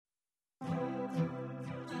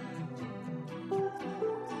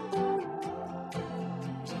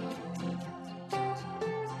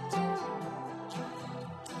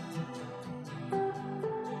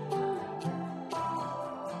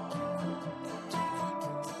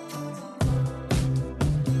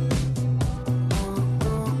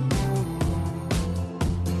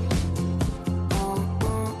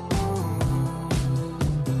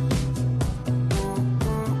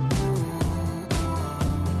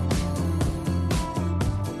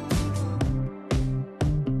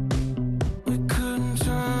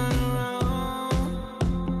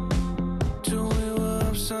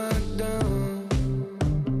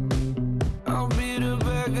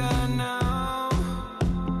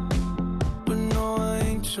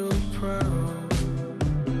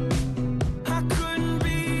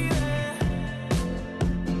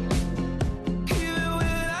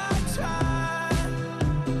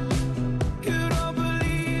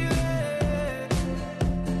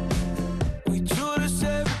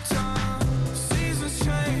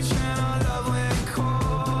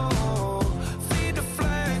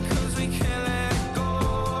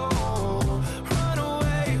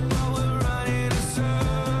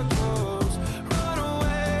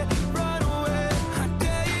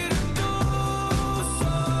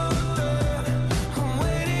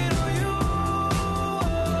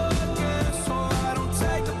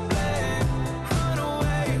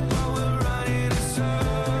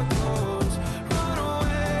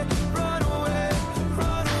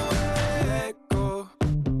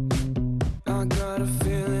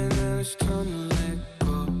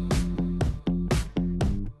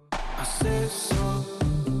so.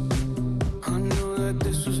 I knew that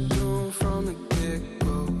this was doomed from the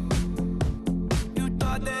get-go. You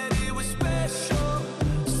thought that it was special,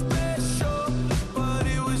 but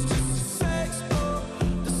it was just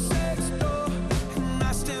a sex door, and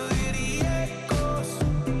I still hear the echoes.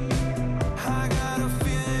 I got a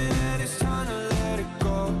feeling that it's time to let it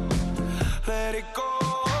go, let it go.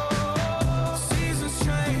 Seasons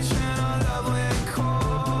change and our love went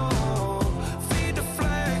cold. Feed the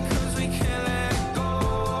flame 'cause we can't let it go.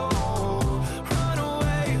 Run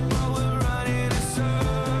away, but we're running in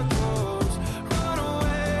circles. Run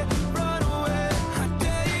away, I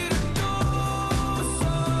dare you to do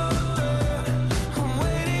something. I'm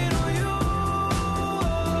waiting on you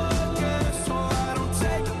again, so I don't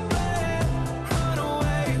take the blame. Run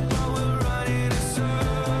away, but we're running in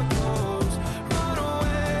circles. Run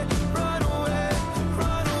away.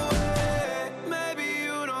 Maybe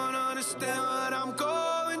you don't understand what I'm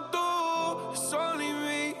going through. It's only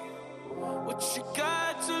me. What you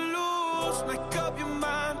got to lose? Make up your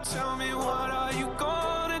mind. Tell me, what are you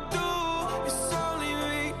gonna do? It's only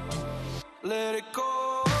me. Let it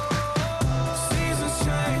go. Seasons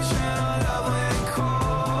change and our love went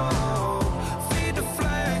cold. Feed the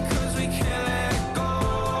flame 'cause we can't let it go.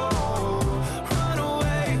 Run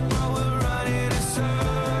away, but we're running in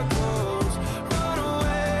circles. Run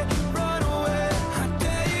away. I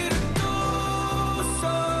dare you to do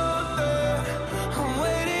something. I'm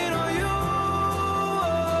waiting on you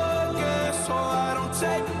again, so I don't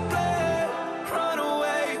take the blame. Run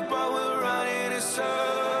away, but we're running in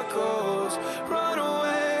circles. Run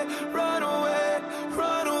away.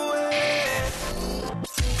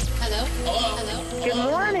 Hello? Good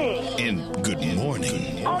morning. And good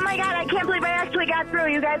morning. Oh my God, I can't believe I actually got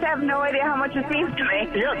through. You guys have no idea how much it seems to me.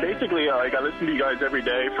 Yeah, basically, like, I listen to you guys every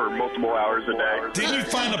day for multiple hours a day. Didn't you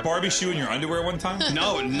find a Barbie shoe in your underwear one time?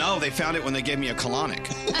 No, they found it when they gave me a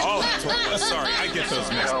colonic. Oh, that's right. Sorry, I get those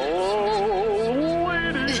mixed. Hello,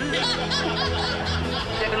 ladies.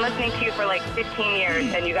 I've been listening to you for like 15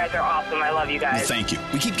 years, and you guys are awesome. I love you guys. Thank you.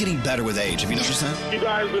 We keep getting better with age. Have you noticed that? You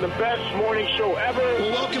guys are the best morning show ever.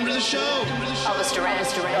 Well, welcome to the show. Elvis Duran.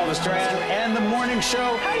 Elvis Duran and the morning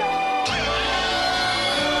show.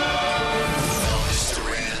 Elvis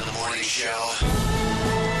Duran, the morning show.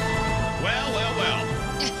 Well.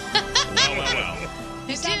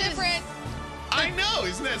 You sound different. I know,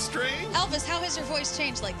 isn't that strange? Elvis, how has your voice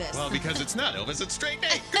changed like this? Well, because it's not Elvis, it's Straight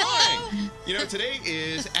Nate. Good morning. You know, today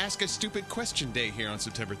is Ask a Stupid Question Day here on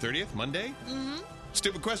September 30th, Monday. Mm-hmm.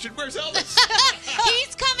 Stupid question, where's Elvis?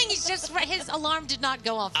 He's coming. He's just, his alarm did not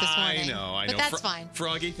go off this morning. I know. But that's fine.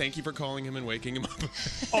 Froggy, thank you for calling him and waking him up.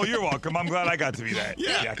 Oh, you're welcome. I'm glad I got to be that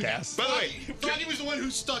jackass. By the way, Froggy was the one who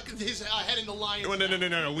stuck his head in the lion's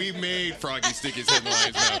no. We made Froggy stick his head in the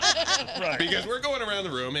lion's mouth. Right. Because we're going around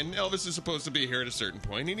the room, and Elvis is supposed to be here at a certain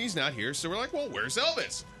point, and he's not here, so we're like, well, where's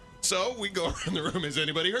Elvis? So we go around the room. Has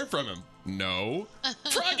anybody heard from him? No.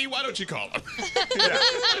 Froggy, why don't you call him? Yeah.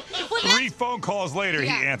 3 phone calls later, he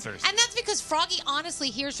answers. And that's because Froggy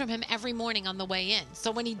honestly hears from him every morning on the way in.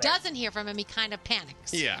 So when he doesn't hear from him, he kind of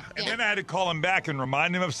panics. Yeah. And then I had to call him back and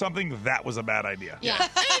remind him of something. That was a bad idea. Yeah.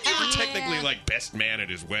 And you were technically like best man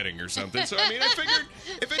at his wedding or something. So, I mean, I figured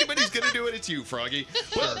if anybody's going to do it, it's you, Froggy.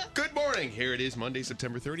 Well, good morning. Here it is, Monday,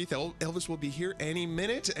 September 30th. Elvis will be here any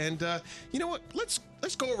minute. And you know what? Let's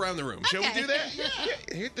go around the room. Shall we do that? Yeah.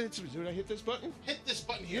 Did I hit this button? Hit this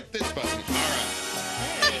button here. Hit this button. All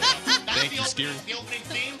right. Thank you, Scary. The opening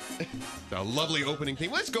theme. A lovely opening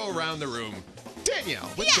theme. Let's go around the room. Danielle,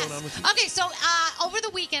 what's going on with you? Okay, so over the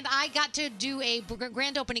weekend, I got to do a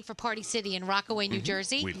grand opening for Party City in Rockaway, New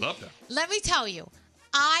Jersey. We love that. Let me tell you,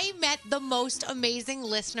 I met the most amazing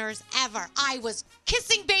listeners ever. I was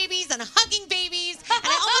kissing babies and hugging babies, and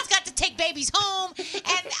I almost got to take babies home,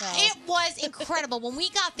 and it was incredible. When we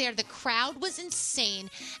got there, the crowd was insane,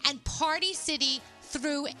 and Party City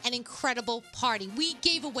threw an incredible party. We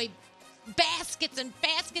gave away baskets and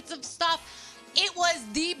baskets of stuff. It was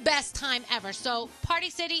the best time ever. So, Party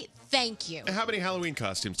City, thank you. How many Halloween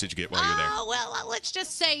costumes did you get while you were there? Oh, well, let's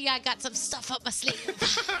just say I got some stuff up my sleeve.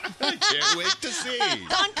 I can't wait to see.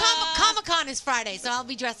 Comic-Con is Friday, so I'll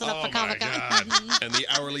be dressing up for Comic-Con. And the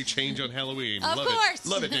hourly change on Halloween. Of Love course. it.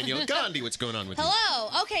 Love it, Danielle. Gandhi, what's going on with you?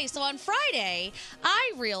 Hello. Okay, so on Friday,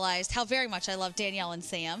 I realized how very much I love Danielle and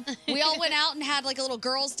Sam. We all went out and had like a little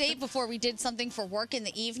girls' date before we did something for work in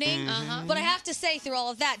the evening. But I have to say, through all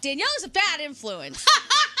of that, Danielle is a bad influence.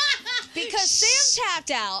 Because Sam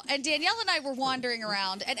tapped out, and Danielle and I were wandering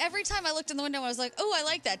around, and every time I looked in the window, I was like, oh, I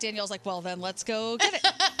like that. Danielle's like, well, then let's go get it.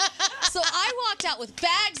 So I walked out with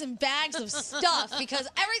bags and bags of stuff because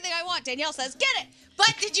everything I want, Danielle says, get it.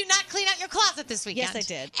 But did you not clean out your closet this weekend? Yes, I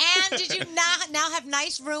did. And did you now have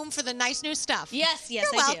nice room for the nice new stuff? Yes, You're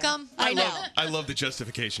I welcome. do. I know. I love the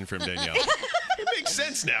justification from Danielle. It makes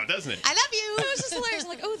sense now, doesn't it? I love you. It was just hilarious. I'm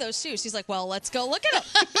like, oh, those shoes. She's like, well, let's go look at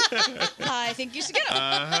them. I think you should get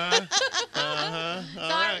them.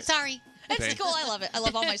 Sorry. It's Thank- cool. I love it. I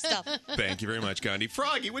love all my stuff. Thank you very much, Gandhi.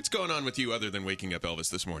 Froggy, what's going on with you other than waking up Elvis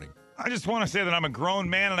this morning? I just want to say that I'm a grown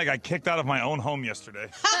man and I got kicked out of my own home yesterday.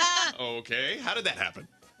 Okay, how did that happen?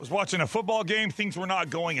 Was watching a football game. Things were not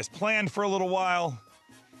going as planned for a little while.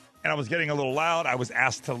 And I was getting a little loud. I was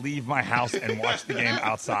asked to leave my house and watch the game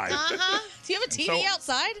outside. Do you have a TV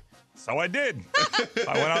outside? So I did.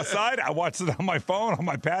 I went outside. I watched it on my phone on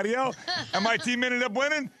my patio. And my team ended up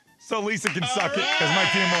winning. So Lisa can suck it because my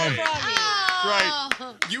team won.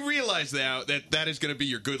 Right. You realize now that is going to be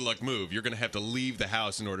your good luck move. You're going to have to leave the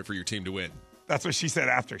house in order for your team to win. That's what she said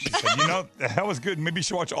after. She said, that was good. Maybe you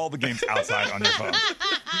should watch all the games outside on your phone.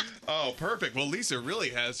 Oh, perfect. Well, Lisa really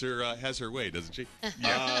has her way, doesn't she?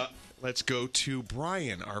 Yeah. Let's go to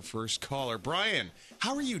Brian, our first caller. Brian,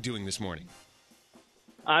 how are you doing this morning?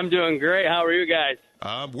 I'm doing great. How are you guys?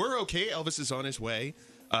 We're okay. Elvis is on his way.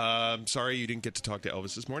 Sorry you didn't get to talk to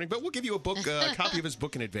Elvis this morning, but we'll give you a copy of his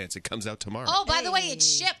book in advance. It comes out tomorrow. Oh, by the way, it's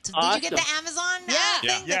shipped. Awesome. Did you get the Amazon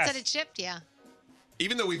thing that said it's shipped? Yeah.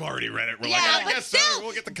 Even though we've already read it, we're Yeah, like, but yes, sir, still.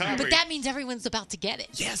 we'll get the copy. But that means everyone's about to get it.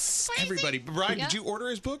 Yes, everybody. Brian, did you order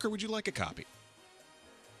his book, or would you like a copy?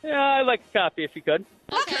 Yeah, I'd like a copy if you could.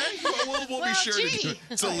 Okay, well, we'll be sure to do it.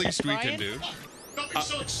 It's the least we can do. Don't be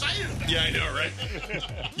so excited about it. Yeah, I know, right?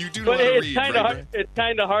 You do But want to it's read, kind right, of Brian? hard. It's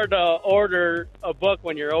kind of hard to order a book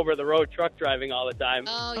when you're over the road truck driving all the time.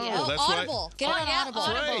 Oh, yeah. Oh, that's Audible. Get it on Audible.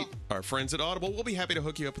 That's right. Our friends at Audible will be happy to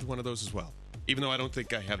hook you up with one of those as well. Even though I don't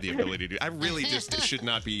think I have the ability to. I really just should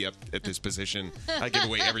not be up at this position. I give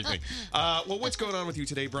away everything. Well, what's going on with you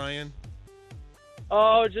today, Brian?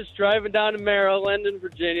 Oh, just driving down to Maryland and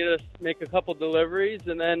Virginia to make a couple deliveries,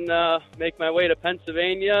 and then make my way to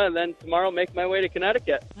Pennsylvania, and then tomorrow make my way to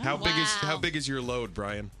Connecticut. How big is your load,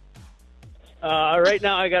 Brian? Right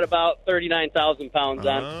now I got about 39,000 pounds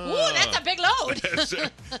on. Ooh, that's a big load.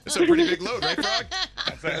 That's a pretty big load, right, Frog?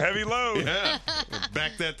 That's a heavy load. Yeah.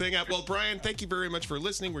 Back that thing up. Well, Brian, thank you very much for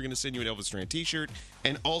listening. We're going to send you an Elvis Duran t-shirt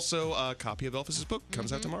and also a copy of Elvis's book.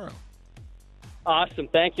 Comes out tomorrow. Awesome,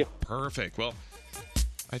 thank you. Perfect. Well,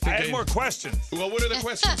 I I had more questions. Well, what are the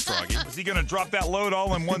questions, Froggy? Is he going to drop that load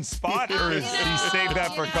all in one spot, or is he save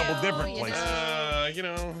that for a couple different places?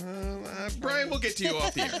 Brian, we'll get to you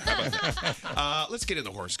off the air. How about that? Let's get in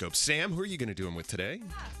the horoscope. Sam, who are you going to do them with today?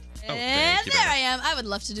 Oh, And thank you, there baby. I am. I would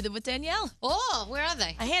love to do them with Danielle. Oh, where are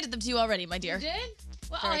they? I handed them to you already, my dear. You did?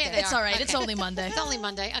 Well, Very here good. they It's are. all right. It's Okay. only Monday. It's only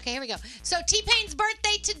Monday. Okay, here we go. So T-Pain's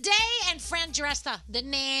birthday today, and Fran Dresser, the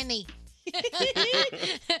nanny.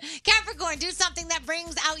 Capricorn, do something that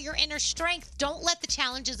brings out your inner strength. Don't let the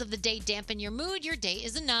challenges of the day dampen your mood. Your day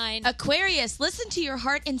is a 9. Aquarius, listen to your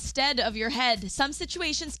heart instead of your head. Some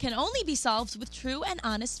situations can only be solved with true and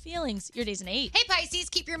honest feelings. Your day's an 8. Hey, Pisces,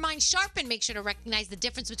 keep your mind sharp and make sure to recognize the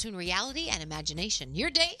difference between reality and imagination.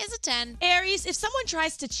 Your day is a 10. Aries, if someone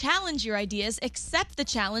tries to challenge your ideas, accept the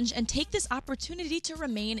challenge and take this opportunity to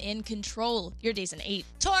remain in control. Your day's an 8.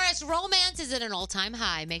 Taurus, romance is at an all-time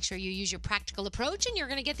high. Make sure you use your practical approach and you're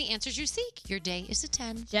going to get the answers you seek. Your day is a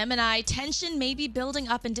 10. Gemini, tension may be building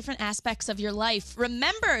up in different aspects of your life.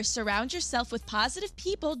 Remember, surround yourself with positive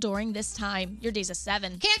people during this time. Your day's a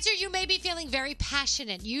 7. Cancer, you may be feeling very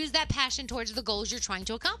passionate. Use that passion towards the goals you're trying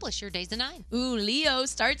to accomplish. Your day's a 9. Ooh, Leo,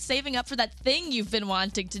 start saving up for that thing you've been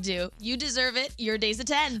wanting to do. You deserve it. Your day's a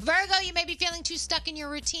 10. Virgo, you may be feeling too stuck in your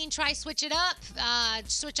routine. Try switch it up.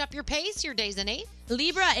 Switch up your pace. Your day's an 8.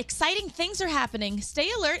 Libra, exciting things are happening. Stay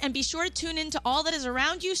alert and be sure to tune in to all that is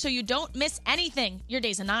around you so you don't miss anything. Your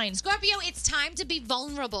day's a 9. Scorpio, it's time to be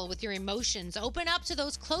vulnerable with your emotions. Open up to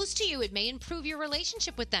those close to you. It may improve your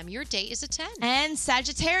relationship with them. Your day is a 10. And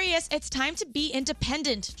Sagittarius, it's time to be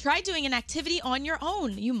independent. Try doing an activity on your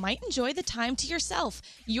own. You might enjoy the time to yourself.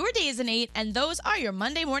 Your day is an 8, and those are your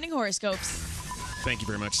Monday morning horoscopes. Thank you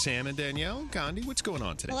very much, Sam and Danielle. Gandhi, what's going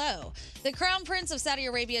on today? Hello. The Crown Prince of Saudi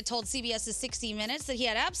Arabia told CBS's 60 Minutes that he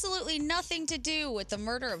had absolutely nothing to do with the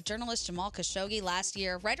murder of journalist Jamal Khashoggi last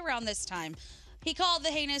year, right around this time. He called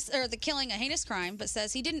the killing a heinous crime, but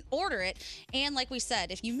says he didn't order it. And like we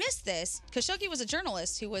said, if you missed this, Khashoggi was a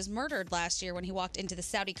journalist who was murdered last year when he walked into the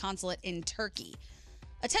Saudi consulate in Turkey.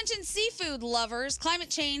 Attention seafood lovers, climate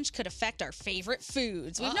change could affect our favorite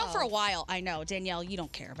foods. We've known for a while. I know, Danielle, you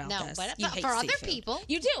don't care about this. But You hate for other seafood. people.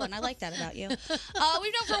 You do, and I like that about you.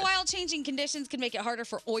 We've known for a while changing conditions can make it harder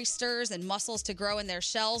for oysters and mussels to grow in their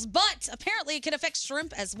shells, but apparently it could affect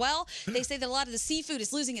shrimp as well. They say that a lot of the seafood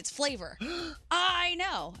is losing its flavor. I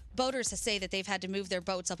know. Boaters say that they've had to move their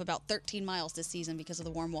boats up about 13 miles this season because of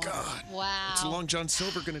the warm water. God. Wow. What's Long John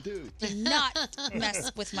Silver going to do? Do not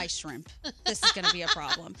mess with my shrimp. This is going to be a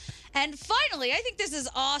problem. And finally, I think this is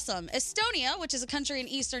awesome. Estonia, which is a country in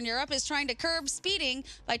Eastern Europe, is trying to curb speeding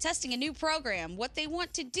by testing a new program. What they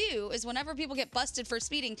want to do is whenever people get busted for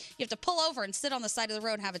speeding, you have to pull over and sit on the side of the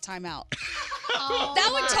road and have a timeout. That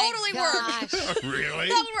would totally work. Really?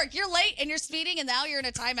 That would work. You're late and you're speeding and now you're in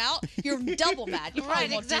a timeout. You're double mad. You probably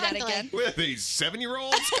won't do that again. With these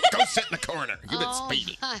 7-year-olds? Go sit in the corner. You've been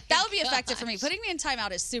speeding. That would be effective for me. Putting me in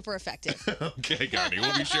timeout is super effective. Okay, Gandhi.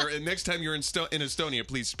 We'll be sure. And next time you're in Estonia,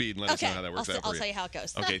 please speed and let us know how that works out for I'll you. tell you how it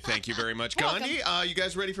goes. Okay, thank you very much, You're Gandhi. You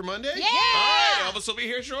guys ready for Monday? Yeah! All right, Elvis will be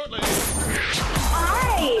here shortly.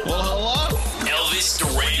 Hi. Well, hello. Elvis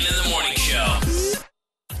Duran in the Morning Show.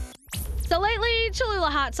 So lately, Cholula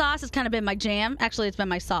hot sauce has kind of been my jam. Actually, it's been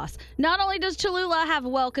my sauce. Not only does Cholula have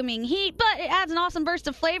welcoming heat, but it adds an awesome burst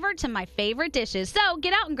of flavor to my favorite dishes. So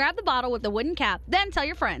get out and grab the bottle with the wooden cap. Then tell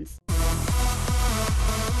your friends.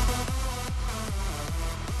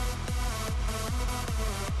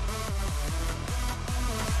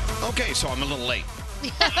 Okay, so I'm a little late.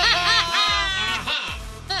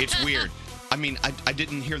 It's weird. I mean, I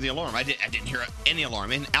didn't hear the alarm. I didn't hear any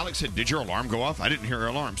alarm. And Alex said, "Did your alarm go off?" I didn't hear your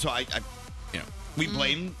alarm. So we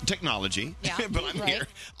blame technology. Yeah, but I'm right. here.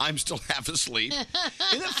 I'm still half asleep.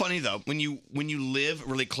 Isn't it funny though when you live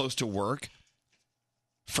really close to work?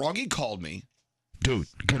 Froggy called me, dude.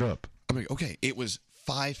 Get up. I'm like, okay. It was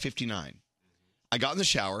 5:59. I got in the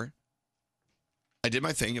shower. I did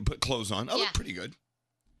my thing and put clothes on. I look pretty good.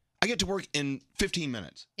 I get to work in 15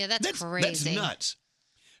 minutes. Yeah, that's crazy. That's nuts.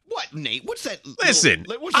 What, Nate? What's that? Listen,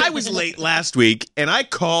 I was late last week, and I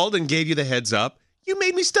called and gave you the heads up. You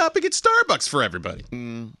made me stop and get Starbucks for everybody.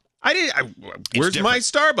 I didn't. Where's my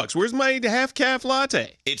Starbucks? Where's my half calf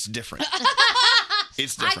latte? It's different.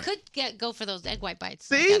 It's I different. could go for those egg white bites.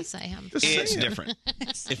 See? I gotta say, It's different.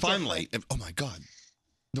 If I'm late, oh my God,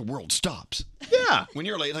 the world stops. Yeah. When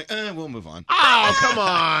you're late, like, we'll move on. Oh, come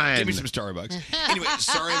on. Give me some Starbucks. Anyway,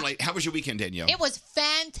 sorry I'm late. How was your weekend, Danielle? It was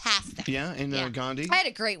fantastic. Yeah, and Gandhi? I had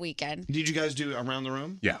a great weekend. Did you guys do Around the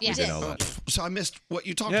Room? Yeah, we did all that. So I missed what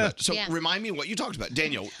you talked Yeah. about. So Yeah. remind me what you talked about.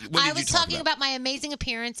 Danielle, what did I you was talk talking about my amazing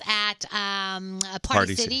appearance at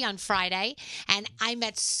Party City on Friday, and I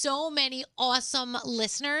met so many awesome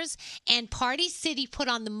listeners. And Party City put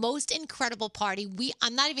on the most incredible party.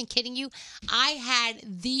 I'm not even kidding you. I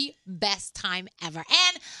had the best time ever,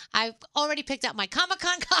 and I've already picked out my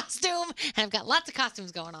Comic-Con costume, and I've got lots of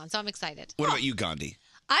costumes going on, so I'm excited. What about you, Gandhi?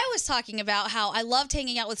 I was talking about how I loved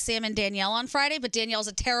hanging out with Sam and Danielle on Friday, but Danielle's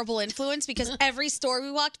a terrible influence because every store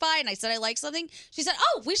we walked by and I said I liked something, she said,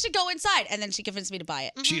 "Oh, we should go inside," and then she convinced me to buy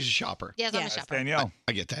it. She's a shopper. Yes, I'm a shopper. Danielle.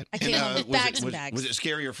 I get that. I came home with bags and bags. Was it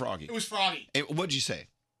scary or Froggy? It was Froggy. And what'd you say?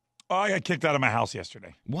 Oh, I got kicked out of my house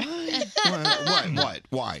yesterday. What? What?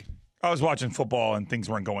 Why? I was watching football and things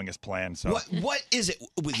weren't going as planned. So What is it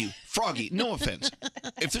with you? Froggy, no offense.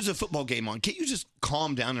 If there's a football game on, can't you just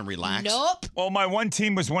calm down and relax? Nope. Well, my one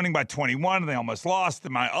team was winning by 21 and they almost lost.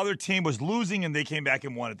 And my other team was losing and they came back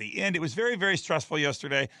and won at the end. It was very, very stressful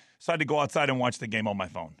yesterday. So I had to go outside and watch the game on my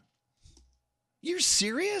phone. You're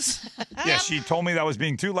serious? Yeah, she told me that I was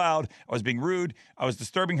being too loud. I was being rude. I was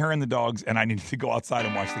disturbing her and the dogs, and I needed to go outside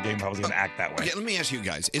and watch the game if I was going to act that way. Okay, let me ask you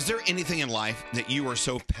guys. Is there anything in life that you are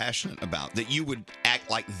so passionate about that you would act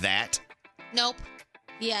like that? Nope.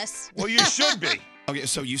 Yes. Well, you should be. Okay,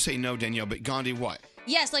 so you say no, Danielle, but Gandhi, what?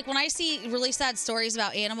 Yes, like when I see really sad stories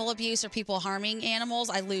about animal abuse or people harming animals,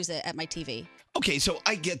 I lose it at my TV. Okay, so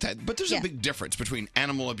I get that, but there's a big difference between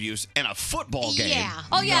animal abuse and a football game. Yeah.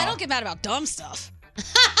 Oh, yeah, I don't get mad about dumb stuff.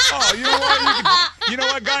 Oh, you know what? You know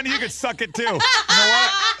what, Gandhi? You could suck it too. You know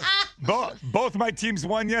what? Both my teams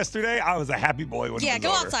won yesterday. I was a happy boy when it was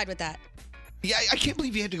go over. outside with that. Yeah, I can't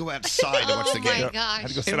believe you had to go outside to watch the game. Oh, my gosh. I had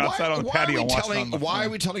to go sit And outside on the patio and watch it on the Why phone. are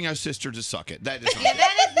we telling our sister to suck it? That is not Yeah,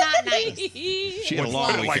 that is not nice. She had a When long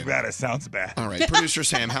you put it weekend. like that, it sounds bad. All right, producer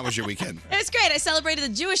Sam, how was your weekend? It's great. I celebrated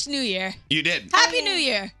the Jewish New Year. You did. Happy New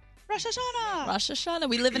Year. Rosh Hashanah. Rosh Hashanah.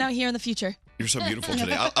 We living out here in the future. You're so beautiful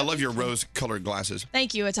today. I love your rose-colored glasses.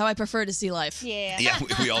 Thank you. It's how I prefer to see life. Yeah. Yeah,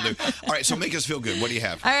 we all do. All right, so make us feel good. What do you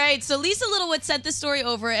have? All right, so Lisa Littlewood sent this story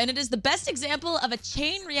over, and it is the best example of a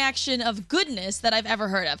chain reaction of goodness that I've ever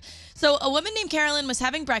heard of. So a woman named Carolyn was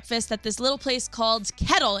having breakfast at this little place called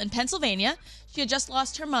Kettle in Pennsylvania. She had just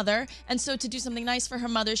lost her mother, and so to do something nice for her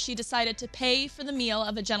mother, she decided to pay for the meal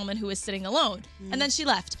of a gentleman who was sitting alone. And then she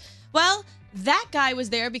left. Well, that guy was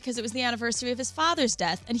there because it was the anniversary of his father's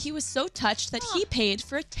death, and he was so touched that he paid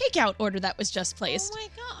for a takeout order that was just placed. Oh my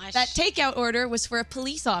gosh. That takeout order was for a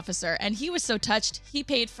police officer, and he was so touched, he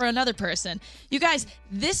paid for another person. You guys,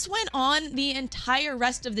 this went on the entire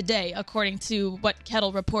rest of the day, according to what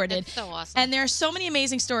Kettle reported. That's so awesome. And there are so many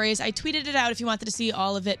amazing stories. I tweeted it out if you wanted to see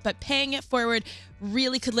all of it, but paying it forward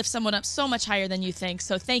really could lift someone up so much higher than you think.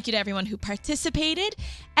 So thank you to everyone who participated.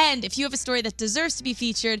 And if you have a story that deserves to be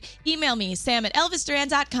featured, email me,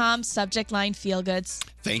 sam@elvisduran.com, subject line feelgoods.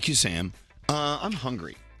 Thank you, Sam. I'm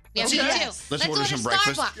hungry. Yeah, me too. Let's order some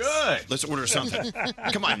breakfast. Starbucks. Good. Let's order something.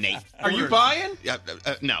 Come on, Nate. Are you buying? Yeah,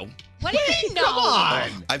 no. What do you mean, no? Come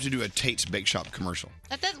on. I have to do a Tate's Bake Shop commercial.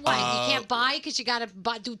 That's why you can't buy because you got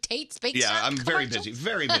to do Tate's Bake Yeah, Shop I'm very commercial? busy.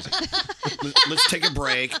 Very busy. Let's take a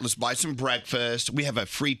break. Let's buy some breakfast. We have a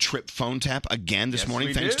free trip phone tap again this Yes, morning,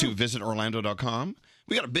 we thanks do. to visitorlando.com.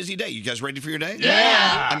 We got a busy day. You guys ready for your day?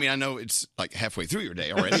 Yeah. I mean, I know it's like halfway through your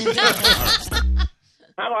day already.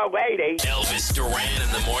 Hello, lady. Elvis Duran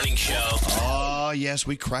in the morning show. Oh, yes,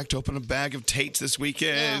 we cracked open a bag of Tate's this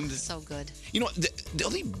weekend. Ugh, so good. You know, the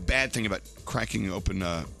only bad thing about cracking open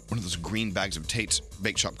one of those green bags of Tate's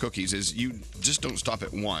Bake Shop cookies is you just don't stop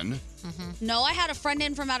at one. No, I had a friend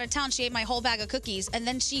in from out of town. She ate my whole bag of cookies, and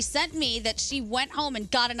then she sent me that she went home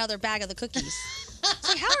and got another bag of the cookies. It's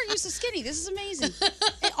like, how are you so skinny? This is amazing.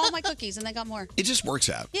 Ate all my cookies, and then got more. It just works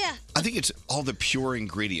out. Yeah. I think it's all the pure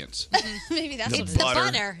ingredients. Maybe that's The what it is.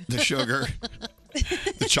 butter, the sugar,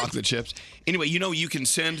 the chocolate chips. Anyway, you know, you can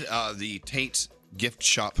send the Tate's gift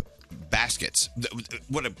shop baskets.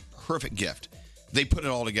 What a perfect gift. They put it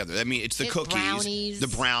all together. I mean, it's the There's cookies, brownies. the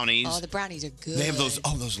brownies. Oh, the brownies are good. They have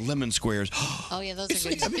those lemon squares. Oh, yeah, those It's are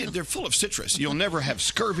like, good. I mean, they're full of citrus. You'll never have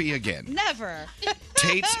scurvy again. Never.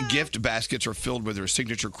 Tate's gift baskets are filled with their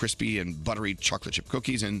signature crispy and buttery chocolate chip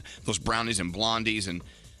cookies and those brownies and blondies and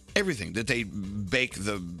everything that they bake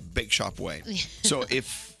the bake shop way. So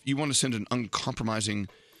if you want to send an uncompromising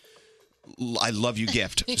I love you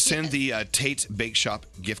gift, send the Tate's Bake Shop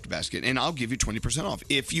gift basket and I'll give you 20% off.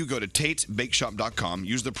 If you go to tatesbakeshop.com,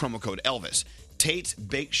 use the promo code Elvis.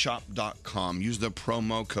 tatesbakeshop.com, use the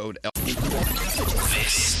promo code Elvis.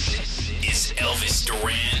 This is Elvis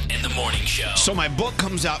Duran in the morning show. So my book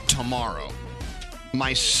comes out tomorrow.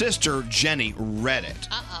 My sister Jenny read it.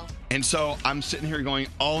 Uh-oh. And so I'm sitting here going,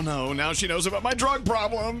 oh no, now she knows about my drug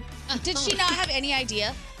problem. Did she not have any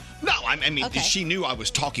idea? No, I mean, Okay. she knew I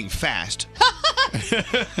was talking fast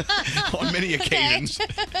on many occasions.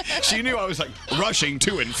 She knew I was like rushing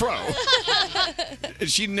to and fro.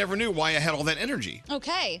 She never knew why I had all that energy.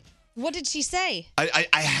 Okay. What did she say?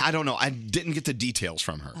 I don't know. I didn't get the details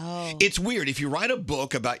from her. Oh. It's weird. If you write a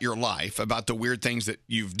book about your life, about the weird things that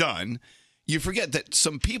you've done, you forget that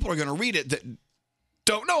some people are going to read it that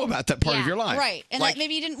don't know about that part of your life. Right. And like, that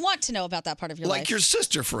maybe you didn't want to know about that part of your like life. your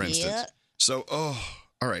sister, for instance. Yeah. So, all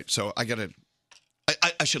right. So I got to,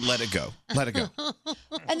 I should let it go. Let it go.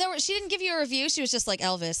 And she didn't give you a review. She was just like,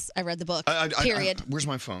 Elvis, I read the book. Period. Where's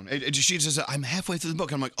my phone? She says, I'm halfway through the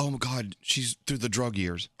book. I'm like, oh my God, she's through the drug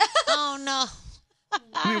years. Oh, no.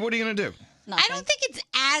 I mean, what are you going to do? I don't think it's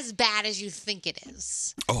as bad as you think it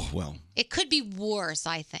is. Oh, well. It could be worse,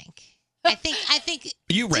 I think. I think.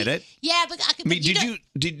 You read it. Yeah, but I mean,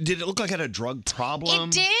 did it look like it had a drug problem?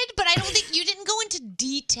 It did, but I don't think you didn't go into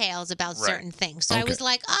details about Right. certain things. So I Okay. was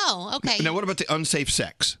like, oh, okay. Now, what about the unsafe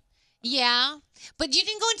sex? Yeah, but you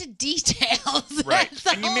didn't go into details. Right.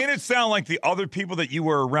 So- And you made it sound like the other people that you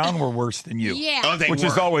were around were worse than you. Yeah. Oh, they which were.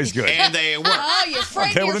 is always good. And they were. Oh, you're friend.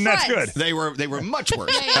 Okay, well, then that's good. They were much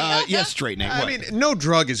worse. Yes, straight Nate. I what? mean, no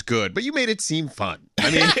drug is good, but you made it seem fun. I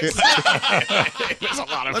mean, it was a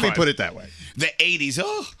lot of let fun. me put it that way. The 80s.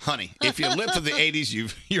 Oh, honey, if you live through the 80s,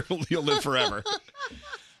 you'll live forever.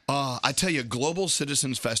 I tell you, Global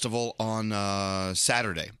Citizens Festival on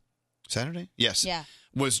Saturday. Saturday? Yes. Yeah.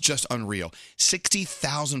 Was just unreal.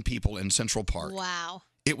 60,000 people in Central Park. Wow.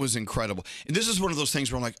 It was incredible. And this is one of those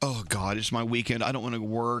things where I'm like, oh God, it's my weekend. I don't want to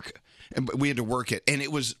work. And we had to work it. And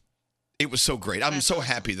it was so great. I'm so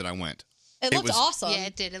happy that I went. It looked was- awesome. Yeah,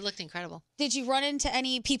 it did. It looked incredible. Did you run into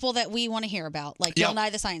any people that we want to hear about, like Yeah. Bill Nye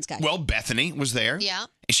the Science Guy? Well, Bethany was there. Yeah.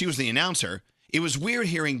 And she was the announcer. It was weird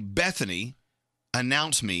hearing Bethany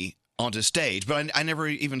announce me onto stage, but I never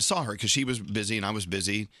even saw her because she was busy and I was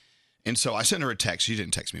busy. And so I sent her a text. She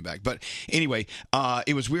didn't text me back. But anyway,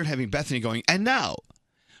 it was weird having Bethany going, and now,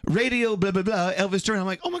 radio, blah, blah, blah, Elvis Duran. I'm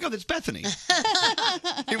like, oh, my God, that's Bethany.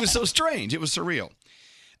 It was so strange. It was surreal.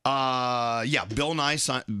 Yeah, Bill Nye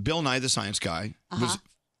the Science Guy was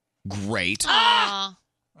great. I'm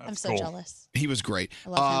so jealous. He was great. I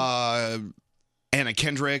love him. Anna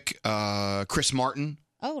Kendrick, Chris Martin.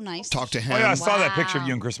 Oh, nice. Talked to him. Oh, yeah, I saw that picture of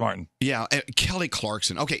you and Chris Martin. Yeah, Kelly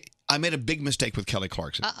Clarkson. Okay, I made a big mistake with Kelly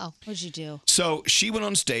Clarkson. Uh-oh. What'd you do? So she went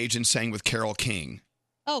on stage and sang with Carole King.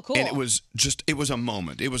 Oh, cool. And it was a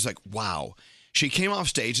moment. It was like, wow. She came off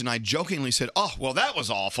stage and I jokingly said, oh, well, that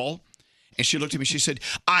was awful. And she looked at me, she said,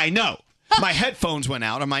 I know. My headphones went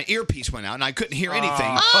out and my earpiece went out and I couldn't hear anything.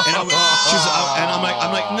 And I'm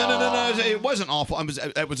like, no, it wasn't awful.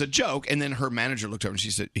 It was a joke. And then her manager looked over and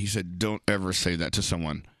he said, don't ever say that to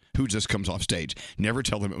someone who just comes off stage. Never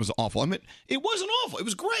tell them it was awful. I mean, it wasn't awful. It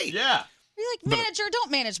was great. Yeah. You're like, manager, don't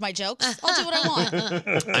manage my jokes. I'll do what I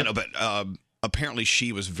want. I know, but apparently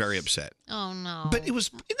she was very upset. Oh, no. But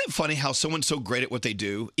isn't it funny how someone's so great at what they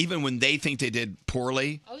do, even when they think they did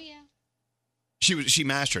poorly? Oh, yeah. She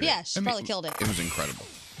mastered it. Yeah, she probably killed it. It was incredible.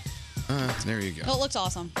 There you go. Oh, it looks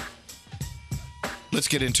awesome. Let's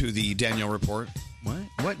get into the Danielle report.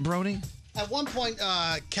 What, Brody? At one point,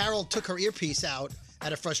 Carol took her earpiece out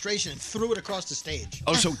out of frustration and threw it across the stage.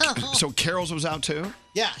 Oh, so Carol's was out too?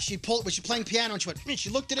 Yeah, she pulled. Was she playing piano? And she went. She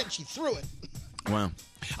looked at it and she threw it. Wow.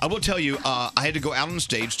 I will tell you, I had to go out on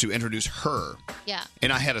stage to introduce her. Yeah.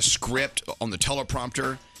 And I had a script on the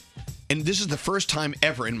teleprompter. And this is the first time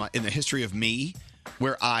ever in the history of me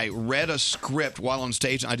where I read a script while on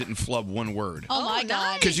stage and I didn't flub one word. Oh, my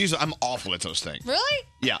God. Because usually I'm awful at those things. Really?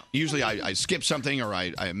 Yeah. Usually I skip something or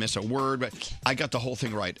I miss a word, but I got the whole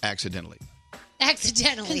thing right accidentally.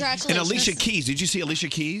 Accidentally. Congratulations. And Alicia Keys, did you see Alicia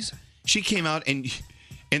Keys? She came out and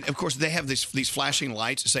of course they have these flashing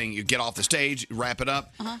lights saying you get off the stage, wrap it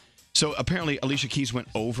up. Uh-huh. So apparently Alicia Keys went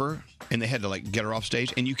over and they had to get her off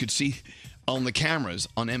stage and you could see on the cameras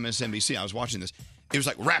on MSNBC, I was watching this, it was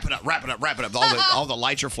like wrap it up, wrap it up, wrap it up. All the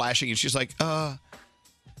lights are flashing and she's like,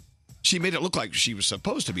 she made it look like she was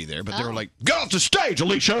supposed to be there, but they were like, get off the stage,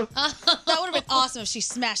 Alicia. That would have been awesome if she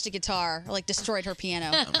smashed a guitar or destroyed her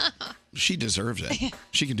piano. She deserves it.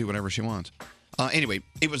 She can do whatever she wants. Anyway,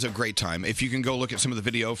 it was a great time. If you can go look at some of the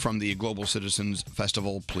video from the Global Citizens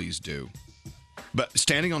Festival, please do. But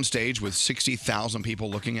standing on stage with 60,000 people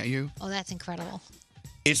looking at you, Oh, that's incredible.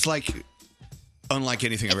 it's unlike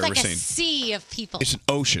anything I've It's ever like a seen. sea of people. It's an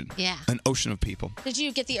ocean. Yeah. An ocean of people. Did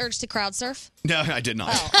you get the urge to crowd surf? No, I did not.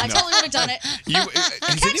 Oh, I No. totally would have done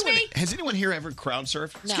it. Has anyone here ever crowd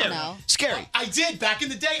surfed? No. Scary. No. Scary. I did back in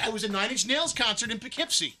the day. I was a 9 Inch Nails concert in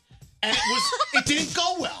Poughkeepsie, and it didn't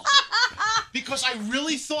go well because I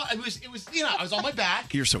really thought it was I was on my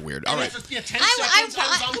back. You're so weird. All And right. after 10 seconds, I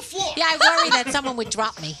was on the floor. Yeah, I worry that someone would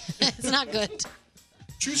drop me. It's not good.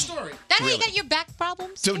 True story. That how you Really? got your back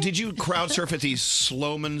problems? So did you crowd surf at the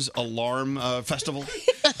Sloman's Alarm Festival?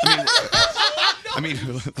 I mean,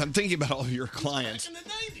 I'm thinking about all of your clients.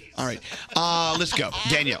 All right. Let's go.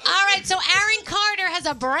 Danielle. All right, so Aaron Carter has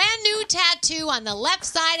a brand new tattoo on the left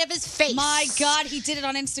side of his face. My God, he did it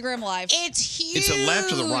on Instagram Live. It's huge. It's the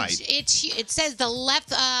left or the right? It says the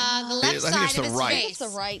left I think side it's of the his right. face. It's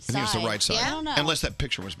the right I think it's the right side. Yeah? I don't know. Unless that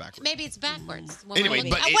picture was backwards. Maybe it's backwards. Anyway,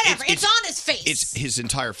 but whatever. It's on his face. It's his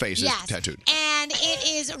entire face Yes. is tattooed. And it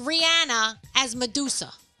is Rihanna as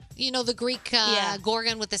Medusa. You know, the Greek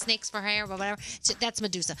Gorgon with the snakes for hair or whatever. So that's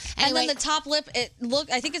Medusa. And Anyway, then the top lip,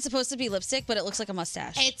 I think it's supposed to be lipstick, but it looks like a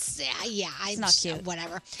mustache. It's it's not cute.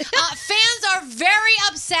 Whatever. Fans are very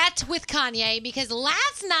upset with Kanye because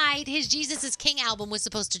last night his Jesus is King album was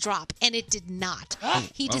supposed to drop and it did not.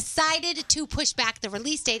 He decided to push back the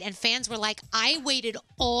release date, and fans were like, "I waited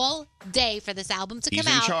all day for this album to He's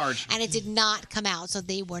come in out, charge. and it did not come out." So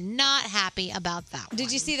they were not happy about that.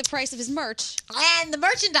 Did you see the price of his merch? And the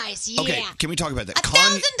merchandise, yeah. Okay, can we talk about that?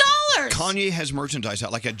 $1,000. Kanye has merchandise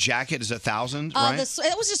out. Like a jacket is $1,000, right?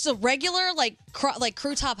 It was just a regular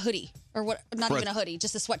crew top hoodie, or what? Not For even a hoodie,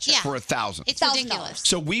 just a sweatshirt. For $1,000. It's ridiculous.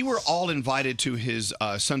 So we were all invited to his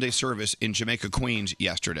Sunday service in Jamaica, Queens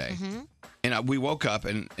yesterday. Mm-hmm. And we woke up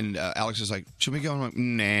and Alex is like, should we go? I'm like,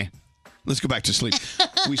 nah, let's go back to sleep.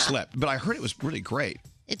 We slept. But I heard it was really great.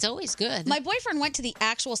 It's always good. My boyfriend went to the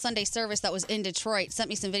actual Sunday service that was in Detroit, sent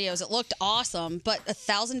me some videos. It looked awesome, but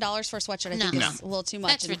 $1,000 for a sweatshirt, I think is a little too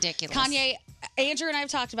much. That's And ridiculous. Kanye, Andrew and I have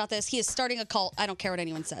talked about this. He is starting a cult. I don't care what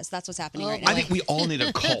anyone says. That's what's happening right now. I think we all need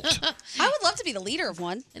a cult. I would love to be the leader of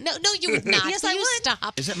one. No, you would not. Yes, Can I you would.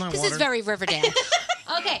 stop? Is that my This water? is very Riverdale.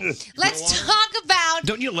 Okay, let's talk about.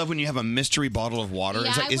 Don't you love when you have a mystery bottle of water?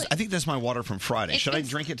 Yeah, I think that's my water from Friday. Should I been-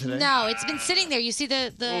 drink it today? No, it's been sitting there. You see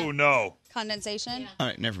the. Oh, no. Condensation? All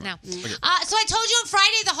right, never mind. No. Okay. So I told you on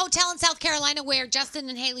Friday the hotel in South Carolina where Justin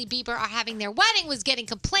and Hailey Bieber are having their wedding was getting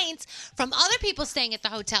complaints from other people staying at the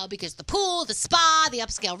hotel because the pool, the spa, the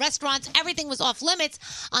upscale restaurants, everything was off limits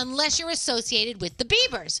unless you're associated with the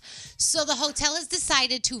Biebers. So the hotel has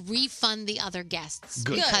decided to refund the other guests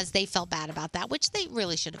Good. because they felt bad about that, which they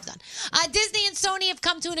really should have done. Disney and Sony have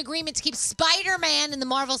come to an agreement to keep Spider-Man in the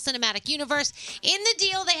Marvel Cinematic Universe. In the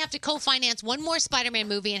deal, they have to co-finance one more Spider-Man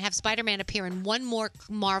movie and have Spider-Man appear in one more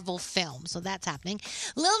Marvel film. So that's happening.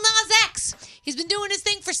 Lil Nas X, he's been doing his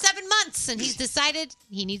thing for 7 months, and he's decided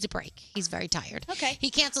he needs a break. He's very tired. Okay.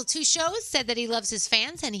 He canceled 2 shows, said that he loves his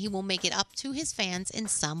fans, and he will make it up to his fans in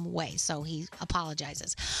some way. So he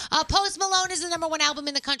apologizes. Post Malone is the #1 album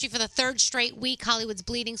in the country for the 3rd straight week. Hollywood's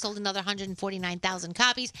Bleeding sold another 149,000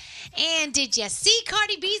 copies. And did you see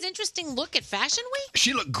Cardi B's interesting look at Fashion Week?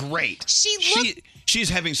 She looked great. She's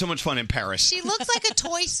having so much fun in Paris. She looks like a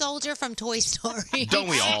toy soldier from Toy Story. Don't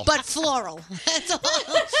we all? But floral. That's how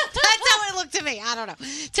it looked to me. I don't know.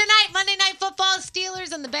 Tonight, Monday Night Football,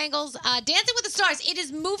 Steelers and the Bengals. Dancing with the Stars. It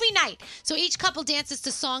is movie night. So each couple dances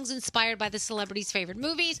to songs inspired by the celebrities' favorite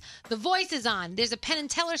movies. The Voice is on. There's a Penn and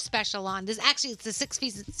Teller special on. It's the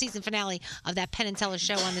 6th season finale of that Penn and Teller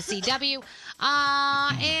show on the CW.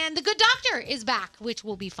 And The Good Doctor is back, which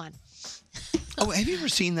will be fun. Oh, have you ever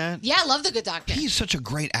seen that? Yeah, I love The Good Doctor. He's such a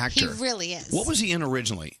great actor. He really is. What was he in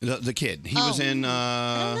originally? The kid. He was in.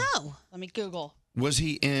 I don't know. Let me Google. Was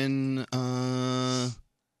he in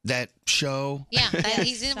that show? Yeah,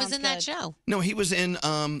 was in that show. No, he was in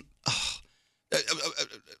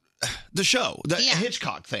the show, the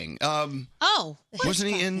Hitchcock thing. Wasn't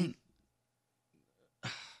he in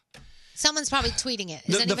Someone's probably tweeting it.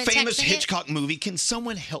 Is the anyone famous texting Hitchcock movie? Can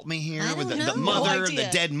someone help me here with the know. mother, No the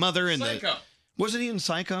idea. dead mother, and Psycho. Wasn't he in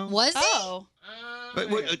Psycho? Was he? Oh. Or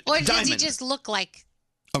did he Diamond. just look like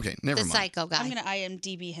Okay, never the mind. psycho guy? I'm going to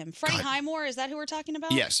IMDb him. Freddie God. Highmore, is that who we're talking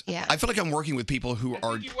about? Yes. Yeah. I feel like I'm working with people who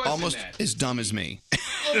are almost as dumb as me.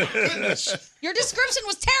 Your description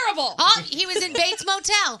was terrible. Oh, he was in Bates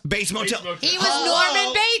Motel. Bates Motel. He was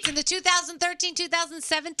Norman Bates in the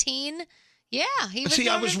 2013-2017. Yeah, he was See,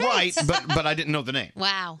 I Norman was right, Bates. but I didn't know the name.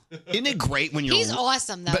 Wow. Isn't it great when you're... He's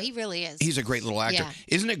awesome, though. but He really is. He's a great little actor. Yeah.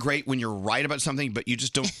 Isn't it great when you're right about something, but you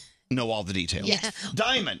just don't know all the details? Yeah.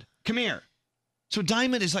 Diamond, come here. So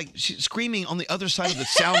Diamond is like she's screaming on the other side of the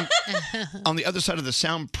sound, on the other side of the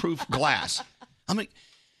soundproof glass. I'm like,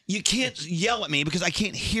 you can't yell at me because I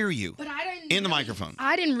can't hear you in the microphone.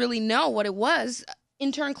 I didn't really know what it was.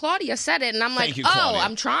 Intern Claudia said it, and I'm like, Thank you, oh, Claudia.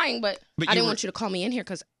 I'm trying, but But I you didn't were- want you to call me in here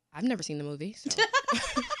because I've never seen the movie. So.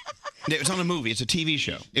 It's not a movie; it's a TV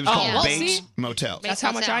show. It was Oh, called well, Bates see? Motel. That's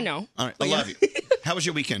how much I know. All right, I But yeah. love you. How was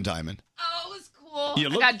your weekend, Diamond? Oh, it was cool. You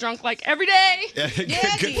I look- got drunk like every day. Yeah,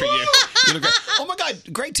 good for you. You look great. Oh my God,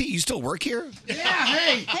 Greg T, you still work here? Yeah,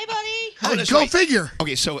 hey. Hey, buddy. Oh, that's Go right. figure.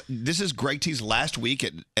 Okay, so this is Greg T's last week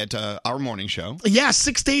at our morning show. Yeah,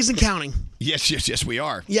 6 days and counting. Yes, we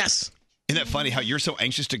are. Yes. Isn't that funny how you're so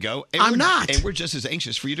anxious to go? And I'm we're- not. And we're just as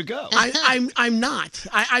anxious for you to go. I'm not.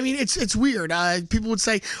 I mean, it's weird. People would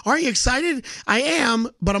say, "Aren't you excited?" I am,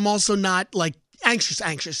 but I'm also not like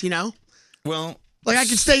anxious. You know, Well, like I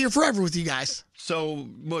could stay here forever with you guys. So,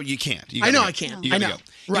 well, you can't. You I gotta know go. I can't. You I gotta know. go.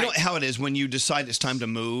 You Right. know how it is when you decide it's time to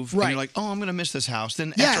move, Right. and you're like, oh, I'm going to miss this house.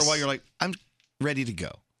 Then Yes. after a while, you're like, I'm ready to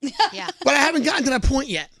go. Yeah. But I haven't gotten to that point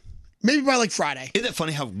yet. Maybe by like Friday. Isn't that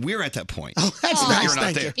funny how we're at that point? Oh, that's You're nice. not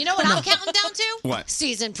Thank there. you. You know what I'm counting down to? What?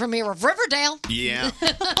 Season premiere of Riverdale. Yeah.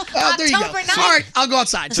 Oh, there you go. October 9th. All right, I'll go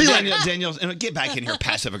outside. See So you later. Daniel, get back in here,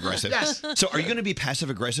 passive aggressive. Yes. So, are you going to be passive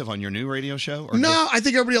aggressive on your new radio show? Or No, I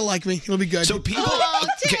think everybody will like me. It'll be good. So people. Oh,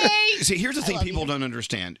 Tay. See, here's the thing people don't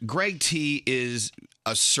understand. Greg T is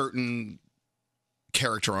a certain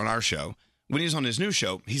character on our show. When he's on his new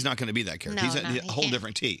show, he's not going to be that character. No, he's a he whole can't.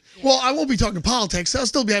 different T. Well, I won't be talking politics. I'll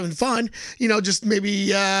still be having fun. You know, just maybe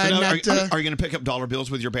But now, not. are you going to pick up dollar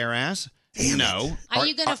bills with your bare ass? No. Are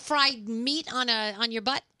you gonna fry meat on your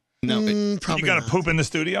butt? No. probably You got to poop in the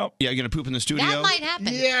studio? Yeah, you're going to poop in the studio? That might happen.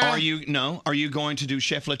 Yeah. Are you? No. Are you going to do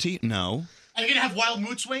chef Latif? No. Are you going to have wild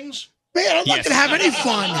mood swings? Man, I'm not Yes. going to have any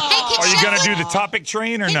fun. Are you going to do the topic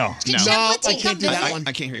train or no? Can No. Chef No, I Latif can't come do that visit? one.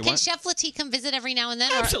 I can't hear you. Can What? Chef Latif come visit every now and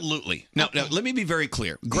then? or- Absolutely. No, let me be very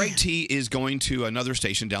clear. Greg T is going to another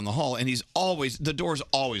station down the hall, and the door's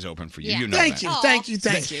always open for you. Yeah. You know Thank that. you. Thank you.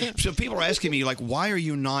 Thank you. So people are asking me, like, why are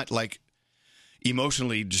you not, like,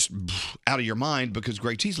 emotionally just out of your mind because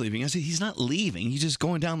Greg T's leaving. I said, he's not leaving. He's just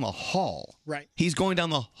going down the hall. Right. He's going down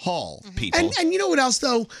the hall, people. And you know what else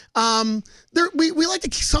though? We like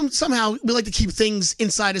to somehow we like to keep things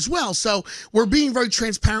inside as well. So we're being very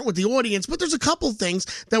transparent with the audience, but there's a couple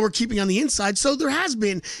things that we're keeping on the inside. So there has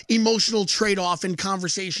been emotional trade-off in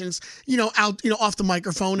conversations, off the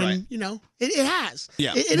microphone, and it has.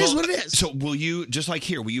 Yeah, it is what it is. So will you, just like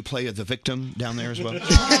here, will you play the victim down there as well?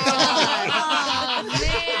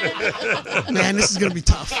 Man, this is going to be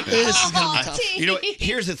tough. This is going to be tough. You know,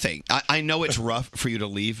 here's the thing. I know it's rough for you to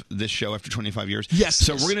leave this show after 25 years. Yes.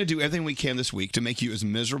 So we're going to do everything we can this week to make you as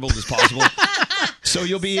miserable as possible. So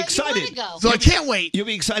you'll be excited. So I can't wait. You'll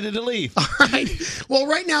be excited to leave. All right. Well,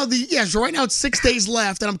 right now right now it's 6 days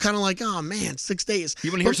left, and I'm kind of like, oh man, 6 days.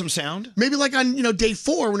 You want to hear some sound? Maybe like on day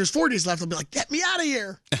 4 when there's 4 days left, I'll be like, get me out of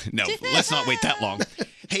here. No, let's not wait that long.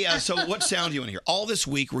 Hey, so what sound do you want to hear? All this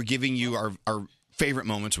week we're giving you our favorite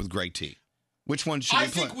moments with Greg T. Which one should we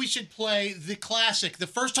play? I think we should play the classic, the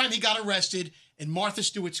first time he got arrested in Martha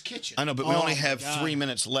Stewart's kitchen. I know, but we only have 3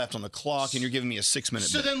 minutes left on the clock, and you're giving me a 6-minute.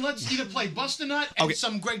 So then let's either play Bust a Nut and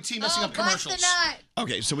some Greg T messing up commercials. Bust a Nut.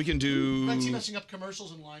 Okay, so we can do Greg T messing up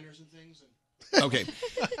commercials and liners and things. Okay,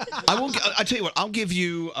 I'll tell you what. I'll give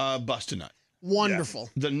you Bust a Nut. Wonderful.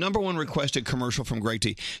 The number one requested commercial from Greg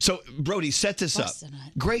T. So, Brody, set this up.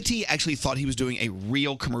 Greg T actually thought he was doing a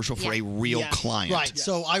real commercial for a real client. Right.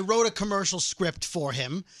 So I wrote a commercial script for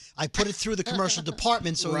him. I put it through the commercial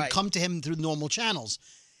department so it would come to him through normal channels.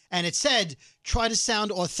 And it said, try to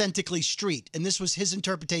sound authentically street. And this was his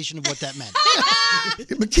interpretation of what that meant.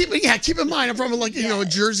 But keep in mind, I'm from a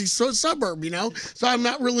Jersey suburb, so I'm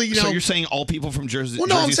not really, So you're saying all people from Jersey? Well,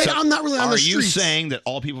 no, I'm saying I'm not really on the streets. Are you saying that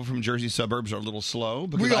all people from Jersey suburbs are a little slow?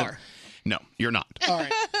 Because We are. No, you're not. All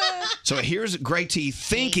right. So here's Greg T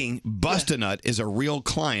thinking Bust a Nut is a real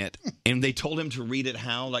client, and they told him to read it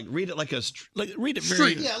how? Like read it read it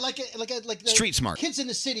very Street. Yeah, like the street smart. Kids in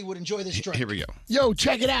the city would enjoy this drink. Here we go. Yo,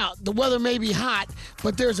 check it out. The weather may be hot,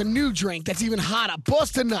 but there's a new drink that's even hotter.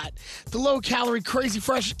 Bust a Nut. The low-calorie, crazy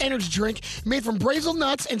fresh energy drink made from Brazil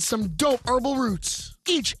nuts and some dope herbal roots.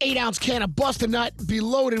 Each 8-ounce can of Bust a Nut be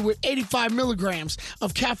loaded with 85 milligrams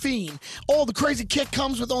of caffeine. All the crazy kick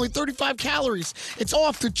comes with only 35 calories. It's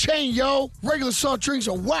off the chain, yo. Regular soft drinks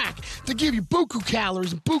are whack. They give you buku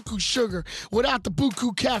calories and buku sugar without the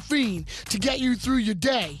buku caffeine to get you through your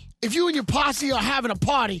day. If you and your posse are having a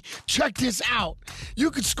party, check this out.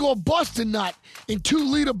 You can score Bust a Nut in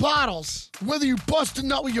 2-liter bottles. Whether you bust a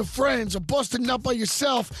nut with your friends or bust a nut by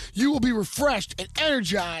yourself, you will be refreshed and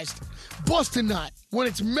energized. Bust a Nut. When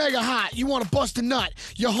it's mega hot, you want to bust a nut.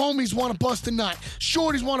 Your homies want to bust a nut.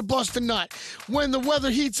 Shorties want to bust a nut. When the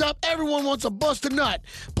weather heats up, everyone wants to bust a nut.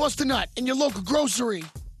 Bust a nut in your local grocery.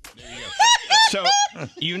 So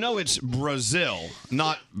it's Brazil,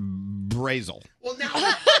 not Brazil. Well, now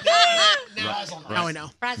I know.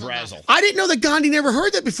 Brazil. I didn't know that Gandhi never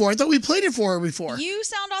heard that before. I thought we played it for her before. You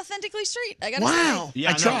sound authentically street. I gotta Wow. say.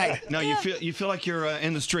 Yeah, I tried. No, you feel like you're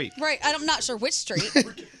in the street. Right. I'm not sure which street.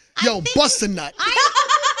 Yo, bust a nut.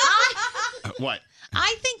 What?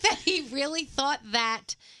 I think that he really thought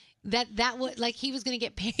that would he was going to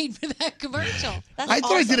get paid for that commercial. I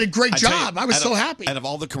thought I did a great job. I was so happy. Out of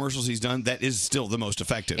all the commercials he's done, that is still the most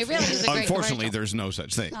effective. It really is a great Unfortunately, commercial. there's no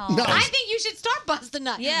such thing. No. I think you should start Bust a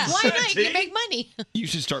Nut. Yeah. Why not? You make money. You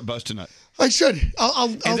should start Bust a Nut. I should. I'll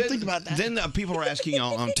then, think about that. Then people are asking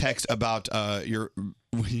on text about when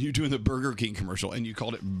you're doing the Burger King commercial, and you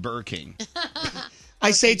called it Burr King. I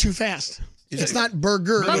say it too fast. It's not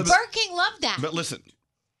burger. But It's Burger King loved that. But listen,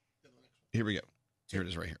 here we go. Here it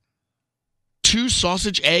is right here. 2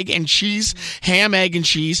 sausage, egg, and cheese, ham, egg, and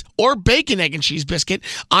cheese, or bacon, egg, and cheese biscuit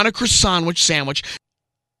on a croissant sandwich.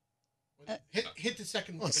 Hit the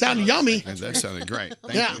second one. Well, it sounded yummy. That sounded great.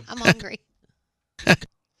 Thank Yeah. you. I'm hungry.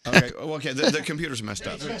 Okay. Well, okay. The computer's messed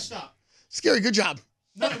up. It's messed up. Scary, good job.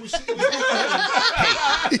 No, it was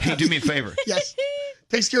Hey, do me a favor. Yes.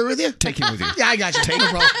 Take Scary with you? Take him with you. Yeah, I got you. Take- No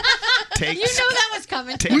problem. Take You knew that was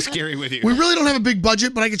coming. Take Scary with you. We really don't have a big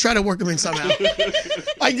budget, but I could try to work him in somehow.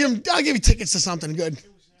 I'll give you tickets to something good.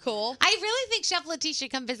 Cool. I really think Chef Latif should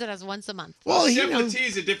come visit us once a month. Well, Chef Latif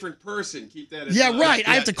is a different person. Keep that in Yeah, mind. right.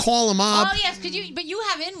 I have to call him up. Oh yes, but you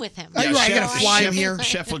have in with him. Right, I gotta fly him here.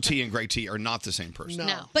 Chef Latif and Greg T are not the same person.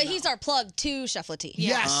 No. But he's our plug to Chef Latif.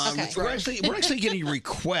 Yes. Okay. We're actually getting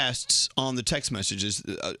requests on the text messages,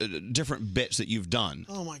 different bits that you've done.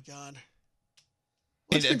 Oh my God.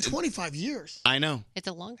 It's been 25 years. I know. It's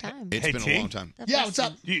a long time. It's Hey, been T? a long time. Yeah, what's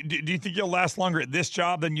up? Do you think you'll last longer at this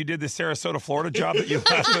job than you did the Sarasota, Florida job that you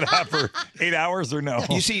lasted at for 8 hours or no?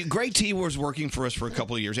 You see, Greg T was working for us for a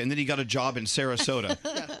couple of years, and then he got a job in Sarasota.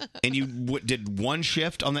 And you did one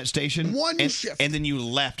shift on that station? One shift. And then you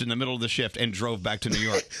left in the middle of the shift and drove back to New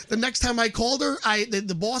York. The next time I called her,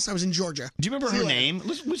 the boss, I was in Georgia. Do you remember See her you later.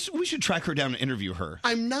 name? We should track her down and interview her.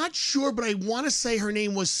 I'm not sure, but I want to say her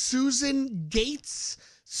name was Susan Gates.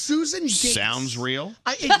 Susan Gates. Sounds real.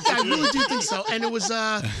 I really do think so. And it was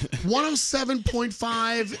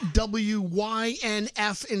 107.5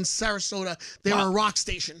 WYNF in Sarasota. They were a rock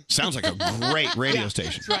station. Sounds like a great radio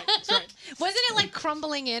station. That's right. That's right. Wasn't it like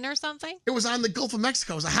crumbling in or something? It was on the Gulf of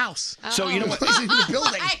Mexico. It was a house. So you know what? It wasn't even a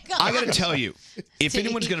building. I got to tell you, if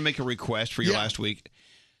anyone's going to make a request for your Yeah. last week,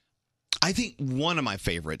 I think one of my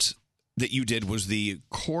favorites that you did was the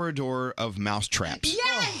corridor of mousetraps.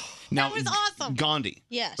 Yes! Now, that was awesome. Gandhi.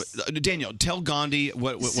 Yes. Danielle, tell Gandhi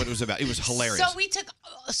what it was about. It was hilarious. So we took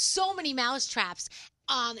so many mouse traps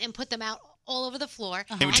and put them out all over the floor.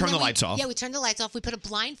 And we turned then the lights off. Yeah, we turned the lights off. We put a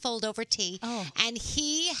blindfold over T. And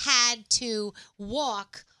he had to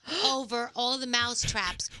walk over all of the mouse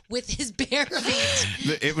traps with his bare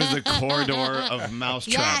feet. It was the corridor of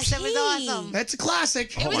mousetraps. Yes, it was awesome. That's a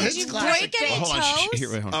classic. Hold on. Did you break any Hold on. toes? Here,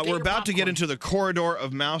 wait, hold on. We're about to get into the corridor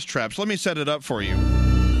of mousetraps. Let me set it up for you.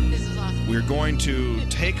 This is awesome. We're going to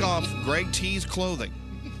take off Greg T's clothing.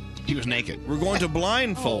 He was naked. We're going to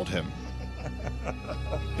blindfold him.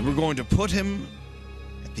 And we're going to put him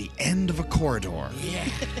at the end of a corridor. Yeah.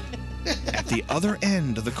 At the other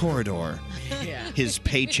end of the corridor, his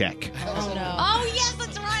paycheck. Oh, no. Oh, yes,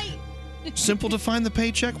 that's right. Simple to find the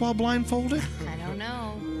paycheck while blindfolded? I don't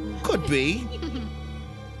know. Could be.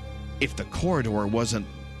 If the corridor wasn't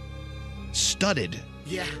studded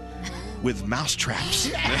Yeah. with mousetraps.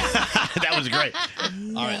 That was great.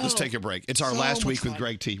 All right, let's take a break. It's our So last much week with fun.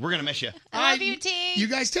 Greg T. We're going to miss you. I love you, T. You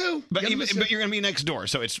guys too. But Gonna miss you. you're going to be next door,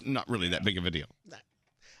 so it's not really that big of a deal.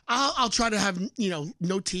 I'll try to have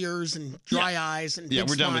no tears and dry eyes and Yeah, big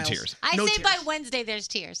we're done with smiles. tears. I No say tears. by Wednesday there's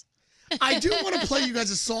tears. I do want to play you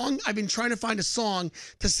guys a song. I've been trying to find a song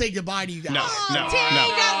to say goodbye to you guys. No.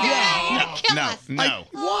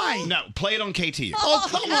 Why? No, play it on KTU. Oh,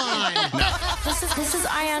 come on. This is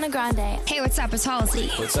Ariana Grande. Hey, what's up? It's Halsey.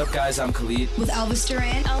 What's up, guys? I'm Khalid. With Elvis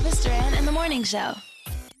Duran. Elvis Duran and The Morning Show.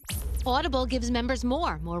 Audible gives members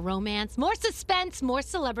more romance, more suspense, more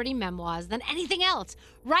celebrity memoirs than anything else.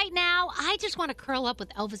 Right now, I just want to curl up with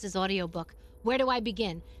Elvis's audiobook. Where do I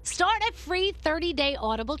begin? Start a free 30-day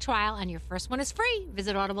Audible trial, and your first one is free.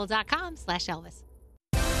 Visit audible.com/Elvis.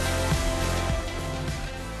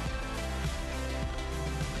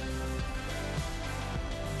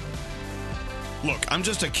 Look, I'm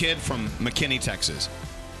just a kid from McKinney, Texas.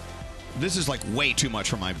 This is like way too much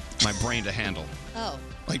for my brain to handle. Oh.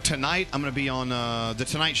 Like tonight, I'm going to be on The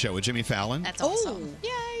Tonight Show with Jimmy Fallon. That's awesome.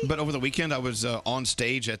 Yay. But over the weekend, I was on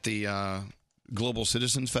stage at the Global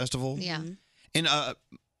Citizens Festival. Yeah. And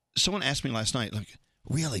someone asked me last night, like,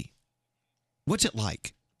 really, what's it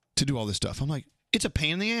like to do all this stuff? I'm like, it's a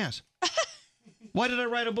pain in the ass. Why did I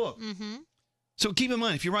write a book? Mm-hmm. So keep in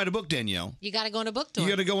mind, if you write a book, Danielle, You got to go on a book tour. you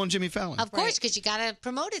got to go on Jimmy Fallon. Of course, because you got to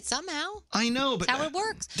promote it somehow. I know, but That's how it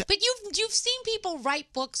works. But you've seen people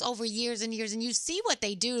write books over years and years, and you see what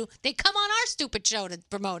they do. They come on our stupid show to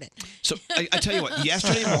promote it. So I tell you what,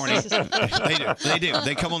 yesterday morning, they do.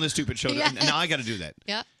 They come on this stupid show. Yeah. Now I got to do that.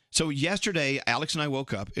 Yeah. So yesterday, Alex and I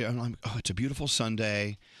woke up, and I'm like, oh, it's a beautiful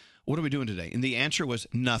Sunday. What are we doing today? And the answer was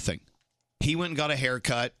nothing. He went and got a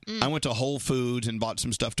haircut. I went to Whole Foods and bought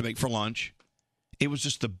some stuff to make for lunch. It was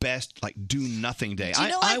just the best, like, do nothing day. Do you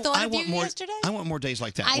know I thought of want you more, yesterday? I want more days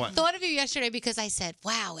like that. I What? thought of you yesterday because I said,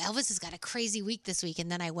 wow, Elvis has got a crazy week this week.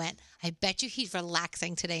 And then I went, I bet you he's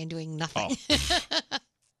relaxing today and doing nothing.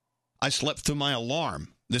 I slept through my alarm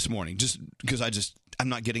this morning just because I'm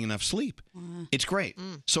not getting enough sleep. It's great.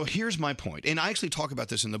 So here's my point. And I actually talk about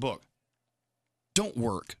this in the book. Don't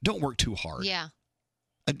work too hard. Yeah.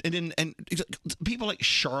 And people like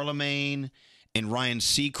Charlemagne and Ryan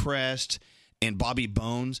Seacrest and Bobby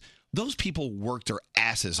Bones, those people work their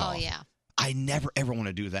asses off. Oh, yeah. I never, ever want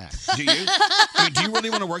to do that. Do you? I mean, do you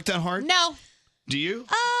really want to work that hard? No. Do you,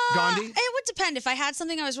 Gandhi? It would depend. If I had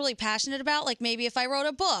something I was really passionate about, like maybe if I wrote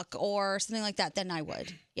a book or something like that, then I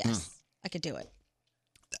would. Yes, I could do it.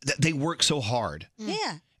 They work so hard.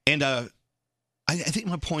 Yeah. And I think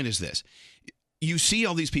my point is this. You see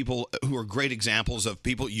all these people who are great examples of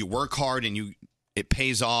people, you work hard and you it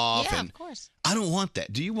pays off. Yeah, and of course. I don't want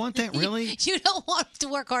that. Do you want that really? You don't want to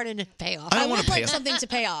work hard and it pay off. I don't want to pay like off. something to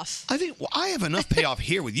pay off. I think I have enough payoff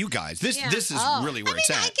here with you guys. This is really where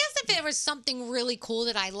it's I at. guess if there was something really cool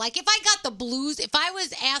that I like, if I got the blues, if I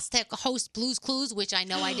was asked to host Blues Clues, which I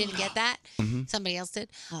know I didn't get that, somebody else did,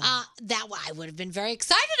 that I would have been very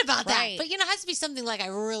excited about that. Right. But it has to be something like I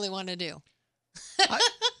really want to do. I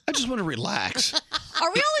just want to relax.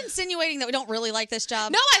 Are we all insinuating that we don't really like this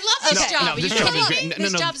job? No, I love this job. No, Are you this job is kidding great. me?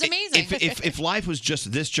 This job's amazing. If life was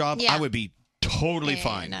just this job, Yeah. I would be totally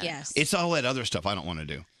fine. Yes. It's all that other stuff I don't want to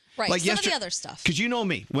do. Right. Like Some of the other stuff. Because you know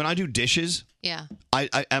me, when I do dishes, Yeah.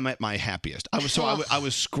 I'm at my happiest. I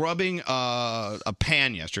was scrubbing a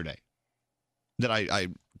pan yesterday that I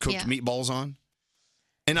cooked Yeah. meatballs on,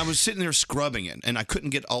 and I was sitting there scrubbing it, and I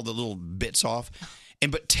couldn't get all the little bits off,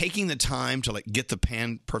 but taking the time to get the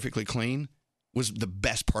pan perfectly clean was the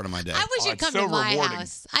best part of my day. I wish you'd come to my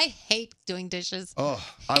house. I hate doing dishes. Oh,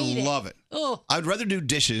 I Hate love it. Oh, I'd rather do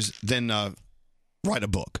dishes than write a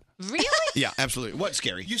book. really? Yeah, absolutely. What's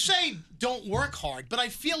scary? You say don't work hard, but I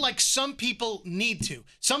feel like some people need to.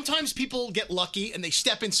 Sometimes people get lucky and they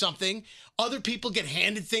step in something. Other people get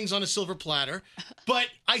handed things on a silver platter. But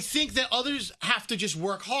I think that others have to just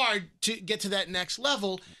work hard to get to that next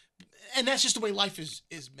level. And that's just the way life is.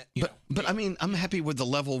 But I mean, I'm happy with the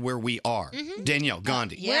level where we are. Danielle,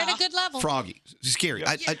 Gandhi, We're at a good level. Froggy, Scary,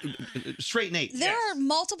 Straight Nate. There are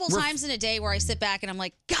multiple We're- times in a day where I sit back and I'm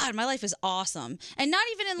like, God, my life is awesome. And not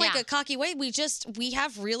even in like a cocky way. We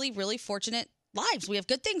have really, really fortunate lives. We have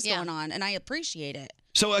good things going on, and I appreciate it.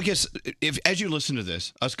 So I guess if as you listen to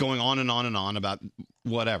this, us going on and on and on about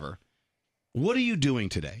whatever, what are you doing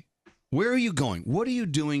today? Where are you going? What are you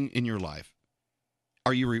doing in your life?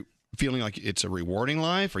 Are you feeling like it's a rewarding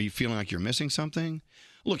life? Are you feeling like you're missing something?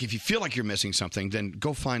 Look, if you feel like you're missing something, then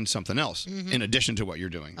go find something else in addition to what you're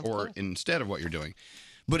doing or instead of what you're doing.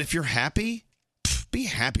 But if you're happy, be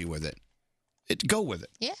happy with it. Go with it.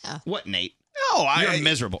 Yeah. What, Nate? No, You're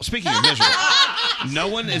miserable. Speaking of miserable, no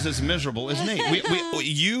one is as miserable as Nate.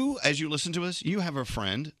 You, as you listen to us, you have a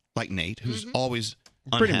friend like Nate who's always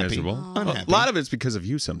Pretty unhappy. miserable. Unhappy. A lot of it's because of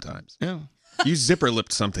you sometimes. Yeah. You zipper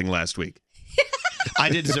lipped something last week. I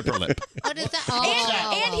did zipper lip. What is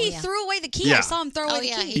that? And he threw away the key. Yeah. I saw him throw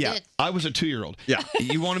away the key. Yeah, I was a 2-year-old. Yeah.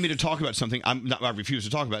 You wanted me to talk about something. I refuse to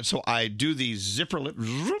talk about it. So I do the zipper lip,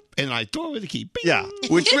 and I throw away the key. Bing. Yeah,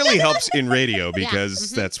 which really helps in radio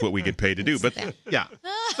because that's what we get paid to do. But yeah,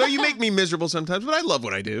 so you make me miserable sometimes, but I love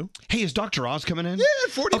what I do. Hey, is Dr. Oz coming in? Yeah,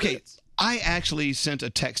 40 minutes. I actually sent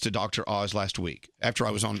a text to Dr. Oz last week after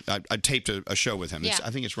I was on. I taped a show with him. Yeah.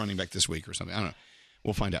 I think it's running back this week or something. I don't know.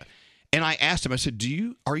 We'll find out. And I asked him. I said,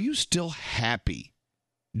 are you still happy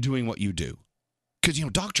doing what you do? Because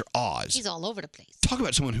Dr. Oz. He's all over the place. Talk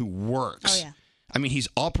about someone who works. Oh, yeah. I mean, he's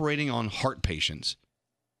operating on heart patients.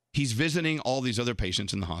 He's visiting all these other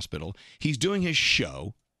patients in the hospital. He's doing his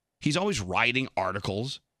show. He's always writing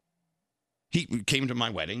articles. He came to my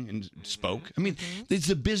wedding and spoke. I mean, he's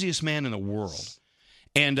the busiest man in the world.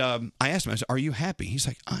 And I asked him, I said, are you happy? He's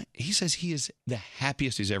like, he says he is the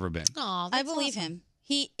happiest he's ever been. Oh, I believe him.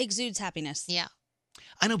 He exudes happiness. Yeah.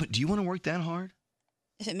 I know, but do you want to work that hard?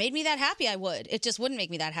 If it made me that happy, I would. It just wouldn't make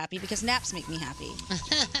me that happy because naps make me happy.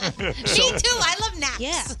 Me too. I love naps.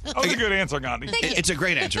 Yeah. That was a good answer, Gandhi. It's a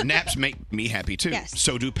great answer. Naps make me happy too. Yes.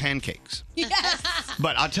 So do pancakes. Yes.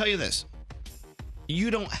 But I'll tell you this.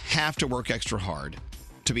 You don't have to work extra hard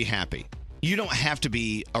to be happy. You don't have to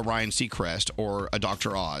be a Ryan Seacrest or a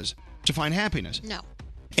Dr. Oz to find happiness. No.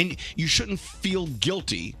 And you shouldn't feel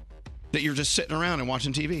guilty that you're just sitting around and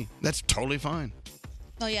watching TV. That's totally fine.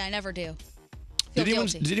 Oh, yeah, I never do. Feel Did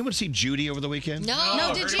guilty. anyone see Judy over the weekend?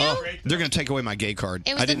 No, did you? Oh, they're going to take away my gay card.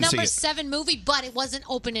 It was I the didn't see number it. 7 movie, but it wasn't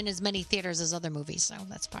open in as many theaters as other movies, so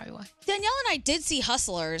that's probably why. Danielle and I did see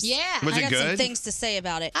Hustlers. Yeah. Was I it got some good? things to say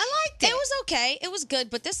about it. I liked it. It was okay. It was good,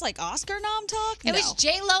 but this Oscar nom talk? It was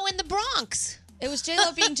J-Lo in the Bronx. It was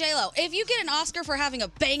J-Lo being J-Lo. If you get an Oscar for having a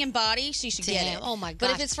banging body, she should get it. Oh, my But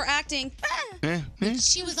gosh. if it's for acting,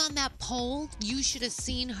 She was on that pole. You should have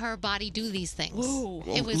seen her body do these things. Ooh.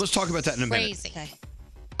 It was Let's talk about that in a minute. crazy. Okay.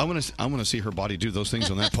 I want to see her body do those things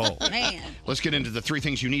on that pole. Man. Let's get into the 3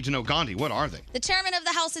 things you need to know. Gandhi, what are they? The chairman of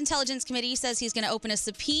the House Intelligence Committee says he's going to open a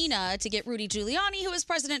subpoena to get Rudy Giuliani, who is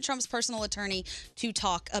President Trump's personal attorney, to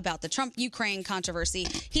talk about the Trump-Ukraine controversy.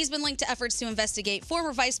 He's been linked to efforts to investigate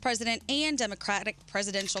former Vice President and Democratic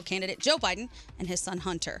presidential candidate Joe Biden and his son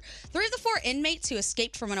Hunter. 3 of the 4 inmates who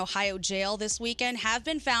escaped from an Ohio jail this weekend have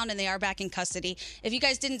been found, and they are back in custody. If you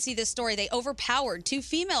guys didn't see this story, they overpowered 2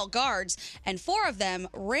 female guards, and 4 of them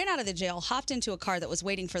ran out of the jail, hopped into a car that was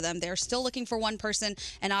waiting for them. They're still looking for one person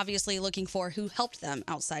and obviously looking for who helped them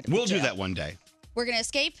outside of We'll the jail. do that one day. We're going to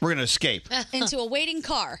escape? We're going to escape. Into a waiting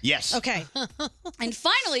car. Yes. Okay. And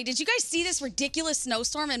finally, did you guys see this ridiculous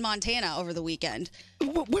snowstorm in Montana over the weekend?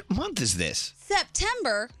 What month is this?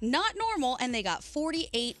 September, not normal, and they got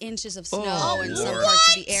 48 inches of snow Oh, in some Lord. parts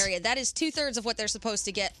of the area. That is 2/3 of what they're supposed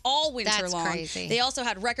to get all winter That's long. crazy. They also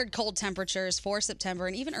had record cold temperatures for September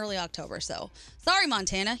and even early October. So, sorry,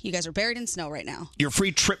 Montana. You guys are buried in snow right now. Your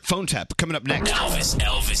free trip phone tap coming up next.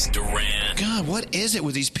 Elvis Duran. God, what is it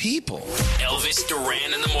with these people? Elvis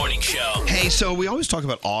Duran in the Morning Show. Hey, so we always talk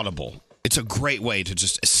about Audible. It's a great way to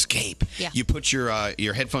just escape. Yeah. You put your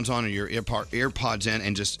headphones on or your AirPods in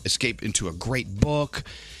and just escape into a great book.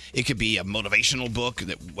 It could be a motivational book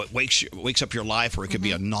that wakes up your life, or it could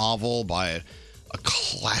be a novel by a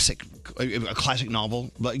classic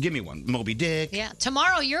novel. But give me one, Moby Dick. Yeah.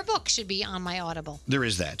 Tomorrow, your book should be on my Audible. There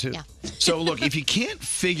is that too. Yeah. So look, if you can't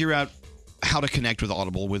figure out how to connect with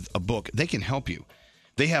Audible with a book, they can help you.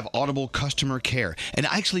 They have Audible customer care, and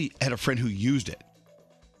I actually had a friend who used it.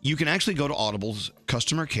 You can actually go to Audible's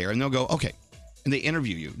customer care, and they'll go, okay, and they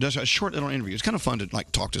interview you. There's a short little interview. It's kind of fun to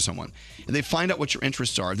talk to someone, and they find out what your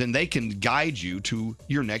interests are. Then they can guide you to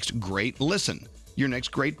your next great listen, your next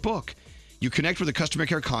great book. You connect with a customer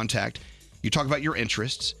care contact. You talk about your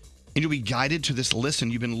interests, and you'll be guided to this listen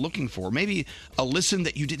you've been looking for. Maybe a listen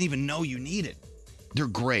that you didn't even know you needed. They're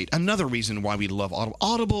great. Another reason why we love Audible.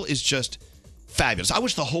 Audible is just fabulous. I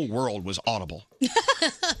wish the whole world was Audible.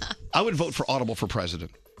 I would vote for Audible for president.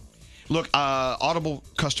 Look, Audible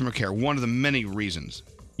customer care, one of the many reasons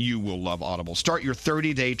you will love Audible. Start your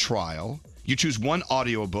 30-day trial. You choose one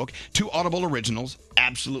audiobook, 2 Audible originals,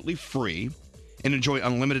 absolutely free, and enjoy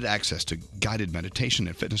unlimited access to guided meditation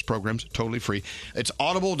and fitness programs, totally free. It's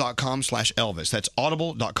audible.com/Elvis. That's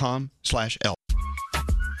audible.com/Elvis.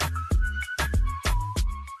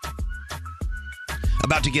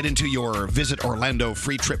 About to get into your Visit Orlando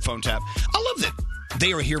free trip phone tap. I love that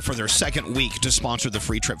they are here for their second week to sponsor the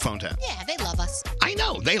free trip phone tap. Yeah, they love us. I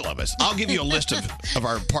know, they love us. I'll give you a list of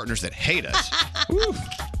our partners that hate us. Woo.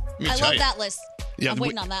 Let me I tell love you. that list. I'm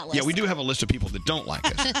waiting on that list. Yeah, we do have a list of people that don't like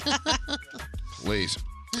us. Please.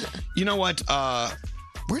 You know what?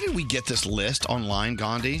 Where did we get this list online,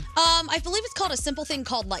 Gandhi? I believe it's called A Simple Thing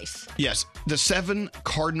Called Life. Yes, the 7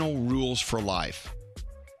 cardinal rules for life.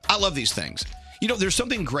 I love these things. You know, there's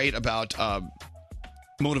something great about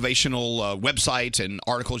motivational websites and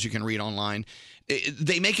articles you can read online.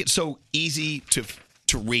 They make it so easy to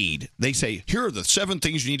read. They say, here are the 7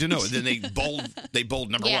 things you need to know. And then they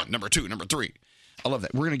bold number 1, number 2, number 3. I love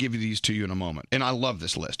that. We're going to give you these to you in a moment. And I love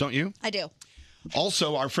this list, don't you? I do.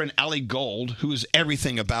 Also, our friend Allie Gold, who is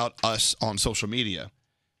everything about us on social media,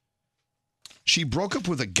 she broke up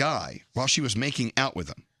with a guy while she was making out with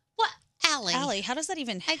him. What, Allie? Allie, how does that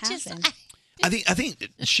even happen? I think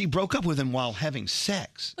she broke up with him while having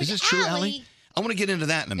sex. Is this true, Allie? I want to get into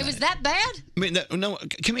that in a minute. It was that bad? I mean, no,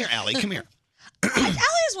 come here, Allie. Come here. Allie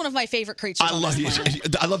is one of my favorite creatures. I love you.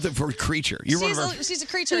 I love the word creature. You're one of our. She's a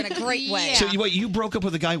creature in a great way. So you broke up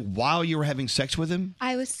with a guy while you were having sex with him?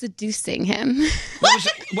 I was seducing him.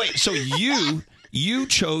 Wait, so you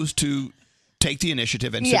chose to take the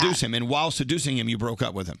initiative and seduce him, and while seducing him, you broke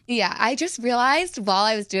up with him. Yeah, I just realized while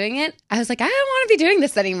I was doing it, I was like, I don't want to be doing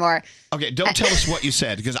this anymore. Okay, don't tell us what you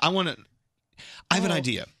said, because I have an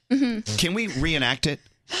idea. Mm-hmm. Can we reenact it?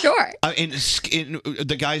 Sure. And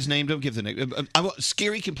the guy's name, don't give the name.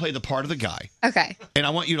 Scary can play the part of the guy. Okay. And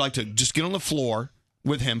I want you to just get on the floor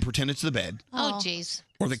with him, pretend it's the bed. Oh, jeez.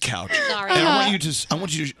 Or the couch. Sorry. And I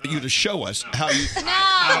want you to show us how you. No.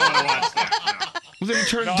 I don't want to watch that. Well, then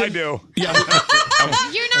turn. No, I do. Yeah.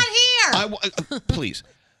 You're not here. Please.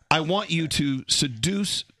 I want you to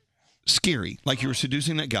seduce Scary like you were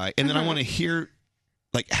seducing that guy, and then I want to hear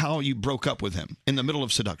how you broke up with him in the middle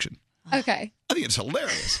of seduction. Okay. I think it's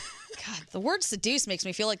hilarious. God, the word seduce makes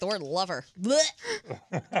me feel like the word lover.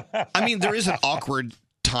 I mean, there is an awkward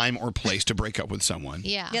time or place to break up with someone.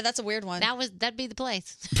 Yeah. Yeah, that's a weird one. That'd be the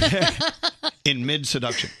place. In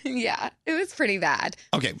mid-seduction. Yeah, it was pretty bad.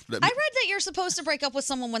 Okay. I read that you're supposed to break up with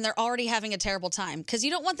someone when they're already having a terrible time because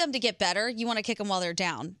you don't want them to get better. You want to kick them while they're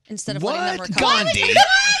down instead of letting them recover. Gandhi?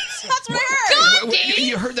 That's what I heard.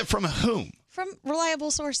 You heard that from whom? From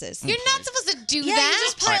reliable sources. You're not supposed to do Yeah, that. you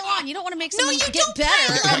just pile on. You don't want to make someone get Okay,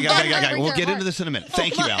 better. we'll get into this in a minute.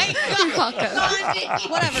 Thank you, Alan. You're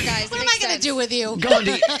welcome. Whatever, guys. What am I going to do with you?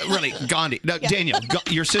 Gandhi. No, Daniel,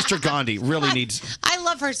 your sister Gandhi really needs. I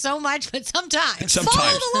love her so much, but sometimes.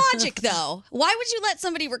 Follow the logic, though. Why would you let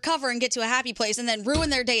somebody recover and get to a happy place and then ruin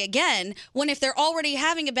their day again when if they're already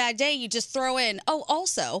having a bad day, you just throw in, oh,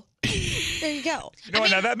 also. There you go. You know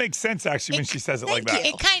what? Now that makes sense actually when she says it like that.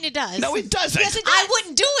 It kind of does. No, it doesn't. Yes, it does. I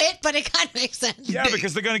wouldn't do it, but it kind of makes sense. Yeah,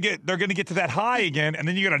 because they're gonna get to that high again, and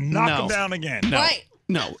then you got to knock them down again. No. Right.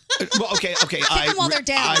 No. Well, okay. Kick them while they're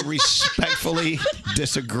down. I respectfully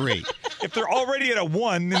disagree. If they're already at a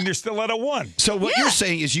 1, then they're still at a 1. So what you're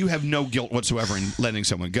saying is you have no guilt whatsoever in letting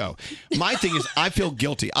someone go. My thing is I feel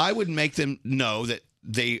guilty. I would make them know that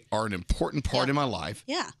they are an important part in my life.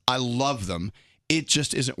 Yeah. I love them. It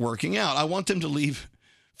just isn't working out. I want them to leave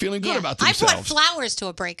feeling good about I themselves. brought flowers to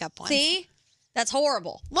a breakup once. See? That's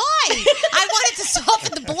horrible. Why? I wanted to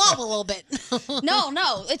soften the blow a little bit.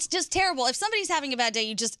 No, it's just terrible. If somebody's having a bad day,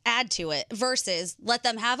 you just add to it versus let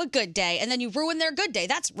them have a good day and then you ruin their good day.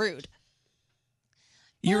 That's rude.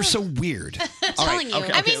 You're so weird. I'm All telling right, you.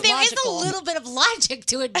 okay, I mean, okay. there is a little bit of logic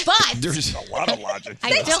to it, but There's a lot of logic. I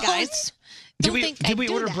don't. Did think we I'd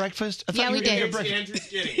do order that. breakfast? I thought Yeah, you we were gonna did. get breakfast. Andrew's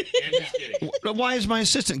getting it. Why is my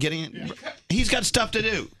assistant getting it? He's got stuff to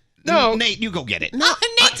do. No. Nate, you go get it.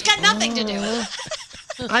 Nate's got nothing to do.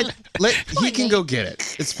 He can go get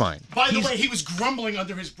it. It's fine. By the way, he was grumbling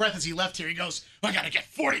under his breath as he left here. He goes, I gotta get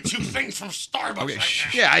 42 things from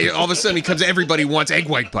Starbucks. Yeah, all of a sudden he comes. Everybody wants egg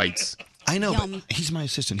white bites. I know, but he's my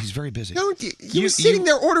assistant. He's very busy. No, he was sitting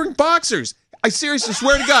there ordering boxers. I seriously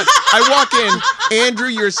swear to God, I walk in. Andrew,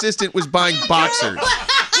 your assistant, was buying boxers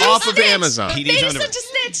off of Amazon. He needs underwear.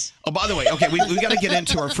 Oh, by the way, okay, we got to get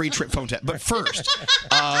into our free trip phone tap. But first,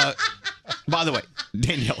 by the way,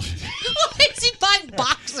 Danielle, Why is he buying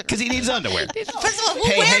boxers? because he needs underwear. First of all, who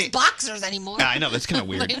wears boxers anymore? I know, that's kind of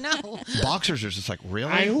weird. I know. Boxers are just like,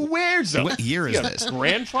 really? Who wears them? What year is You this?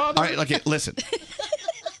 grandfather? All right, okay, listen.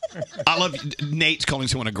 I love Nate's calling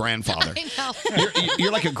someone a grandfather. I know.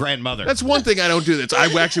 You're like a grandmother. That's one thing I don't do. That's I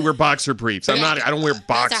actually wear boxer briefs. I don't wear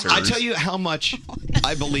boxers. I tell you how much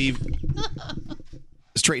I believe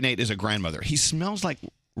Straight Nate is a grandmother. He smells like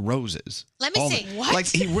roses. Let me see. What? Like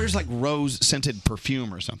he wears like rose scented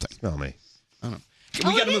perfume or something. Smell me. I don't know.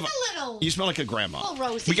 Oh, We got to it move is on. a little- You smell like a grandma. Oh,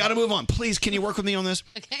 rosy. We got to move on. Please, can you work with me on this?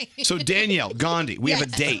 Okay. So Danielle, Gandhi, we have a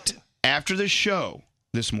Yes. date after the show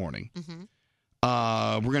this morning. Mm-hmm.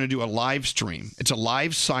 We're going to do a live stream. It's a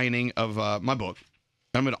live signing of my book.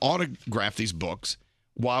 I'm going to autograph these books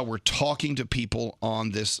while we're talking to people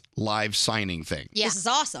on this live signing thing. Yeah. This is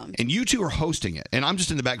awesome. And you two are hosting it, and I'm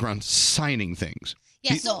just in the background signing things.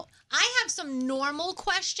 Yeah, so I have some normal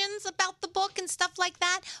questions about the book and stuff like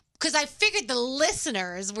that because I figured the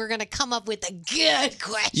listeners were going to come up with a good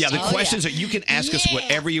question. Yeah, the questions that you can ask us Yeah.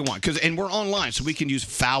 whatever you want, and we're online, so we can use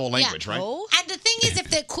foul language, right? And the thing is,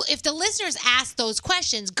 if the listeners ask those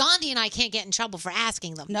questions, Gandhi and I can't get in trouble for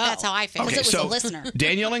asking them. No. That's how I figured. Okay, so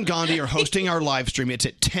Danielle and Gandhi are hosting our live stream. It's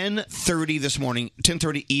at 10:30 this morning,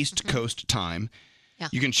 10:30 East Coast time. Yeah.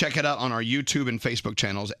 You can check it out on our YouTube and Facebook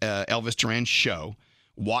channels, Elvis Duran Show.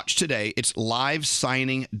 Watch today. It's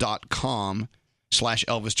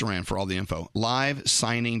livesigning.com/Elvis Duran for all the info.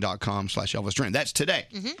 Livesigning.com/Elvis Duran. That's today.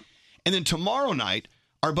 Mm-hmm. And then tomorrow night,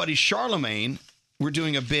 our buddy Charlemagne, we're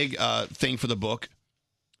doing a big thing for the book.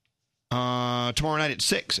 Tomorrow night at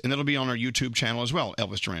 6, and that'll be on our YouTube channel as well,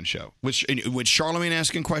 Elvis Duran Show. With Charlemagne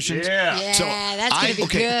asking questions. Yeah, So that's going to be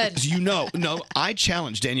good. So I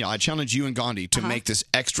challenge Danielle. I challenge you and Gandhi to make this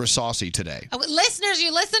extra saucy today. Oh, listeners,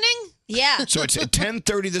 you listening? Yeah. So it's at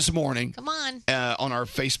 10:30 this morning. Come on. On our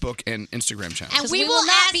Facebook and Instagram channel. And we will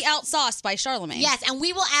not be outsauced by Charlemagne. Yes, and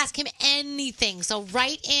we will ask him anything. So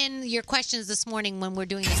write in your questions this morning when we're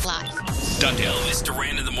doing this live. Done deal. Elvis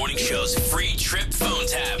Duran in the Morning Show's free trip phone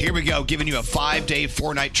tap. Here we go, giving you a 5-day,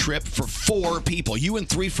 4-night trip for 4 people. You and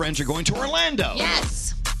 3 friends are going to Orlando.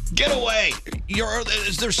 Yes. Get away.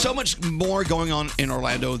 There's so much more going on in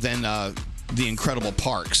Orlando than the incredible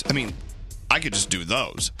parks. I mean, I could just do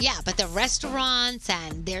those. Yeah, but the restaurants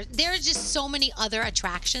and there's just so many other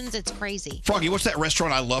attractions. It's crazy. Froggy, what's that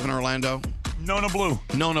restaurant I love in Orlando? Nona Blue.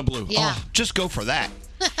 Nona Blue. Yeah. Oh, just go for that.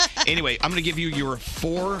 Anyway, I'm going to give you your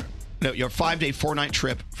 5-day, 4-night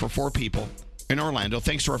trip for 4 people in Orlando,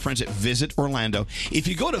 thanks to our friends at Visit Orlando. If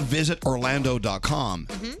you go to visitorlando.com,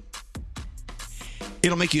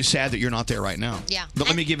 it'll make you sad that you're not there right now. Yeah. But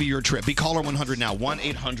let me give you your trip. Be caller 100 now.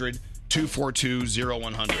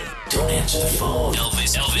 1-800-242-0100. Don't answer the phone.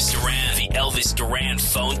 Elvis Duran, the Elvis Duran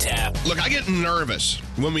phone tap. Look, I get nervous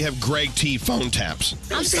when we have Greg T phone taps.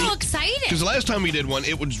 I'm so excited. Because the last time we did one,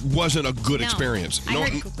 it wasn't a good experience. I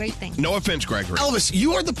heard great things. No offense, Gregory. Elvis,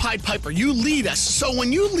 you are the Pied Piper. You lead us. So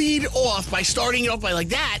when you lead off by starting it off by like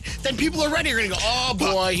that, then people are ready. You're going to go, oh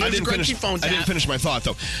boy, here's a great phone tap. I didn't finish my thought,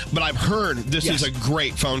 though. But I've heard this is a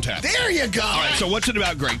great phone tap. There you go. All right, so what's it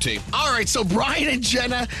about, Greg T? All right, so Brian and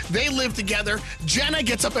Jenna, they live live together. Jenna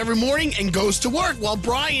gets up every morning and goes to work, while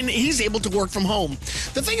Brian, he's able to work from home.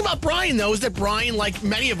 The thing about Brian, though, is that Brian, like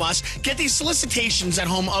many of us, get these solicitations at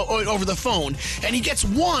home over the phone, and he gets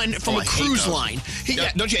one from a cruise line.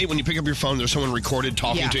 Don't you hate when you pick up your phone, there's someone recorded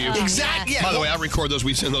talking to you? Exactly. Yeah. By the way, I record those.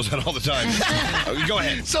 We send those out all the time. Go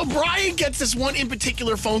ahead. So Brian gets this one in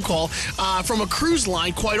particular phone call from a cruise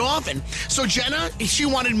line quite often. So Jenna, she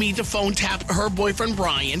wanted me to phone tap her boyfriend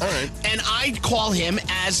Brian, and I call him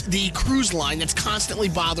as the cruise line that's constantly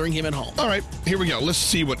bothering him at home. All right, here we go. Let's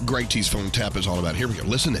see what Greg T's phone tap is all about. Here we go.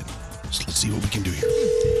 Listen in. Let's see what we can do here.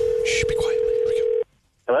 Shh, be quiet. Here we go.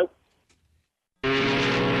 Hello?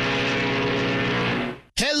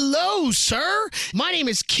 Hello, sir. My name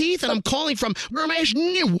is Keith, and I'm calling from Mermaid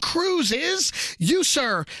New Cruises. You,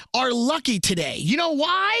 sir, are lucky today. You know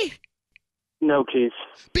why? No, Keith.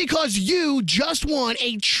 Because you just won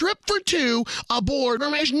a trip for two aboard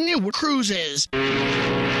Mermaid New Cruises.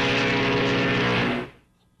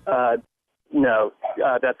 No,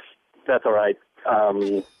 that's all right.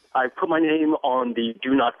 I put my name on the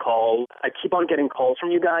do not call. I keep on getting calls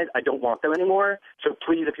from you guys. I don't want them anymore. So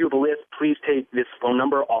please, if you have a list, please take this phone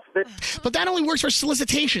number off of it. But that only works for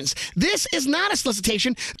solicitations. This is not a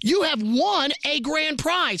solicitation. You have won a grand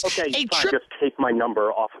prize. Okay, fine. Just take my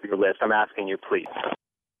number off of your list. I'm asking you, please.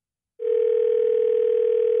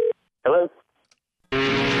 Hello?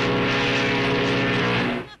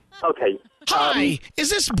 Okay. Hi, is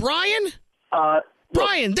this Brian?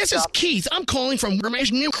 Brian, this is Keith. I'm calling from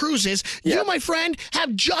Mermaid New Cruises. Yeah. You, my friend,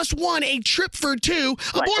 have just won a trip for two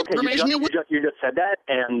aboard Okay, Mermaid New Cruises. you just said that,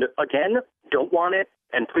 and again, don't want it,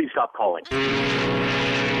 and please stop calling.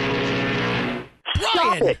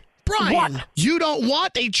 Brian, Brian, you don't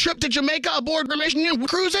want a trip to Jamaica aboard Mermaid New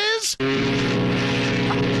Cruises?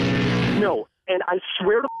 No, and I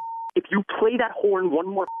swear to if you play that horn one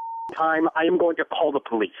more time, I am going to call the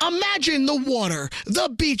police. Imagine the water, the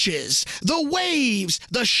beaches, the waves,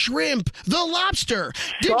 the shrimp, the lobster.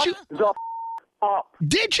 Shut the up.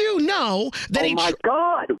 Did you know that Oh my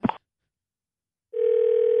God.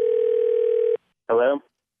 Hello?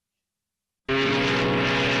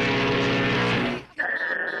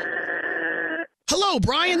 Hello,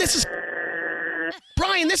 Brian, this is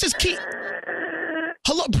Keith.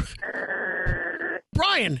 Hello,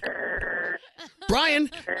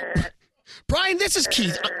 Brian, this is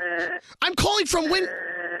Keith. I'm calling from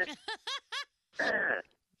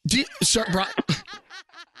Sir, Brian.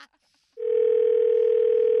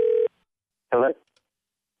 Hello?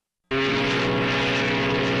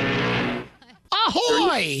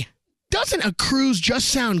 Ahoy! Doesn't a cruise just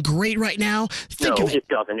sound great right now? No, it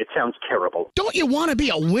doesn't. It sounds terrible. Don't you want to be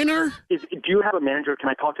a winner? Do you have a manager? Can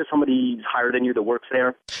I talk to somebody higher than you that works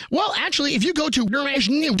there? Well, actually, if you go to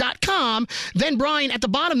mermaidnew.com, then, Brian, at the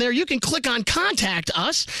bottom there, you can click on Contact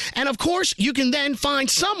Us, and, of course, you can then find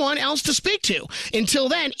someone else to speak to. Until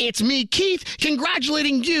then, it's me, Keith,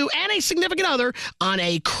 congratulating you and a significant other on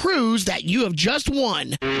a cruise that you have just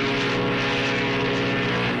won.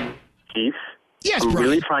 Keith? Yes, I'm Brian.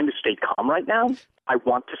 really trying to stay calm right now. I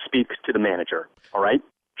want to speak to the manager, all right?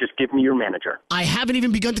 Just give me your manager. I haven't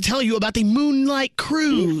even begun to tell you about the Moonlight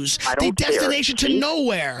Cruise, Keith, I don't the destination care. to Keith?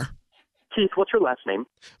 nowhere. Keith, what's your last name?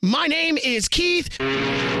 My name is Keith. Let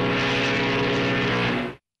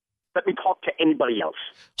me talk to anybody else.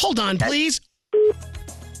 Hold on, please.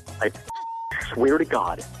 I swear to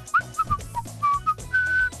God.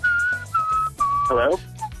 Hello?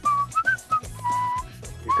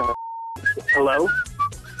 You got Hello?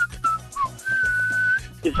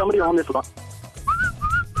 Is somebody on this line?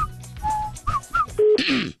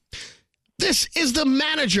 This is the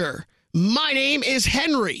manager. My name is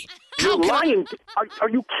Henry. You're lying. Are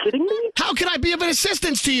you kidding me? How can I be of an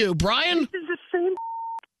assistance to you, Brian? This is the same.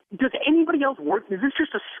 Does anybody else work? Is this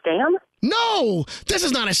just a scam? No, this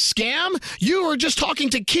is not a scam. You were just talking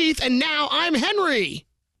to Keith, and now I'm Henry.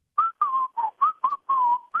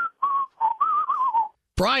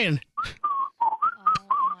 Brian.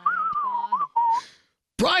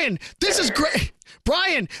 Brian, this is great.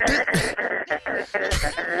 Brian.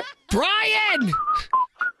 Brian!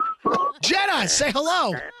 Jenna, say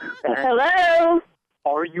hello. Hello?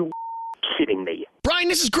 Are you kidding me? Brian,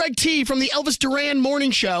 this is Greg T from the Elvis Duran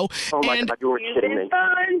Morning Show. Oh my God, you're kidding me.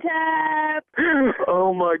 Phone tap.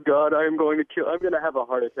 Oh my God, I'm going to have a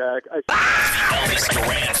heart attack. Elvis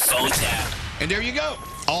Duran phone tap. And there you go.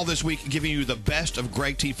 All this week giving you the best of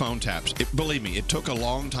Greg T phone taps. Believe me, it took a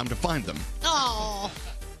long time to find them. Oh.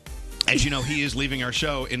 As you know, he is leaving our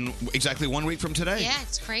show in exactly 1 week from today. Yeah,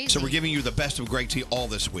 it's crazy. So we're giving you the best of Greg T all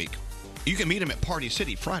this week. You can meet him at Party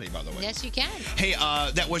City Friday, by the way. Yes, you can. Hey,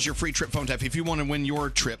 that was your free trip phone tap. If you want to win your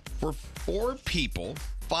trip for 4 people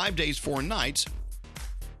 5 days, 4 nights,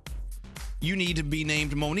 you need to be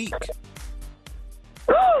named Monique.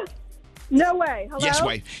 No way. Hello? Yes,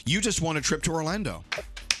 way. You just won a trip to Orlando. No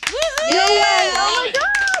way. Oh my God.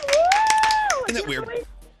 Woo! Isn't that weird?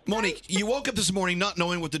 Monique, you woke up this morning not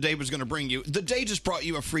knowing what the day was going to bring you. The day just brought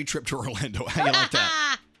you a free trip to Orlando. How you like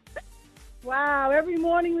that? Wow. Every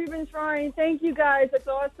morning we've been trying. Thank you guys. That's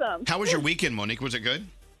awesome. How was your weekend, Monique? Was it good?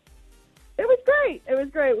 It was great. It was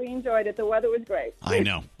great. We enjoyed it. The weather was great. I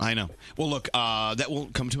know. Well, look, that will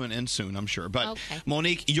come to an end soon, I'm sure. But,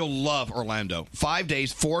 Monique, you'll love Orlando. 5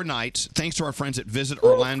 days, 4 nights. Thanks to our friends at Visit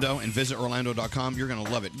Orlando and visitorlando.com. You're going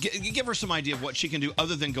to love it. Give her some idea of what she can do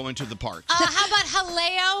other than going to the park. How about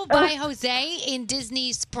Jaleo by Jose in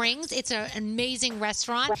Disney Springs? It's an amazing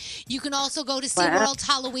restaurant. You can also go to SeaWorld's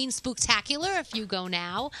Halloween Spooktacular if you go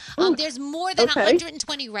now. There's more than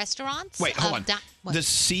 120 restaurants. Wait, hold on. The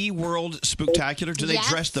SeaWorld Spooktacular, do they Yes.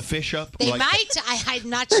 dress the fish up? They might. I'm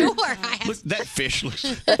not sure. Look, that fish looks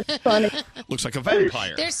looks like a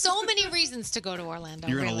vampire. There's so many reasons to go to Orlando.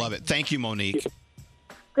 You're going to really. love it. Thank you, Monique.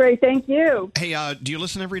 Great. Thank you. Hey, do you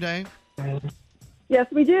listen every day? Yes,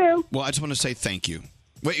 we do. Well, I just want to say thank you.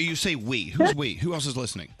 Wait, you say we. Who's we? Who else is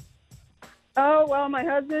listening? Oh, well, my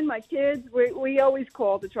husband, my kids, we always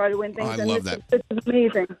call to try to win things. I and love this that. Is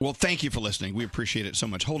amazing. Well, thank you for listening. We appreciate it so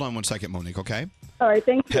much. Hold on one second, Monique, okay? All right.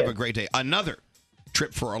 Thank you. Have a great day. Another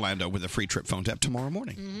trip for Orlando with a free trip phone tap tomorrow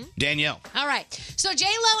morning. Danielle. All right. So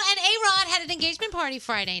J-Lo and A-Rod had an engagement party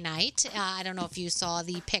Friday night. I don't know if you saw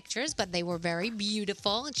the pictures, but they were very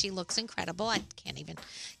beautiful, and she looks incredible. I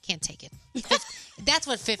can't take it. That's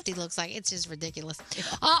what 50 looks like. It's just ridiculous.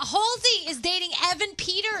 Halsey is dating Evan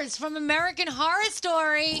Peters from American Horror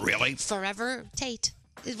Story. Really? Forever Tate.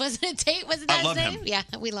 Wasn't it Tate? Wasn't that I love his name? him. Yeah,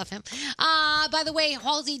 we love him. By the way,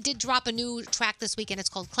 Halsey did drop a new track this weekend. It's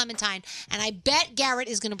called Clementine. And I bet Garrett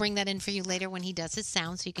is going to bring that in for you later when he does his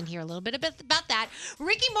sound so you can hear a little bit about that.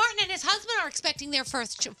 Ricky Martin and his husband are expecting their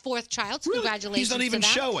fourth child. So congratulations. He's not even to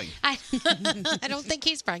that. showing. I don't think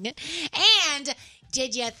he's pregnant. And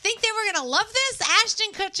did you think they were going to love this?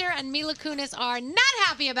 Ashton Kutcher and Mila Kunis are not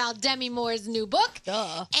happy about Demi Moore's new book.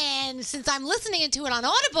 Duh. And since I'm listening to it on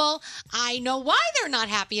Audible, I know why they're not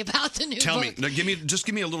happy about the new Tell book. me. Now, give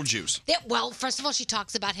me a little juice. Well, first of all, she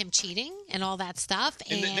talks about him cheating and all that stuff.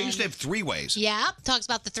 And they used to have 3 ways. Yeah, talks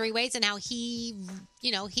about the 3 ways and how he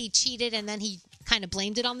cheated and then he kind of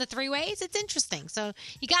blamed it on the 3 ways. It's interesting. So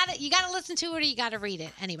you got to listen to it or you got to read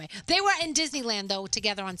it. Anyway, they were in Disneyland though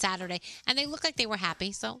together on Saturday, and they looked like they were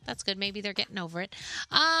happy. So that's good. Maybe they're getting over it.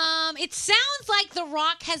 It sounds like The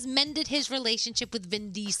Rock has mended his relationship with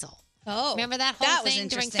Vin Diesel. Oh, remember that whole that was thing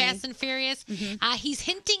during interesting. Fast and Furious? He's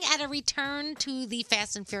hinting at a return to the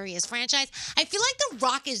Fast and Furious franchise. I feel like The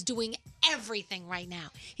Rock is doing everything right now.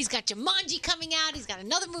 He's got Jumanji coming out. He's got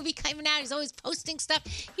another movie coming out. He's always posting stuff.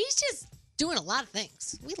 He's just doing a lot of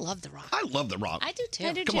things. We love The Rock. I love The Rock. I do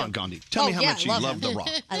too. Come on, Gandhi. Tell me how much you love The Rock.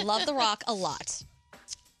 I love The Rock a lot.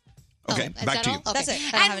 Okay, back to you. Okay. That's it. I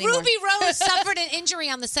don't have And any more. Ruby Rose suffered an injury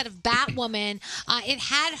on the set of Batwoman. It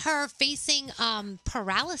had her facing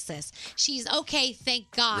paralysis. She's okay, thank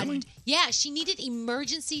God. Really? Yeah, she needed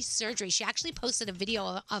emergency surgery. She actually posted a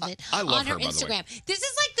video of it I love on her her, by the way. Instagram. This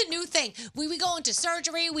is like the new thing. We go into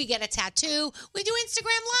surgery, we get a tattoo, we do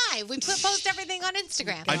Instagram Live. We post everything on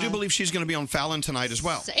Instagram. I do believe she's going to be on Fallon tonight as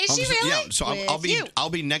well. So is she really? Yeah, so With I'll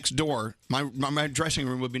be next door. My dressing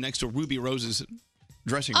room will be next to Ruby Rose's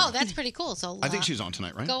dressing room. Oh, that's pretty cool. So I think she's on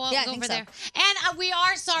tonight, right? Go, Yeah, I go think over so. there. And we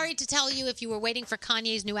are sorry to tell you, if you were waiting for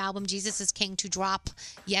Kanye's new album, Jesus is King, to drop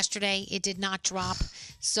yesterday, it did not drop.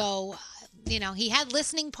 So, he had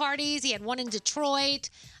listening parties. He had one in Detroit.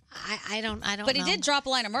 I don't But know. he did drop a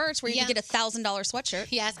line of merch where you Yeah. could get a $1,000 sweatshirt.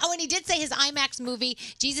 Yes. Oh, and he did say his IMAX movie,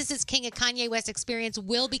 Jesus is King, a Kanye West Experience,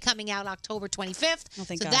 will be coming out October 25th. Oh,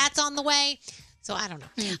 thank so God. that's on the way. So I don't know.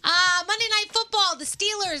 Monday Night Football, the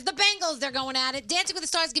Steelers, the Bengals, they're going at it. Dancing with the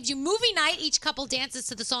Stars gives you movie night. Each couple dances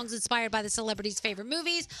to the songs inspired by the celebrities' favorite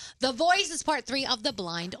movies. The Voice is part 3 of the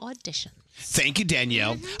blind audition. Thank you,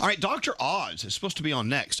 Danielle. All right, Dr. Oz is supposed to be on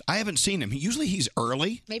next. I haven't seen him. Usually he's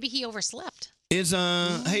early. Maybe he overslept.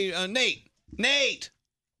 Hey,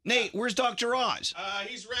 Nate, where's Dr. Oz?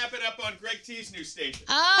 He's wrapping up on Greg T's new station.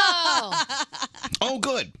 Oh. Oh,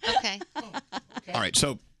 good. Okay. All right,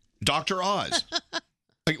 so Dr. Oz.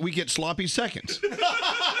 We get sloppy seconds.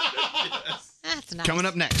 That's nice. Coming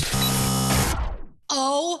up next.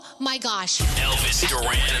 Oh, my gosh. Elvis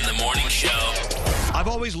Duran in the morning show. I've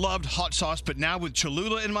always loved hot sauce, but now with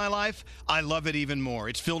Cholula in my life, I love it even more.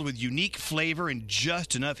 It's filled with unique flavor and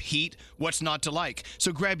just enough heat. What's not to like?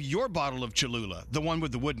 So grab your bottle of Cholula, the one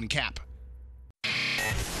with the wooden cap.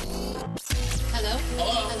 Hello?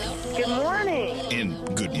 Good morning.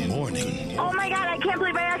 And good morning. Oh my God, I can't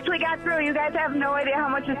believe I actually got through. You guys have no idea how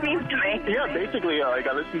much it seems to me. Yeah, basically, I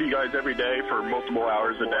listen to you guys every day for multiple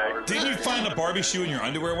hours a day. Didn't you find a Barbie shoe in your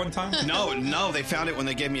underwear one time? No, they found it when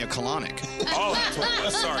they gave me a colonic. Oh, that's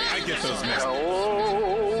what. Sorry, I get those mixed.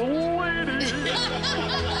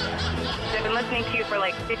 I've been listening to you for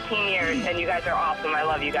like 15 years, and you guys are awesome. I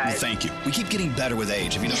love you guys. Thank you. We keep getting better with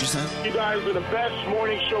age. Have you noticed that? You guys are the best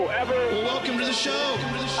morning show ever. Well, welcome to the show.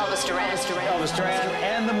 Elvis Duran. Elvis Duran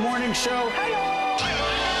and the morning show.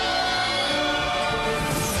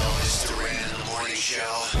 Elvis Duran in the morning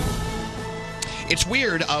show. It's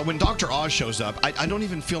weird when Dr. Oz shows up. I don't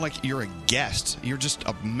even feel like you're a guest. You're just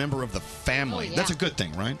a member of the family. That's a good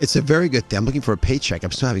thing, right? It's a very good thing. I'm looking for a paycheck.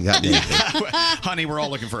 I'm still haven't gotten anything. Honey, we're all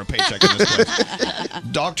looking for a paycheck in this place.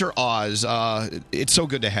 Dr. Oz, it's so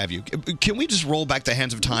good to have you. Can we just roll back the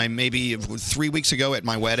hands of time maybe 3 weeks ago at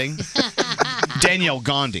my wedding? Danielle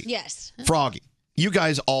Gandhi. Yes. Froggy. You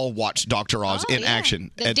guys all watched Dr. Oz in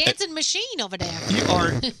action. The dancing machine over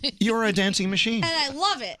there. You're a dancing machine. And I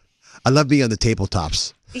love it. I love being on the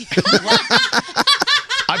tabletops.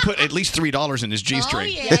 I put at least $3 in his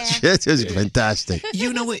G-string. It was fantastic.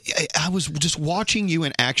 You know what? I was just watching you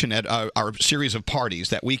in action at our series of parties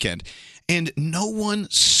that weekend, and no one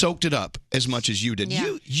soaked it up as much as you did.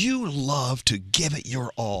 Yeah. You love to give it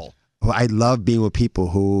your all. Well, I love being with people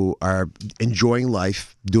who are enjoying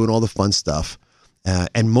life, doing all the fun stuff.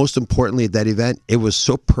 And most importantly, at that event, it was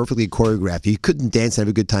so perfectly choreographed. You couldn't dance and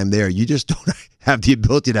have a good time there. You just don't have the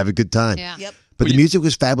ability to have a good time. Yeah. Yep. But the music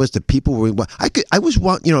was fabulous. The people were.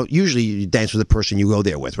 Usually you dance with the person you go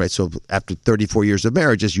there with, right? So after 34 years of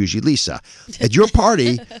marriage, it's usually Lisa. At your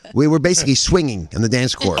party, we were basically swinging on the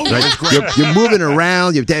dance court, right? You're moving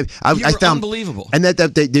around. I found unbelievable. And that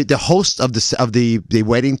the host of the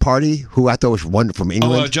wedding party, who I thought was wonderful from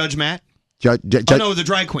England, Judge Matt. The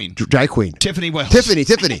drag queen. Drag queen. Tiffany Wells. Tiffany.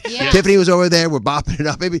 Yeah. Tiffany was over there. We're bopping it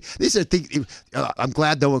up. Maybe these are things. I'm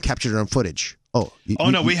glad no one captured it on footage. No,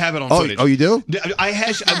 we have it on footage. Oh, you do?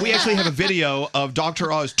 We actually have a video of Dr.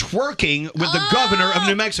 Oz twerking with the governor of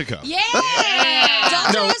New Mexico. Yeah.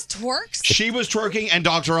 Dr. Oz twerks? She was twerking and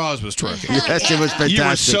Dr. Oz was twerking. Yes, it was fantastic. You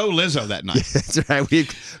were so Lizzo that night. That's right. We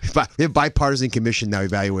have bipartisan commission now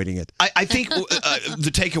evaluating it. I think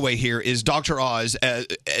the takeaway here is Dr. Oz,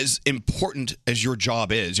 as important as your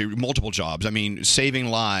job is, your multiple jobs, I mean, saving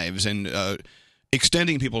lives and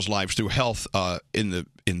extending people's lives through health in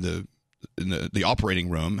the operating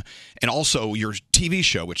room, and also your TV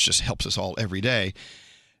show, which just helps us all every day.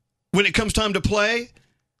 When it comes time to play,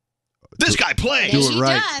 this guy plays. Do it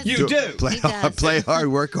right. You do. Play hard,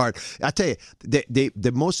 work hard. I tell you,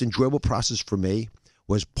 the most enjoyable process for me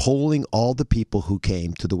was polling all the people who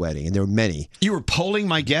came to the wedding, and there were many. You were polling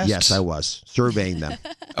my guests? Yes, I was surveying them.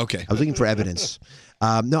 Okay. I was looking for evidence.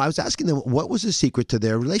 No, I was asking them what was the secret to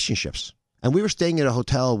their relationships. And we were staying at a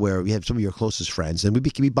hotel where we had some of your closest friends, and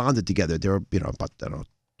we bonded together. There were, about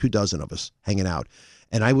 24 of us hanging out.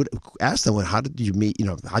 And I would ask them, how did you meet?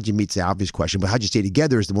 How'd you meet's the obvious question, but how'd you stay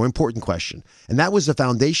together is the more important question. And that was the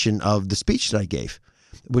foundation of the speech that I gave,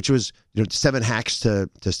 which was 7 hacks to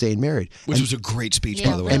staying married. Which was a great speech,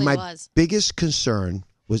 by the way. And my biggest concern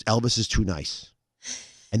was Elvis is too nice.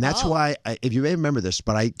 And that's why, if you may remember this,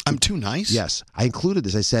 but I'm too nice? Yes. I included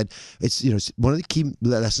this. I said, it's one of the key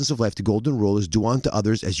lessons of life, the golden rule is do unto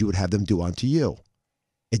others as you would have them do unto you.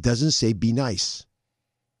 It doesn't say be nice.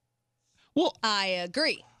 Well, I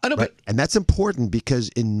agree. Right? And that's important because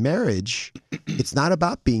in marriage, it's not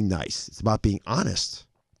about being nice. It's about being honest.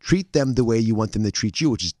 Treat them the way you want them to treat you,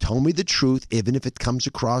 which is tell me the truth, even if it comes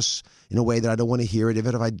across in a way that I don't want to hear it,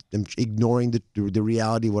 even if I am ignoring the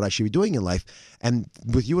reality of what I should be doing in life. And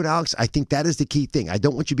with you and Alex, I think that is the key thing. I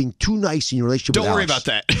don't want you being too nice in your relationship with Don't worry Alex. about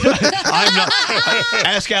that. I'm not.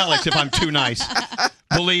 Ask Alex if I'm too nice.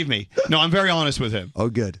 Believe me. No, I'm very honest with him. Oh,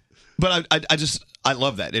 good. But I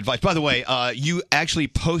love that advice. By the way, you actually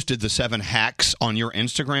posted the 7 hacks on your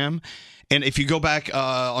Instagram. And if you go back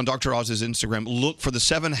on Dr. Oz's Instagram, look for the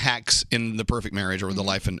 7 hacks in the perfect marriage or the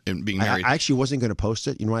life and being married. I actually wasn't going to post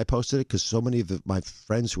it. You know why I posted it? Because so many of my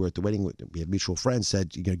friends who were at the wedding, we have mutual friends,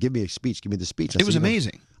 said, give me a speech, give me the speech. It was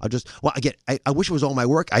amazing. I wish it was all my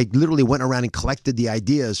work. I literally went around and collected the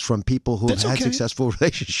ideas from people who had successful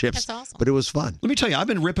relationships. That's awesome. But it was fun. Let me tell you, I've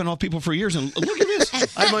been ripping off people for years, and look at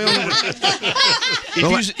this. I have my own.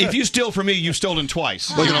 If you steal from me, you've stolen twice.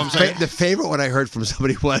 You know what I'm saying? The favorite one I heard from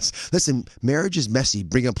somebody was, listen, marriage is messy.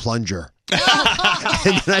 Bring a plunger.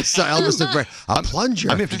 And then I saw Elvis look a plunger.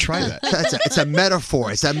 I'm going to have to try that. It's a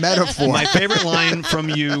metaphor. It's a metaphor. My favorite line from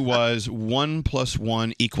you was 1 +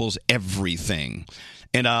 1 = everything.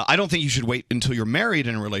 And I don't think you should wait until you're married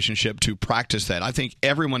in a relationship to practice that. I think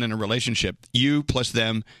everyone in a relationship, you plus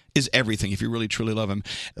them, is everything if you really, truly love him.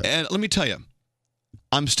 And let me tell you,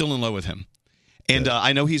 I'm still in love with him. And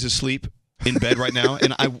I know he's asleep in bed right now.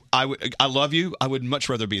 And I love you. I would much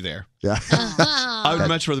rather be there. Yeah. I would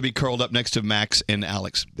much rather be curled up next to Max and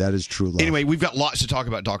Alex. That is true love. Anyway, we've got lots to talk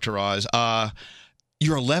about, Dr. Oz.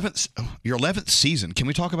 Your 11th season. Can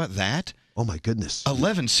we talk about that? Oh, my goodness.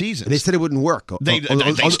 11 seasons. And they said it wouldn't work. They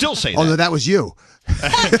still say that. Oh, no, that was you.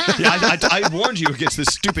 I warned you against this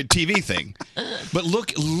stupid TV thing. But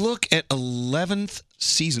look at 11th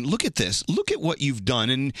season. Look at this. Look at what you've done.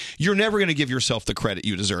 And you're never going to give yourself the credit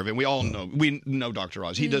you deserve. And we all know Dr.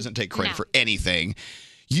 Oz. He doesn't take credit for anything.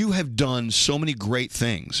 You have done so many great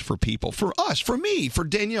things for people, for us, for me, for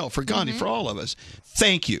Danielle, for Gandhi, for all of us.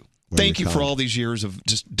 Thank you. Thank you for all these years of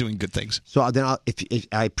just doing good things. So then, if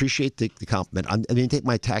I appreciate the compliment. I'm going to take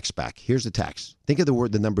my tax back. Here's the tax. Think of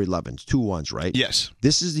the number 11. It's 2 ones, right? Yes.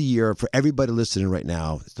 This is the year for everybody listening right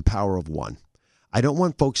now. It's the power of one. I don't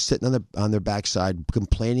want folks sitting on their backside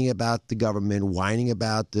complaining about the government, whining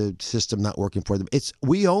about the system not working for them.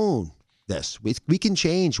 We own this. We can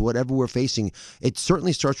change whatever we're facing. It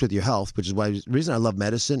certainly starts with your health, which is why the reason I love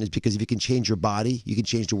medicine is because if you can change your body, you can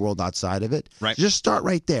change the world outside of it. Right. So just start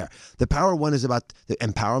right there. The power of one is about the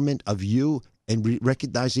empowerment of you and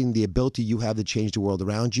recognizing the ability you have to change the world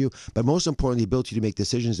around you, but most importantly, the ability to make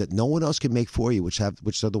decisions that no one else can make for you, which are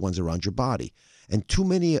the ones around your body. And too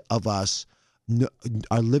many of us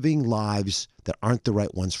are living lives that aren't the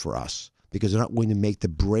right ones for us because they're not willing to make the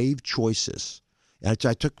brave choices. And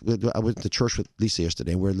I went to church with Lisa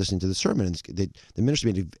yesterday, and we were listening to the sermon, and the minister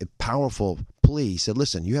made a powerful plea. He said,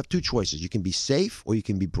 listen, you have 2 choices. You can be safe or you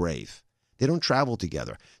can be brave. They don't travel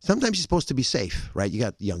together. Sometimes you're supposed to be safe, right? You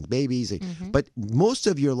got young babies, but most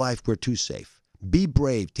of your life, we're too safe. Be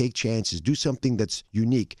brave, take chances, do something that's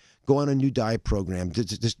unique. Go on a new diet program,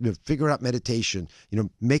 just figure out meditation,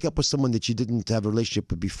 make up with someone that you didn't have a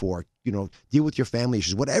relationship with before, deal with your family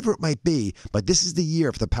issues, whatever it might be. But this is the year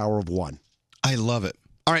of the power of one. I love it.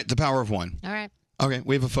 All right, the power of one. All right. Okay,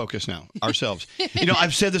 we have a focus now, ourselves.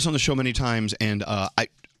 I've said this on the show many times, and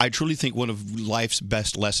I truly think one of life's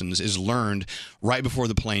best lessons is learned right before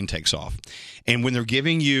the plane takes off. And when they're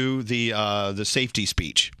giving you the safety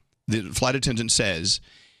speech, the flight attendant says,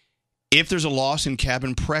 if there's a loss in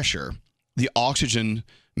cabin pressure, the oxygen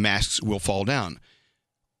masks will fall down.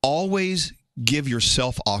 Always give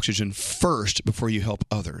yourself oxygen first before you help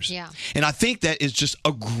others. Yeah. And I think that is just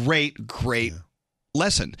a great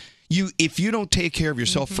lesson. If you don't take care of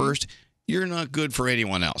yourself first, you're not good for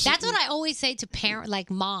anyone else. That's what I always say to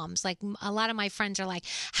moms. Like a lot of my friends are like,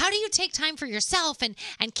 how do you take time for yourself and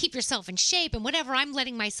keep yourself in shape and whatever? I'm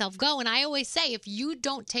letting myself go. And I always say, if you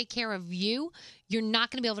don't take care of you, you're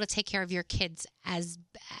not going to be able to take care of your kids as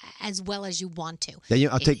well as you want to. Then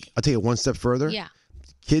I'll take it one step further. Yeah.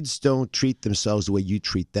 Kids don't treat themselves the way you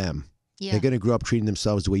treat them. Yeah. They're going to grow up treating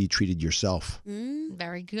themselves the way you treated yourself.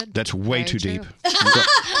 Very good. That's way Very too true. deep.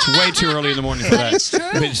 It's way too early in the morning for that. It's true.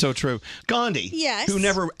 But it's so true. Gandhi, Yes. who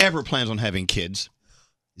never ever plans on having kids.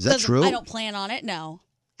 Is that true? I don't plan on it, no.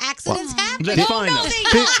 Accidents happen. That's fine, no, though. they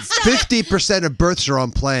don't. Stop it. 50% of births are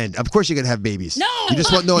unplanned. Of course you're going to have babies. No. You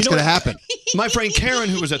just won't know what's You know going to what? happen. My friend Karen,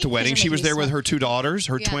 who was at the wedding, she was there with her 2 daughters,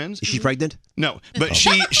 her twins. Is she pregnant? No, but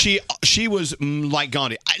she was like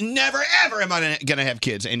Gandhi. I never ever am I going to have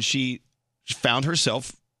kids, and she found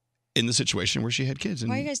herself in the situation where she had kids. And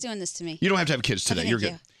Why are you guys doing this to me? you don't have to have kids today. Okay, You're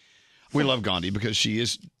thank good. We love Gandhi because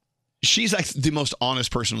she's like the most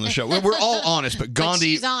honest person on the show. We're all honest, but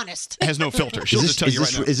Gandhi she's honest. has no filter. She'll just tell you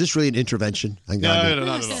right now. Is this really an intervention? No, not at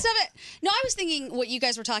all. Stop it. No, I was thinking what you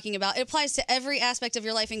guys were talking about. It applies to every aspect of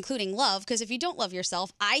your life, including love. Because if you don't love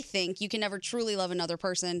yourself, I think you can never truly love another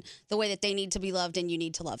person the way that they need to be loved, and you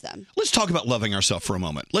need to love them. Let's talk about loving ourselves for a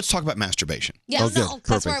moment. Let's talk about masturbation. Yes, Oh, good.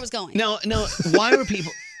 that's where Perfect. I was going. Now, why are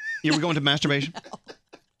people... You were going to masturbation?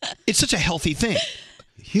 It's such a healthy thing.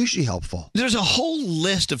 Hugely helpful. There's a whole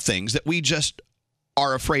list of things that we just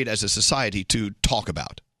are afraid as a society to talk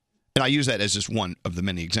about. And I use that as just one of the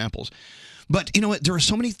many examples. But you know what? There are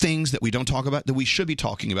so many things that we don't talk about that we should be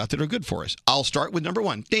talking about that are good for us. I'll start with number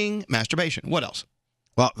 1. Ding, masturbation. What else?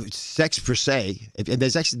 Well, sex per se, and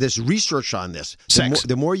there's research on this. Sex.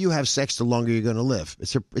 The more you have sex, the longer you're going to live.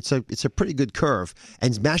 It's a pretty good curve,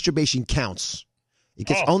 and masturbation counts. It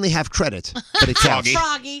gets only half credit, but it counts.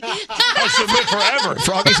 Froggy. I should live forever.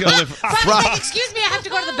 Froggy's going to live. Froggy, excuse me, I have to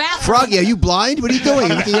go to the bathroom. Froggy, are you blind? What are you doing?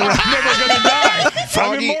 I'm never going to die.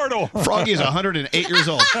 I'm immortal. Froggy is 108 years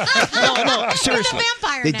old. No, seriously.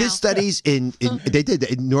 They did studies in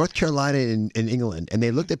North Carolina and in England, and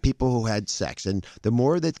they looked at people who had sex. And the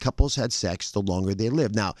more that couples had sex, the longer they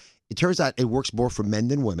lived. Now, it turns out it works more for men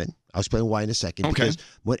than women. I'll explain why in a second. Okay. Because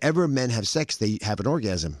whenever men have sex, they have an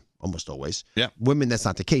orgasm. Almost always. Yeah. Women, that's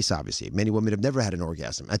not the case, obviously. Many women have never had an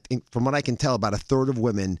orgasm. I think, from what I can tell, about a third of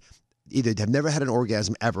women either have never had an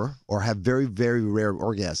orgasm ever or have very, very rare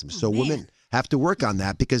orgasms. So women have to work on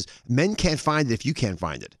that because men can't find it if you can't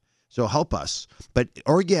find it. So help us. But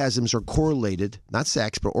orgasms are correlated, not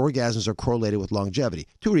sex, but orgasms are correlated with longevity.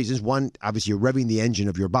 Two reasons. One, obviously, you're revving the engine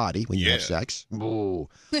of your body when you have sex. Ooh.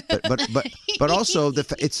 But also,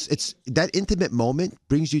 it's that intimate moment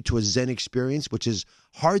brings you to a Zen experience, which is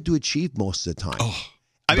hard to achieve most of the time. Oh,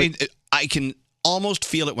 I mean, I can almost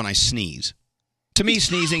feel it when I sneeze. To me,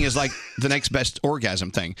 sneezing is like the next best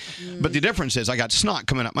orgasm thing. But the difference is I got snot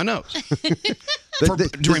coming up my nose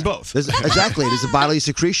during both. Exactly. There's a bodily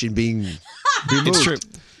secretion being removed. It's true.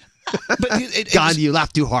 But Gandhi, you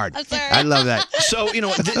laughed too hard. I love that. So,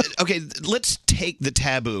 okay, let's take the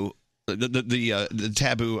taboo, the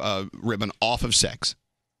taboo ribbon off of sex.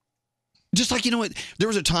 Just like, there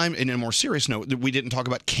was a time, in a more serious note, that we didn't talk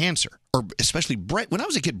about cancer, or especially when I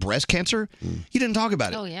was a kid, breast cancer, you didn't talk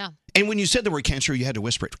about it. Oh, yeah. And when you said the word cancer, you had to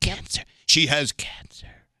whisper it. Cancer. She has cancer.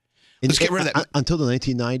 Let's get rid of that. Until the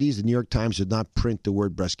 1990s, the New York Times did not print the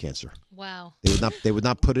word breast cancer. Wow. They would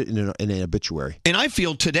not put it in an obituary. And I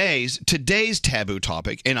feel today's taboo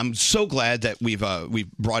topic, and I'm so glad that we've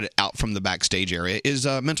brought it out from the backstage area, is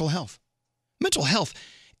mental health. Mental health.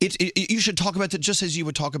 You should talk about it just as you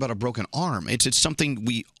would talk about a broken arm. It's something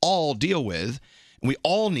we all deal with, and we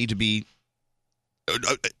all need to be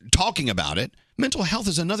talking about it. Mental health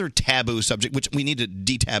is another taboo subject, which we need to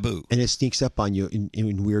de-taboo. And it sneaks up on you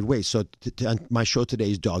in weird ways. So on my show today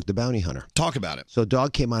is Dog the Bounty Hunter. Talk about it. So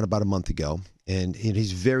Dog came out about a month ago, and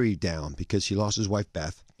he's very down because he lost his wife,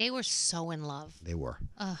 Beth. They were so in love. They were.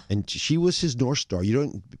 Ugh. And she was his North Star. You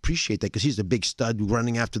don't appreciate that because he's a big stud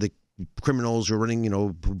running after the criminals or running,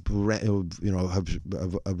 running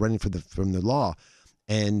from the law.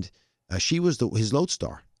 And she was his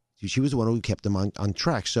lodestar. She was the one who kept him on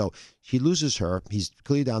track. So he loses her. He's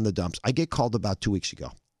clearly down the dumps. I get called about 2 weeks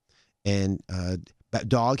ago, and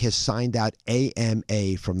Dog has signed out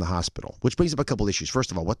AMA from the hospital, which brings up a couple issues.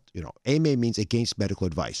 First of all, AMA means against medical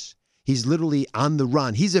advice. He's literally on the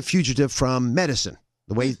run. He's a fugitive from medicine.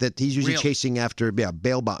 The way that he's usually chasing after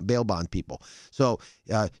bail bond people. So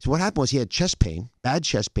what happened was he had chest pain, bad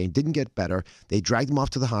chest pain, didn't get better. They dragged him off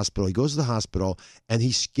to the hospital. He goes to the hospital, and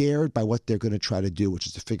he's scared by what they're going to try to do, which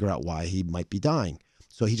is to figure out why he might be dying.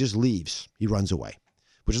 So he just leaves. He runs away,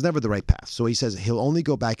 which is never the right path. So he says he'll only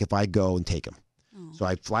go back if I go and take him. So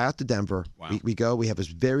I fly out to Denver. Wow. We go. We have this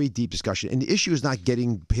very deep discussion. And the issue is not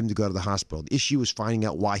getting him to go to the hospital. The issue is finding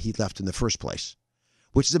out why he left in the first place,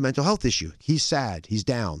 which is a mental health issue. He's sad. He's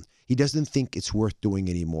down. He doesn't think it's worth doing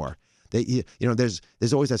anymore. There's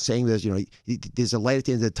always that saying. There's a light at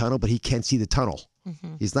the end of the tunnel, but he can't see the tunnel.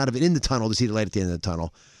 Mm-hmm. He's not even in the tunnel to see the light at the end of the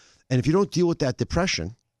tunnel. And if you don't deal with that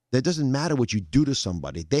depression, that doesn't matter what you do to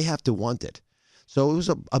somebody. They have to want it. So it was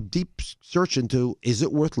a deep search into, is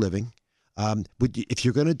it worth living? If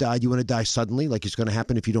you're going to die, do you want to die suddenly, like it's going to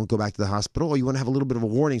happen if you don't go back to the hospital, or you want to have a little bit of a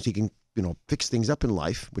warning so you can fix things up in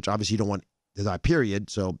life, which obviously you don't want to die, period.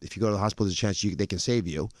 So if you go to the hospital, there's a chance they can save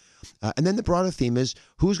you. And then the broader theme is,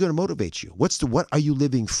 who's going to motivate you? What are you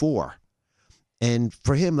living for? And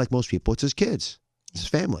for him, like most people, it's his kids, it's his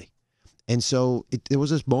family. And so there was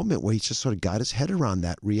this moment where he just sort of got his head around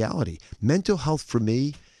that reality. Mental health, for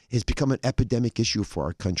me, has become an epidemic issue for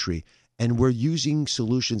our country, and we're using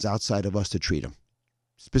solutions outside of us to treat them,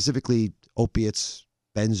 specifically opiates,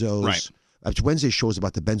 benzos. Right. Wednesday's show is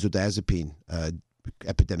about the benzodiazepine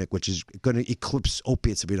epidemic, which is going to eclipse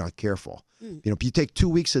opiates if you're not careful. If you take 2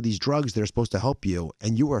 weeks of these drugs that are supposed to help you,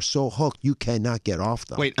 and you are so hooked, you cannot get off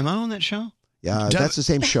them. Wait, am I on that show? Yeah, that's the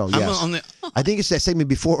same show. Yes, I think it's that segment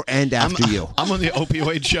before and after you. I'm on the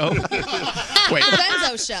opioid show. Wait, the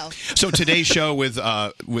Benzo show. So today's show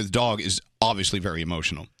with Dog is obviously very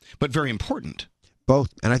emotional, but very important.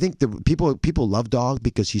 Both, and I think the people love Dog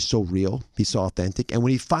because he's so real, he's so authentic, and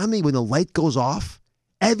when the light goes off,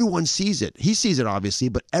 everyone sees it. He sees it obviously,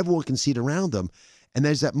 but everyone can see it around them. And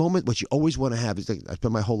there's that moment what you always want to have. It's like I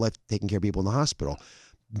spent my whole life taking care of people in the hospital.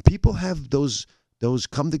 People have those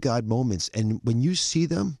come to God moments, and when you see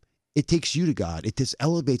them, it takes you to God. It just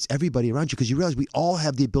elevates everybody around you because you realize we all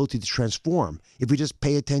have the ability to transform if we just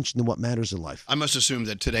pay attention to what matters in life. I must assume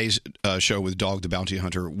that today's show with Dog the Bounty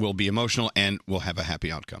Hunter will be emotional and will have a happy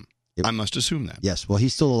outcome. I must assume that. Yes. Well,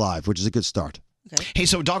 he's still alive, which is a good start. Hey,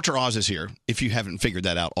 so Dr. Oz is here, if you haven't figured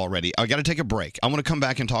that out already. I got to take a break. I want to come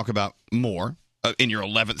back and talk about more in your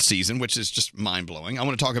 11th season, which is just mind-blowing. I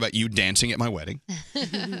want to talk about you dancing at my wedding.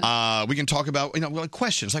 We can talk about like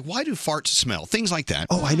questions, like why do farts smell? Things like that.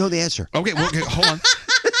 Oh, I know the answer. Okay, well, okay, hold on.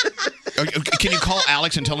 Can you call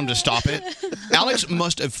Alex and tell him to stop it? Alex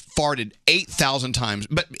must have farted 8,000 times,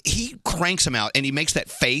 but he cranks him out and he makes that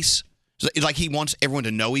face like he wants everyone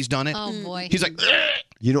to know he's done it. Oh, boy. He's like,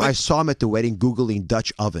 You know, I saw him at the wedding Googling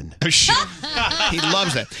Dutch oven. he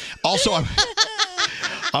loves that. Also, I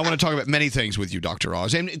want to talk about many things with you, Dr.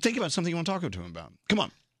 Oz. And think about something you want to talk to him about. Come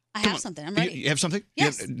on. I have something. I'm ready. You have something?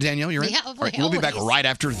 Yes. Danielle, you're in? Yeah, All right, we'll be back right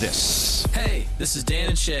after this. Hey, this is Dan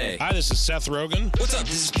and Shay. Hi, this is Seth Rogen. What's up?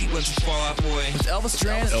 This is Pete Wentz from Fall Out Boy. It's Elvis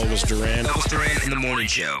Duran. Elvis Duran in the morning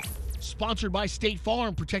show. Sponsored by State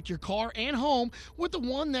Farm. Protect your car and home with the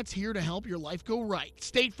one that's here to help your life go right.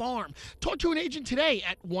 State Farm. Talk to an agent today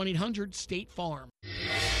at 1-800-STATE-FARM.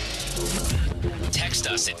 Text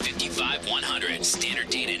us at 55100. Standard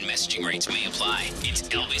data and messaging rates may apply. It's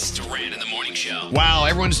Elvis Duran in the morning show. Wow,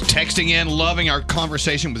 everyone's texting in, loving our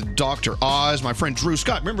conversation with Dr. Oz. My friend Drew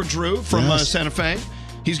Scott. Remember Drew from Santa Fe?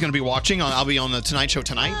 He's going to be watching. I'll be on the Tonight Show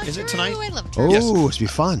tonight. Is it tonight? I love Oh, Yes. it's going to be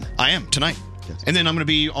fun. I am tonight. And then I'm going to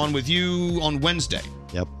be on with you on Wednesday.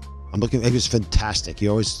 Yep. I'm looking. It was fantastic. You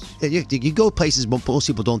always you go places most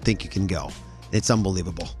people don't think you can go. It's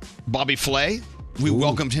unbelievable. Bobby Flay, we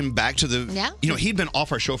welcomed him back to the. Yeah. You know, he'd been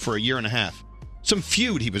off our show for 1.5 years. Some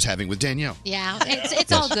feud he was having with Danielle. Yeah,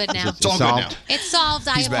 it's all good now. It's all good now. It's solved.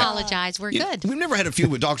 I He's back. apologize. We're good. We've never had a feud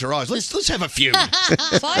with Dr. Oz. Let's have a feud.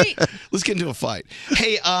 Fight. Let's get into a fight.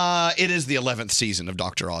 Hey, it is the 11th season of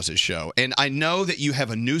Dr. Oz's show, and I know that you have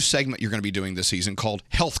a new segment you're going to be doing this season called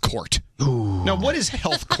Health Court. Now, what is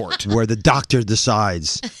Health Court? Where the doctor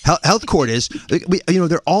decides. Health court is,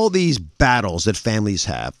 there are all these battles that families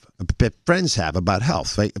have, friends have about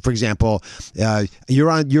health. Right? For example,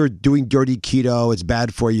 you're doing dirty keto. It's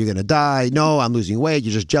bad for you. You're going to die. No, I'm losing weight.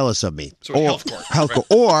 You're just jealous of me. So health court. Health court.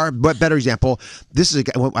 Or, but better example, this is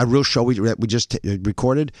a real show we just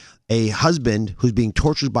recorded. A husband who's being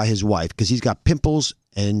tortured by his wife because he's got pimples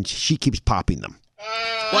and she keeps popping them.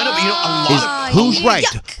 Well, no, a lot of who's right?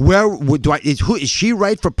 Is she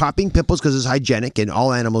right for popping pimples because it's hygienic and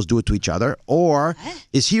all animals do it to each other, or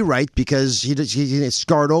is he right because he's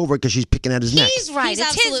scarred over because she's picking at his neck? He's right. He's it's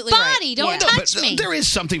his absolutely body. right. Don't Yeah. touch but me. there is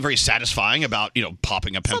something very satisfying about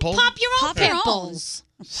popping a pimple. Pop your own pimples.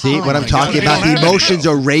 See what I'm my talking God. about? The emotions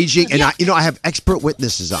are raging, and I have expert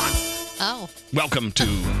witnesses on. Oh. Welcome to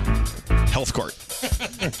Health Court.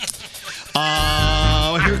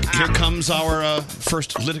 Here comes our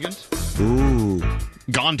first litigant. Ooh.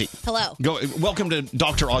 Gandhi. Hello. Welcome to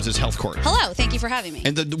Dr. Oz's Health Court. Hello. Thank you for having me.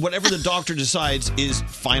 And whatever the doctor decides is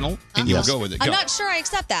final, and you'll go with it. I'm Go. not sure I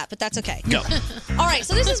accept that, but that's okay. Go. All right,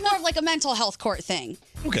 so this is more of like a mental health court thing.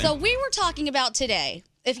 Okay. So we were talking about today,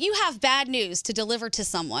 if you have bad news to deliver to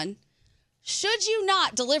someone, should you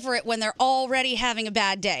not deliver it when they're already having a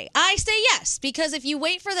bad day? I say yes, because if you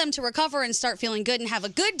wait for them to recover and start feeling good and have a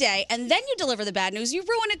good day, and then you deliver the bad news, you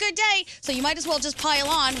ruin a good day, so you might as well just pile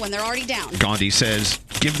on when they're already down. Gandhi says,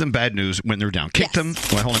 give them bad news when they're down. Kick them,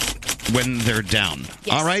 hold on, when they're down.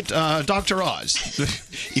 Yes. All right, Dr. Oz,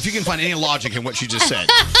 if you can find any logic in what she just said.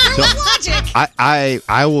 What logic?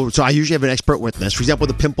 I will. So I usually have an expert witness. For example,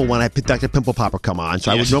 the pimple one, I had Dr. Pimple Popper come on.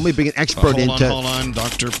 So I would normally bring an expert Hold on,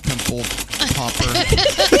 Dr. Pimple Popper.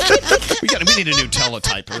 we need a new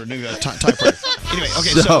teletype or a new typewriter. Anyway, okay,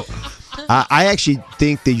 so I actually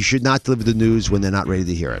think that you should not deliver the news when they're not ready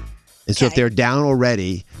to hear it. And so if they're down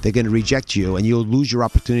already, they're going to reject you, and you'll lose your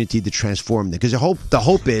opportunity to transform them. Because the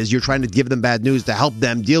hope is you're trying to give them bad news to help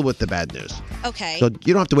them deal with the bad news. Okay. So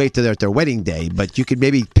you don't have to wait till they're at their wedding day, but you could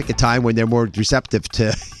maybe pick a time when they're more receptive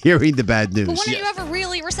to hearing the bad news. But when are you ever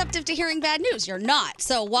really receptive to hearing bad news? You're not.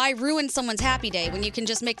 So why ruin someone's happy day when you can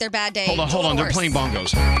just make their bad day? Hold on. They're worse? playing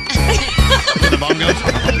bongos. The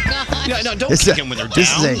bongos? Yeah, no, don't kick them when they're down.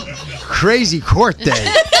 This is a crazy court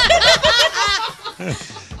day.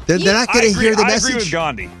 They're not going to hear the message. I agree with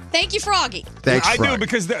Gandhi. Thank you, Froggy. Thanks, I Frog. do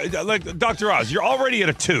because, like Dr. Oz, you're already at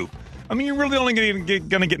a 2. I mean, you're really only going to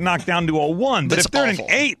get knocked down to a 1. But That's if they're awful.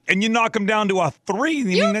 an 8 and you knock them down to a 3,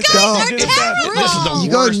 You guys are you did it bad. terrible. This is the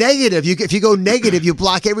You go worst. negative. If you go negative, you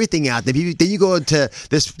block everything out. Then you go into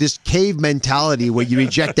this cave mentality where you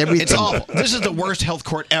reject everything. It's awful. This is the worst health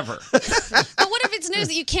court ever. But what if it's news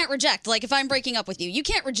that you can't reject? Like if I'm breaking up with you, you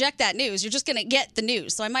can't reject that news. You're just going to get the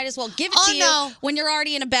news. So I might as well give it to you when you're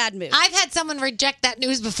already in a bad mood. I've had someone reject that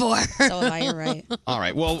news before. So have I, you're right. All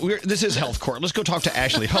right, well, this is health court. Let's go talk to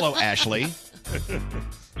Ashley. Hello, Ashley.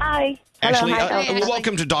 Hi. Ashley, Hello, hi, Elvis.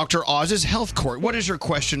 welcome to Dr. Oz's Health Court. What is your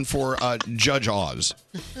question for Judge Oz?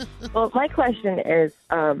 Well, my question is,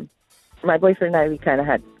 my boyfriend and I, we kind of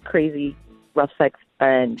had crazy, rough sex,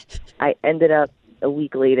 and I ended up a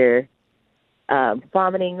week later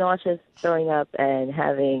vomiting, nauseous, throwing up, and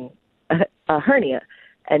having a hernia.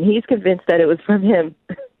 And he's convinced that it was from him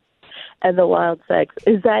and the wild sex.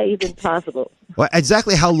 Is that even possible? Well,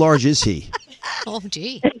 exactly how large is he? Oh,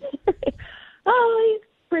 gee. Oh, he's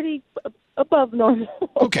pretty above normal.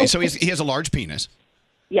 Okay, so he has a large penis.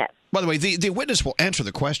 Yes. By the way, the witness will answer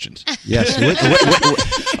the questions. Yes.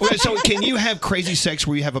 Okay, so can you have crazy sex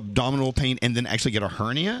where you have abdominal pain and then actually get a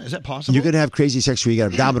hernia? Is that possible? You're going to have crazy sex where you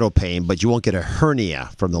get abdominal pain, but you won't get a hernia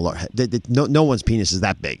from the large. No one's penis is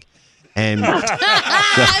that big. And I like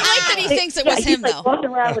that he thinks it was he's him, like though. walking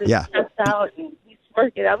around with his chest out and he's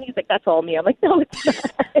smirking. He's like, that's all me. I'm like, no, it's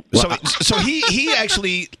not. So he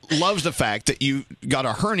actually loves the fact that you got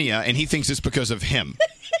a hernia and he thinks it's because of him.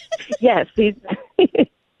 Yes.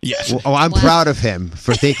 Yes. Well, I'm proud of him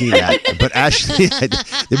for thinking that. But actually,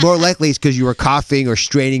 the more likely it's because you were coughing or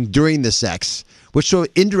straining during the sex, which so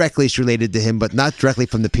indirectly is related to him, but not directly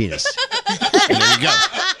from the penis. There you go.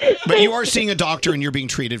 But you are seeing a doctor and you're being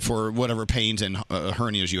treated for whatever pains and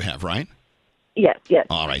hernias you have, right? Yes, yes.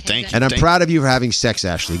 All right, thank you. And I'm proud of you for having sex,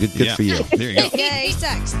 Ashley. Good Yeah. for you. There you go. Yay,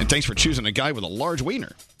 sex. And thanks for choosing a guy with a large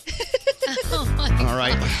wiener. Oh, my All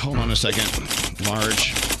right, hold on a second.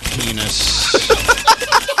 Large penis.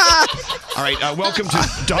 All right, welcome to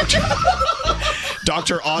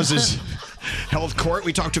Dr. Oz's Health Court.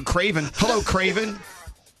 We talked to Craven. Hello, Craven.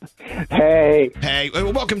 Hey. Hey,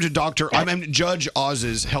 welcome to I'm Judge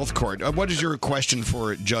Oz's Health Court. What is your question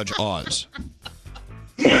for Judge Oz?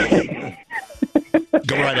 Go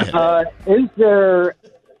right ahead. Is there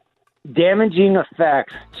damaging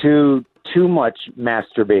effects to too much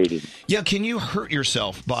masturbating? Yeah, can you hurt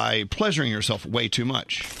yourself by pleasuring yourself way too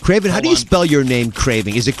much? Craven, how do you spell your name,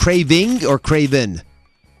 Craving? Is it Craving or Craven?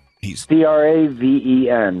 He's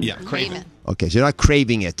Craven. Yeah, Craven. Okay, so you're not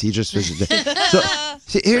craving it. You just so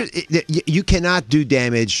see, here you cannot do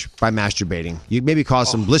damage by masturbating. You maybe cause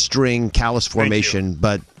some blistering, callus formation,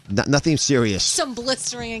 but nothing serious. Some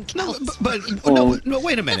blistering and callus. No,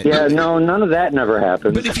 wait a minute. Yeah, no, none of that never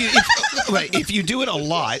happened. But if you do it a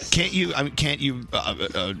lot, can't you? I mean,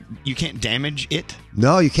 you can't damage it.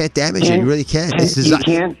 No, you can't damage it. You really can't. This is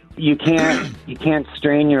You can't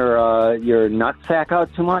strain your nut sack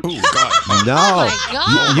out too much. No,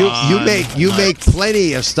 you make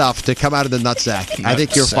plenty of stuff to come out of the nutsack. I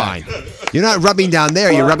think you're fine. You're not rubbing down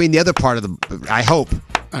there. You're rubbing the other part of the. I hope.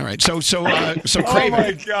 All right. So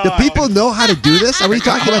Craven. Do people know how to do this? Are we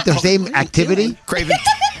talking about the same activity? Craven,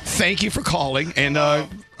 thank you for calling. And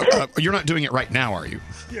you're not doing it right now, are you?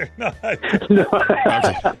 You're not. No. All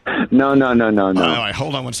right,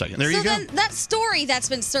 hold on one second. There you go. Then that story that's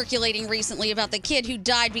been circulating recently about the kid who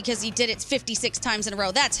died because he did it 56 times in a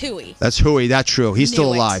row, that's hooey. That's Huey. That's true. He's still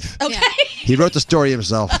Knew it. alive. Okay. He wrote the story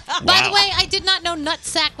himself. By the way, I did not know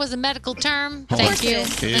nutsack was a medical term. Thank you.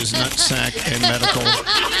 Is nutsack and medical?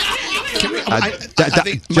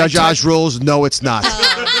 Judge Oz rules. No, it's not.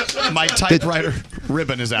 My typewriter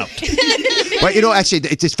ribbon is out. But actually,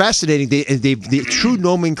 it's fascinating. The true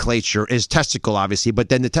nomenclature is testicle, obviously, but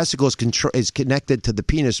then the testicle is connected to the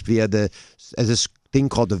penis via this thing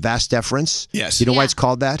called the vas deferens. Yes. You know why it's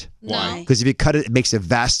called that? Why? Because if you cut it, it makes a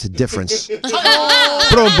vast difference.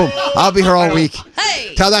 Boom, boom. I'll be here all week.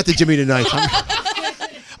 Hey. Tell that to Jimmy tonight.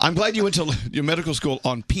 I'm glad you went to your medical school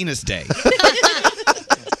on penis day.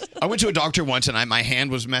 I went to a doctor once and my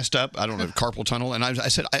hand was messed up. I don't know, carpal tunnel. And I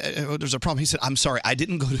said, there's a problem. He said, I'm sorry, I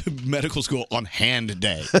didn't go to medical school on hand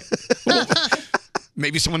day. Well,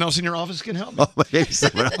 maybe someone else in your office can help me. Maybe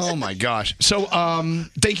someone else. Oh, my gosh. So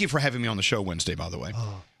thank you for having me on the show Wednesday, by the way.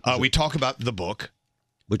 We talk about the book.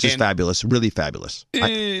 Which is fabulous, really fabulous.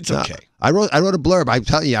 It's okay. I wrote a blurb. I'm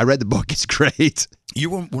telling you, I read the book. It's great.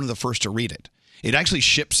 You were one of the first to read it. It actually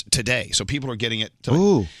ships today, so people are getting it.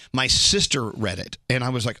 So my sister read it, and I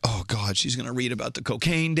was like, oh, God, she's going to read about the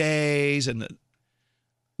cocaine days and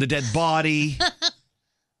the dead body.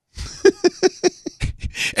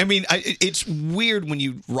 I mean, it's weird when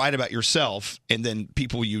you write about yourself, and then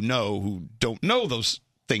people you know who don't know those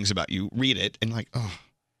things about you read it, and like, oh.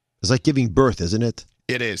 It's like giving birth, isn't it?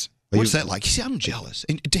 It is. What's that like? You see, I'm jealous.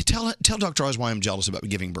 And tell Dr. Oz why I'm jealous about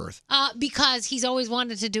giving birth. Because he's always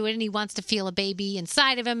wanted to do it, and he wants to feel a baby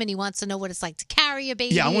inside of him, and he wants to know what it's like to carry a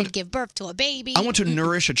baby and give birth to a baby. I want to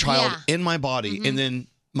nourish a child in my body, and then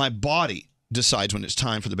my body decides when it's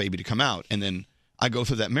time for the baby to come out, and then I go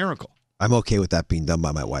through that miracle. I'm okay with that being done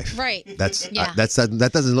by my wife. Right.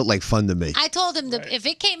 That doesn't look like fun to me. I told him that if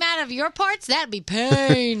it came out of your parts, that'd be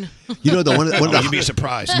pain. You know, one of the you'd be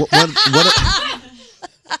surprised.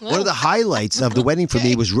 One of the highlights of the wedding for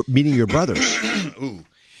me was meeting your brothers. Ooh.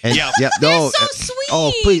 And, They're so sweet.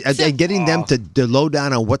 Oh, please. And getting them to low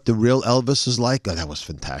down on what the real Elvis is like, that was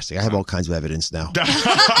fantastic. I have all kinds of evidence now.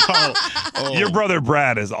 Your brother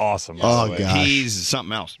Brad is awesome. Oh, gosh. He's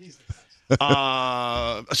something else.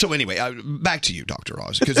 So anyway, back to you, Dr.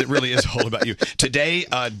 Oz, because it really is all about you. Today,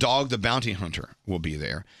 Dog the Bounty Hunter will be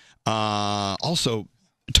there. Also,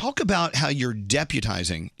 talk about how you're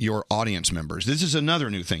deputizing your audience members. This is another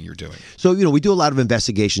new thing you're doing. So, we do a lot of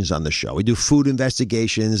investigations on the show. We do food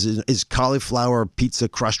investigations. Is cauliflower pizza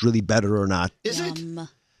crust really better or not? Is it?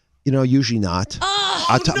 Usually not.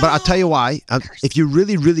 But I'll tell you why. If you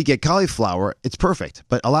really, really get cauliflower, it's perfect.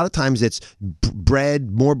 But a lot of times it's bread,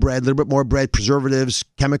 a little bit more bread, preservatives,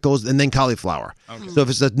 chemicals, and then cauliflower. Okay. So if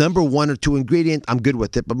it's the number 1 or 2 ingredient, I'm good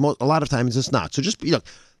with it. But a lot of times it's not. So just,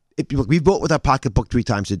 we vote with our pocketbook 3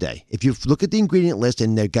 times a day. If you look at the ingredient list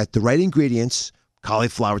and they've got the right ingredients,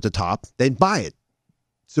 cauliflower at the top, then buy it.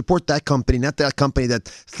 Support that company, not that company that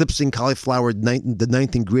slips in cauliflower, the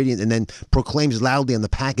ninth ingredient, and then proclaims loudly on the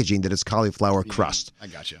packaging that it's cauliflower crust. I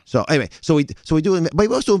got you. So anyway, so we do, but we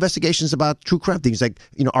also do investigations about true crime things like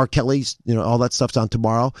R. Kelly's, all that stuff's on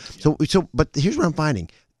tomorrow. But here's what I'm finding: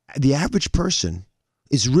 the average person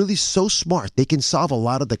is really so smart. They can solve a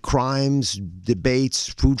lot of the crimes, debates,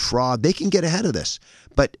 food fraud. They can get ahead of this.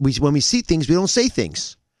 But when we see things, we don't say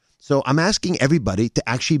things. So I'm asking everybody to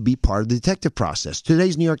actually be part of the detective process.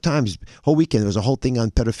 Today's New York Times, whole weekend, there was a whole thing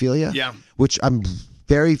on pedophilia, which I'm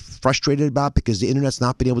very frustrated about because the internet's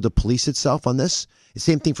not been able to police itself on this. The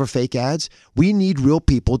same thing for fake ads. We need real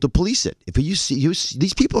people to police it. If you see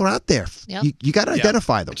these people are out there, you got to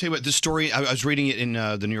identify them. I'll tell you what, this story, I was reading it in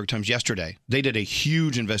the New York Times yesterday. They did a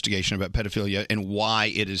huge investigation about pedophilia and why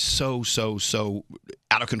it is so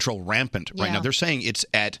out of control, rampant right now. They're saying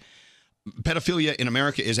pedophilia in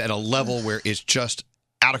America is at a level where it's just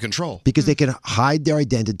out of control. Because they can hide their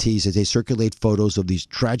identities as they circulate photos of these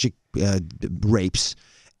tragic rapes.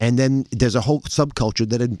 And then there's a whole subculture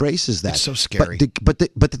that embraces that. It's so scary. But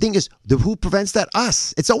the thing is, who prevents that?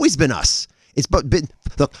 Us. It's always been us.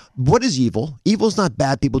 Look, what is evil? Evil is not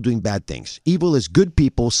bad people doing bad things. Evil is good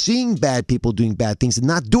people seeing bad people doing bad things and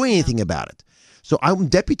not doing anything about it. So I'm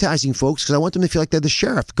deputizing folks because I want them to feel like they're the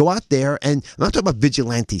sheriff. Go out there, and I'm not talking about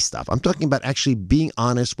vigilante stuff. I'm talking about actually being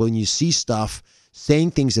honest when you see stuff, saying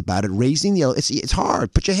things about it, raising the. It's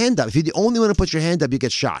hard. Put your hand up. If you're the only one to put your hand up, you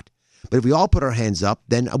get shot. But if we all put our hands up,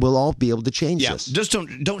 then we'll all be able to change this. Just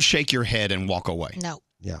don't shake your head and walk away. No.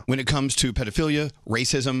 Yeah. When it comes to pedophilia,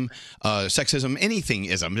 racism, sexism,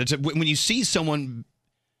 anything-ism, when you see someone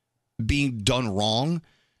being done wrong,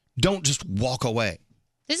 don't just walk away.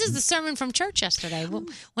 This is the sermon from church yesterday.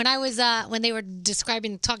 When I was when they were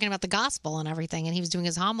talking about the gospel and everything, and he was doing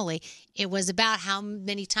his homily, it was about how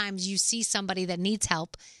many times you see somebody that needs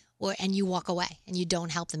help, and you walk away and you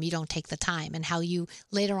don't help them, you don't take the time, and how you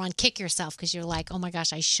later on kick yourself because you're like, oh my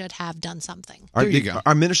gosh, I should have done something.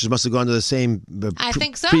 Our ministers must have gone to the same I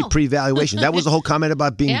think so. pre-evaluation. That was the whole comment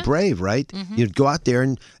about being brave, right? Mm-hmm. You go out there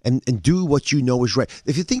and do what you know is right.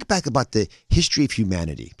 If you think back about the history of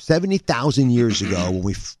humanity, 70,000 years ago,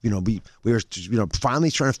 when we were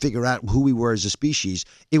finally trying to figure out who we were as a species,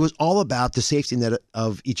 it was all about the safety net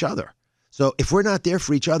of each other. So if we're not there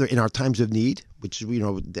for each other in our times of need, which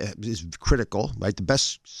is critical, right? The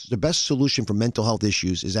best solution for mental health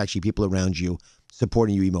issues is actually people around you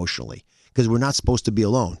supporting you emotionally, because we're not supposed to be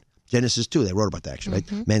alone. Genesis 2, they wrote about that actually,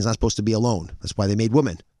 right? Man's not supposed to be alone. That's why they made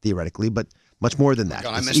women theoretically, but much more than that.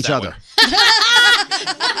 God, it's I missed each that other.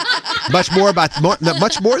 Much more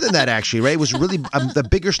than that, actually, right? It was really the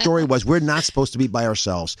bigger story was we're not supposed to be by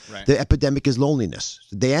ourselves. Right. The epidemic is loneliness.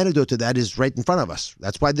 The antidote to that is right in front of us.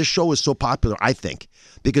 That's why this show is so popular, I think,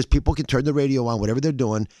 because people can turn the radio on, whatever they're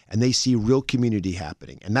doing, and they see real community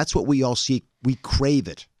happening. And that's what we all seek. We crave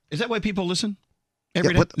it. Is that why people listen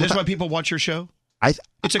every day? That's why people watch your show?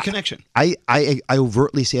 It's a connection. I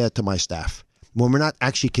overtly say that to my staff. When we're not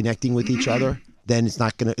actually connecting with each other, then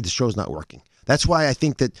the show's not working. That's why I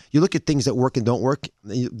think that you look at things that work and don't work.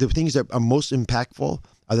 The things that are most impactful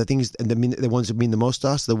are the things, and the ones that mean the most to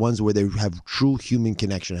us, the ones where they have true human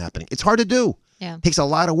connection happening. It's hard to do. Yeah. It takes a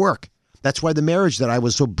lot of work. That's why the marriage that I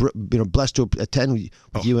was so blessed to attend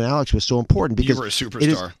with you and Alex was so important, because you were a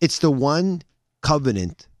superstar. It's the one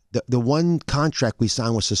covenant, the one contract we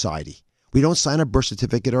sign with society. We don't sign a birth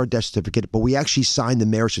certificate or a death certificate, but we actually sign the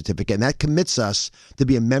marriage certificate, and that commits us to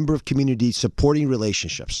be a member of community, supporting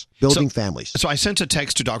relationships, building families. So I sent a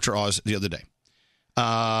text to Dr. Oz the other day.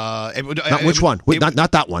 Not which one?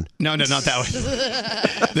 Not that one. No, not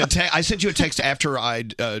that one. I sent you a text after I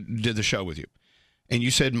did the show with you. And you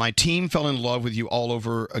said, my team fell in love with you all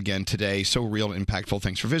over again today. So real and impactful.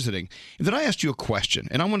 Thanks for visiting. And then I asked you a question,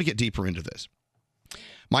 and I want to get deeper into this.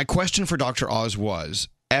 My question for Dr. Oz was,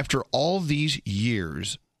 after all these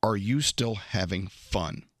years, are you still having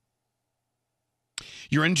fun?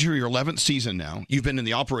 You're into your 11th season now. You've been in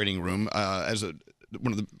the operating room as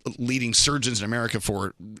one of the leading surgeons in America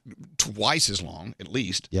for twice as long, at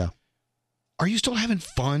least. Yeah. Are you still having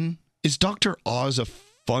fun? Is Dr. Oz a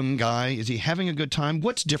fun guy? Is he having a good time?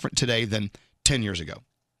 What's different today than 10 years ago,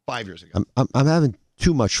 5 years ago? I'm having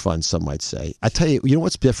too much fun, some might say. I tell you, you know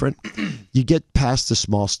what's different? You get past the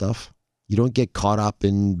small stuff. You don't get caught up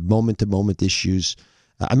in moment-to-moment issues.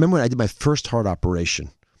 I remember when I did my first heart operation.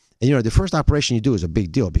 And, you know, the first operation you do is a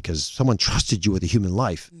big deal because someone trusted you with a human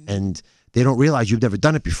life. And they don't realize you've never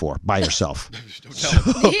done it before by yourself.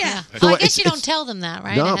 Yeah. Well, I guess you don't tell them that,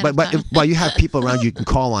 right? No, but you have people around you can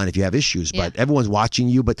call on if you have issues. But everyone's watching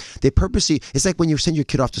you. But they purposely, it's like when you send your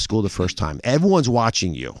kid off to school the first time. Everyone's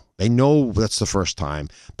watching you. They know that's the first time,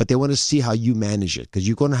 but they want to see how you manage it because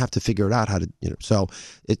you're going to have to figure it out how to, you know. So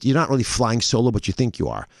you're not really flying solo, but you think you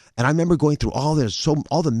are. And I remember going through all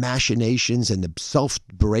the machinations and the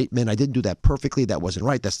self-beratement. I didn't do that perfectly. That wasn't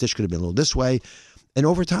right. That stitch could have been a little this way. And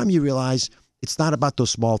over time, you realize it's not about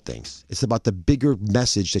those small things. It's about the bigger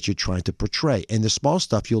message that you're trying to portray. And the small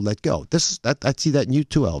stuff, you'll let go. I see that in you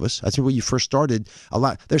too, Elvis. I think when you first started, a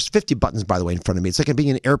lot. There's 50 buttons, by the way, in front of me. It's like I'm being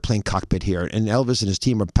in an airplane cockpit here. And Elvis and his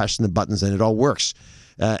team are pressing the buttons, and it all works.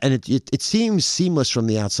 And it seems seamless from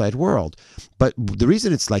the outside world. But the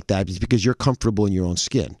reason it's like that is because you're comfortable in your own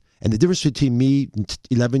skin. And the difference between me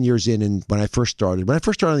 11 years in and when I first started on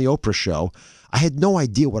the Oprah show, I had no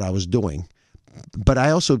idea what I was doing. But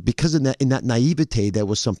I also, because in that naivete, that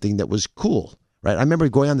was something that was cool, right? I remember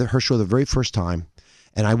going on her show the very first time,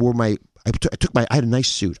 and I wore I had a nice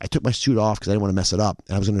suit. I took my suit off because I didn't want to mess it up,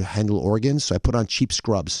 and I was going to handle organs, so I put on cheap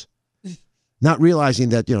scrubs, not realizing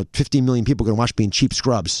that 15 million people are going to watch me in cheap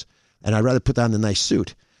scrubs, and I'd rather put on the nice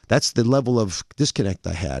suit. That's the level of disconnect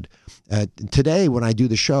I had. Today, when I do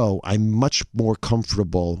the show, I'm much more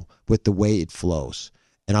comfortable with the way it flows.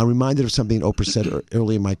 And I'm reminded of something Oprah said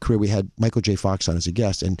early in my career. We had Michael J. Fox on as a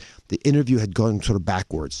guest, and the interview had gone sort of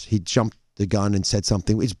backwards. He jumped the gun and said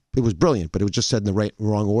something. It was brilliant, but it was just said in the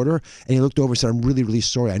wrong order. And he looked over and said, "I'm really, really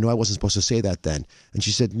sorry. I know I wasn't supposed to say that then." And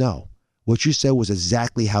she said, "No, what you said was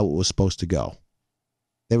exactly how it was supposed to go."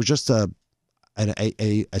 There was just a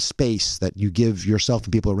space that you give yourself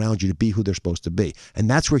and people around you to be who they're supposed to be. And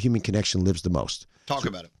that's where human connection lives the most. Talk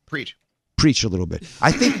about it. Preach a little bit.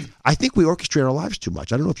 I think we orchestrate our lives too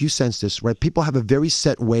much. I don't know if you sense this, right? People have a very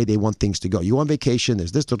set way they want things to go. You go on vacation,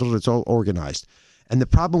 there's this, it's all organized. And the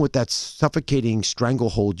problem with that suffocating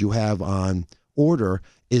stranglehold you have on order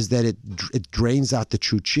is that it drains out the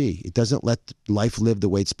true chi. It doesn't let life live the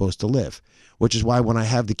way it's supposed to live. Which is why when I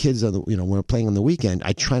have the kids when we're playing on the weekend,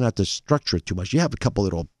 I try not to structure it too much. You have a couple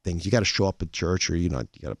little things. You got to show up at church, or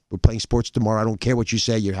we're playing sports tomorrow. I don't care what you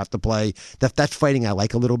say. You have to play. That fighting I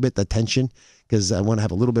like a little bit, the tension, because I want to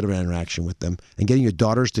have a little bit of an interaction with them. And getting your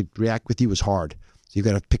daughters to react with you is hard. So you've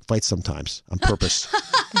got to pick fights sometimes on purpose.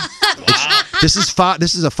 This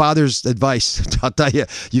is a father's advice. I'll tell you,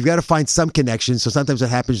 you've got to find some connection. So sometimes it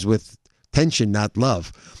happens with tension, not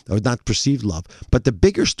love, or not perceived love. But the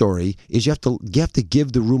bigger story is you have to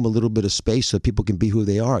give the room a little bit of space so people can be who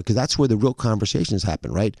they are, because that's where the real conversations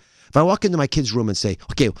happen, right? If I walk into my kid's room and say,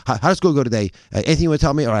 "Okay, how does school go today? Anything you want to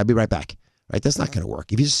tell me? All right, I'll be right back." Right? That's not going to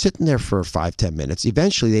work. If you're just sitting there for 5-10 minutes,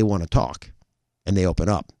 eventually they want to talk, and they open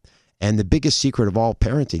up. And the biggest secret of all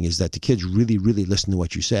parenting is that the kids really, really listen to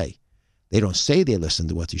what you say. They don't say they listen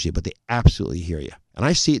to what you say, but they absolutely hear you. And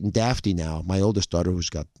I see it in Daphne now, my oldest daughter, who's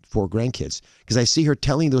got 4 grandkids, because I see her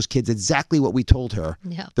telling those kids exactly what we told her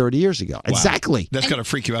 30 years ago. Wow. Exactly. That's going to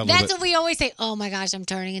freak you out a little bit. That's what we always say. Oh, my gosh, I'm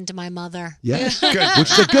turning into my mother. Yeah. Good.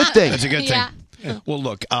 Which is a good thing. That's a good thing. Yeah. Well,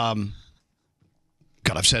 look, God,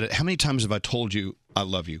 I've said it. How many times have I told you I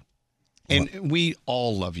love you? And we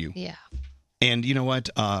all love you. Yeah. And you know what?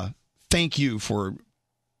 Thank you for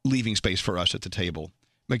leaving space for us at the table.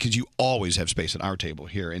 Because you always have space at our table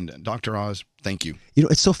here. And Dr. Oz, thank you. You know,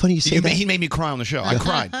 it's so funny you say that. He made me cry on the show. I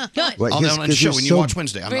cried. Good. Well, on the show when you watch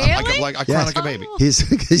Wednesday. Really? I cry like a baby.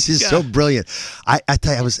 He's so brilliant. I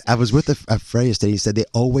tell you, I was with a friend yesterday. He said they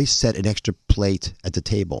always set an extra plate at the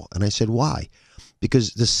table. And I said, why?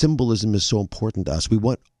 Because the symbolism is so important to us. We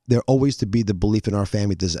want there always to be the belief in our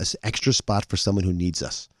family there's an extra spot for someone who needs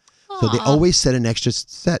us. So they always set an extra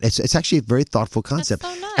set. It's actually a very thoughtful concept.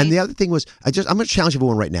 That's so nice. And the other thing was, I'm going to challenge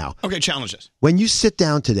everyone right now. Okay, challenge us. When you sit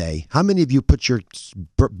down today, how many of you put your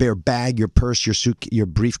bag, your purse, your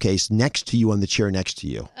briefcase next to you on the chair next to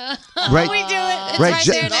you? Right? We do it. It's right,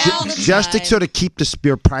 there all the just to time. sort of keep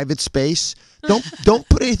your private space. Don't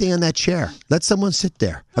put anything on that chair. Let someone sit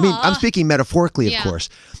there. I mean, I'm speaking metaphorically, of Yeah. course,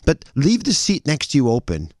 but leave the seat next to you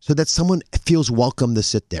open so that someone feels welcome to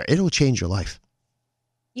sit there. It'll change your life.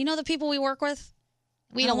 You know the people we work with?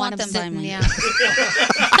 We I don't want them them by sitting. me. Yeah.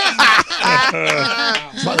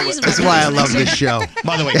 That's why I love this show.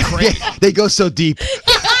 By the way, they go so deep.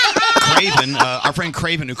 Craven, our friend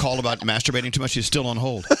Craven, who called about masturbating too much, is still on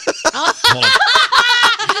hold. Hold on.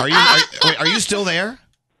 Are you still there?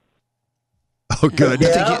 Oh, good. He's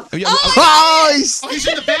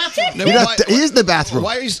in the bathroom. No, He is in the bathroom.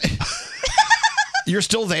 Why are you? You're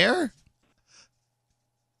still there?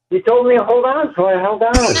 You told me to hold on, so I held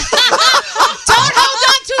on. Don't hold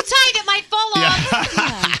on too tight. It might fall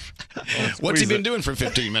off. What's he been doing for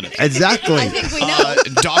 15 minutes? Exactly. I think we know.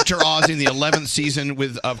 Dr. Oz in the 11th season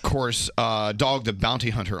with, of course, Dog the Bounty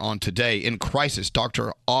Hunter on Today. In Crisis,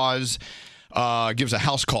 Dr. Oz gives a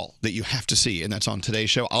house call that you have to see, and that's on today's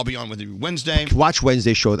show. I'll be on with you Wednesday. Watch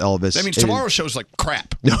Wednesday's show with Elvis. That means tomorrow's show's like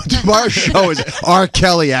crap. No, tomorrow's show is R.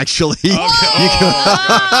 Kelly, actually.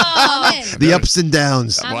 The ups and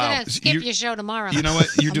downs. I'm going to skip your show tomorrow. You know what?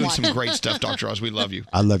 You're doing some great stuff, Dr. Oz. We love you.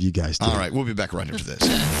 I love you guys, too. All right, we'll be back right after this.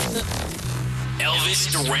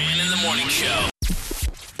 Elvis Duran in the Morning Show.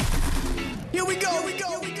 Here we go.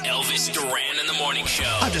 Elvis Duran in the Morning Show.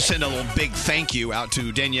 I have to send a little big thank you out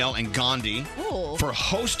to Danielle and Gandhi for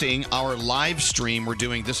hosting our live stream we're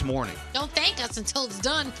doing this morning. Don't thank us until it's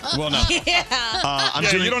done. Well, no. You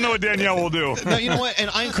don't know what Danielle will do. No, you know what? And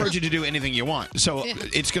I encourage you to do anything you want. So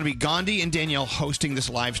it's going to be Gandhi and Danielle hosting this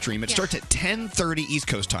live stream. It starts at 10:30 East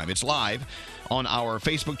Coast time. It's live on our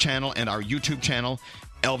Facebook channel and our YouTube channel,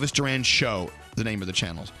 Elvis Duran Show, the name of the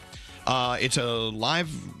channels. It's a live...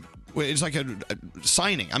 It's like a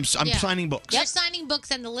signing. I'm signing books. You're signing books,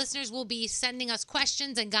 and the listeners will be sending us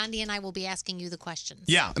questions, and Gandhi and I will be asking you the questions.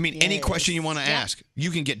 Yeah, I mean, any question you want to ask,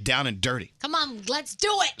 you can get down and dirty. Come on, let's do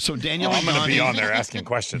it. So Danielle, I'm going to be on there asking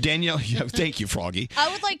questions. Danielle, thank you, Froggy. I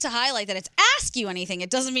would like to highlight that it's ask you anything. It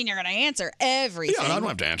doesn't mean you're going to answer everything. Yeah, I don't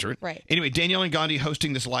have to answer it. Right. Anyway, Danielle and Gandhi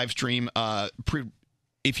hosting this live stream.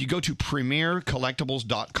 If you go to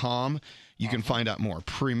premiercollectibles.com, you can find out more.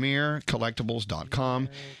 premiercollectibles.com.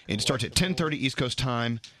 It starts at 10:30 East Coast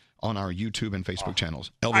time on our YouTube and Facebook channels.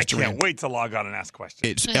 I can't wait to log on and ask questions.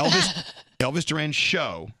 It's Elvis Duran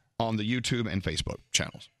Show on the YouTube and Facebook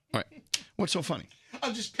channels. All right. What's so funny?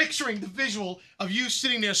 I'm just picturing the visual of you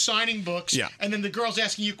sitting there signing books, and then the girls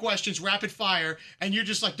asking you questions, rapid fire, and you're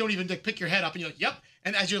just like, don't even pick your head up, and you're like, yep.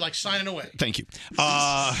 And as you're like signing away. Thank you.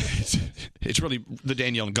 It's really the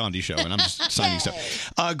Danielle and Gandhi show, and I'm just signing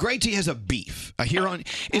stuff. Great T has a beef here on.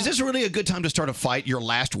 Is this really a good time to start a fight? Your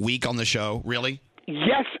last week on the show, really?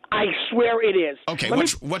 Yes, I swear it is. Okay,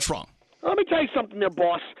 what's wrong? Let me tell you something there,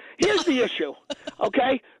 boss. Here's the issue,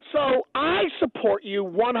 okay? So I support you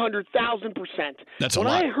 100,000%. That's a when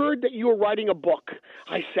lot. I heard that you were writing a book,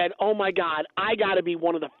 I said, oh, my God, I got to be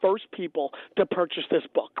one of the first people to purchase this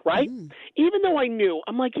book, right? Even though I knew,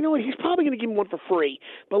 I'm like, you know what, he's probably going to give me one for free.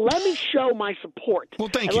 But let me show my support. Well,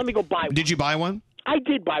 thank and you. let me go buy one. Did you buy one? I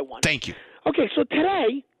did buy one. Thank you. Okay, so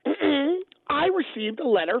today I received a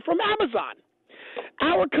letter from Amazon.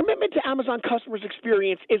 Our commitment to Amazon customers'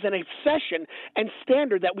 experience is an obsession and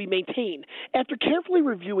standard that we maintain. After carefully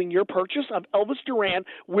reviewing your purchase of Elvis Duran,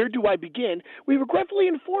 Where Do I Begin?, we regretfully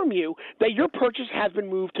inform you that your purchase has been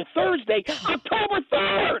moved to Thursday, October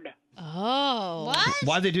 3rd. Oh. What?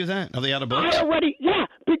 Why'd they do that? Are they out of books?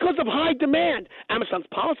 Because of high demand. Amazon's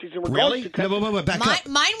policies in regards Really? to... Wait, back up.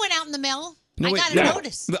 Mine went out in the mail. No, I wait, got a no.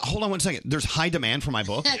 notice. But hold on 1 second. There's high demand for my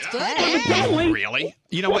book? That's good. Really?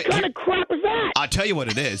 You know what? What kind of crap is that? I'll tell you what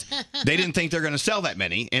it is. They didn't think they're going to sell that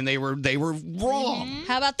many, and they were wrong.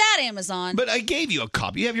 How about that, Amazon? But I gave you a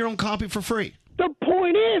copy. You have your own copy for free. The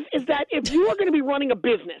point is that if you are going to be running a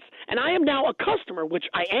business, and I am now a customer, which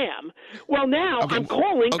I am, well, now I'm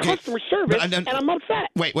calling customer service, and I'm upset.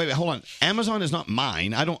 Wait, hold on. Amazon is not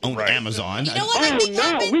mine. I don't own Amazon. You know what I think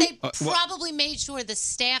happened? They what? probably made sure the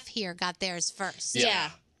staff here got theirs first. Yeah.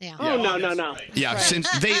 Yeah. Oh, no. Yeah, since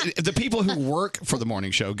the people who work for the morning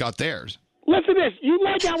show got theirs. Listen to this. You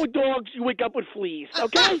lie down with dogs, you wake up with fleas,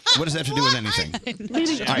 okay? What does that have to do with anything?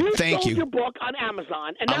 Meaning All right, you thank sold you. your book on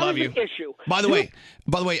Amazon, and I that love was you. an issue. By the way,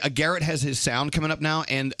 Garrett has his sound coming up now,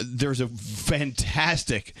 and there's a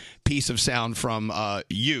fantastic piece of sound from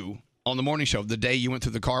you on the morning show the day you went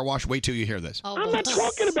through the car wash. Wait till you hear this. I'm not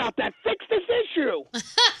talking about that. Fix this issue.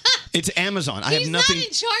 It's Amazon. I He's have nothing. not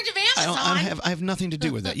in charge of Amazon. I have nothing to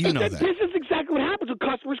do with that. You know that. This is exactly what happens when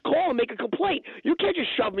customers call and make a complaint. You can't just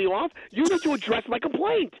shove me off. You need to address my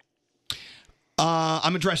complaint.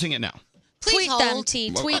 I'm addressing it now. Tweet them,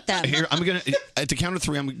 T. Tweet them. Here, I'm going to, at the count of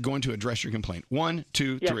 3, I'm going to address your complaint. 1,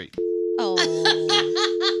 2, 3. Oh.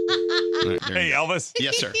 Right, Hey, Elvis.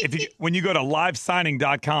 Yes, sir. When you go to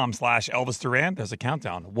livesigning.com/Elvis Duran, there's a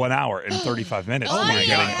countdown. 1 hour and 35 minutes. Oh, You're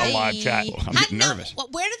getting a live chat. I'm getting nervous.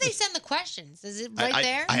 Where do they send the questions? Is it right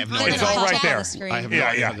there? I have no It's idea. all right there. I have no Yeah,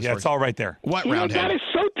 idea how this it's works. all right there. What, You know, Roundhead? that is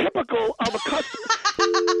so typical of a customer.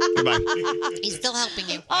 Goodbye. He's still helping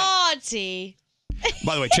you. Oh, T.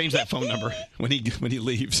 By the way, change that phone number when he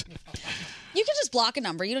leaves. You can just block a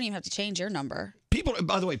number. You don't even have to change your number.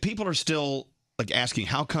 By the way, people are still like asking,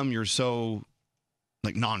 how come you're so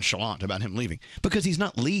like nonchalant about him leaving? Because he's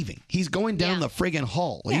not leaving. He's going down the friggin'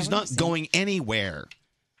 hall. Yeah, he's not going anywhere.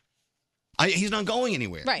 He's not going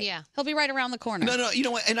anywhere. Right. Yeah. He'll be right around the corner. No. You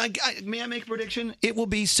know what? And may I make a prediction? It will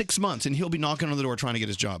be 6 months, and he'll be knocking on the door trying to get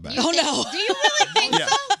his job back. Oh no! Do you really think Yeah.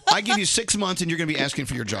 I give you 6 months, and you're going to be asking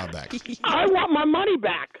for your job back. I want my money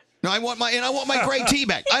back. No, I want my great tea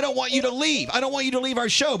back. I don't want you to leave. I don't want you to leave our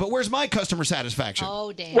show. But where's my customer satisfaction?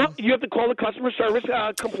 Oh, damn. Well, you have to call the customer service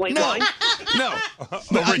complaint line. No.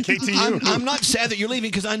 Over at KTU. I'm not sad that you're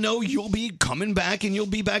leaving because I know you'll be coming back and you'll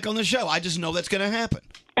be back on the show. I just know that's going to happen.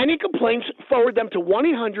 Any complaints, forward them to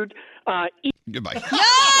 1-800. Goodbye. No! Wait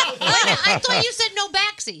a minute, I thought you said no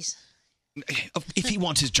backsies. If he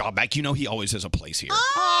wants his job back, you know he always has a place here.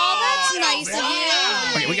 Oh, that's nice of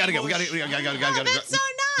you. Okay, we gotta go. That's so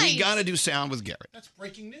nice. We gotta do sound with Garrett. That's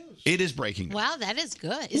breaking news. It is breaking news. Wow, that is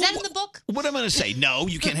good. Is that in the book? What am I gonna say? No,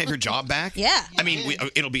 you can't have your job back. Yeah. I mean,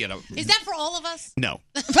 it'll be at a. Is that for all of us? No.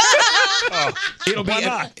 It'll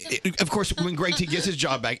be. Of course, when Greg T gets his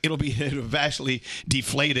job back, it'll be at a vastly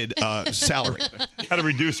deflated salary. At a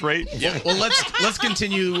reduced rate. Yeah. Well, let's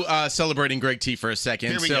continue celebrating Greg T for a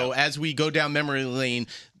second. Here we So go. as we go down memory lane,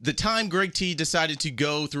 the time Greg T decided to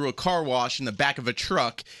go through a car wash in the back of a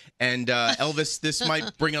truck, and Elvis, this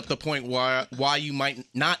might bring up the point why you might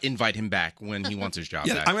not invite him back when he wants his job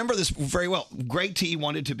Yeah, back. I remember this very well. Greg T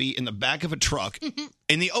wanted to be in the back of a truck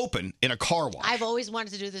in the open in a car wash. I've always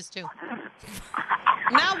wanted to do this too.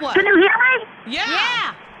 Now what? Can you hear me?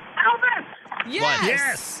 Yeah. Elvis! Yes.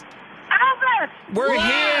 Yes. Elvis! We're What?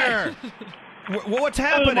 here. What's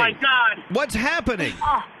happening? Oh, my God. What's happening?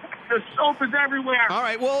 Oh, the soap is everywhere. All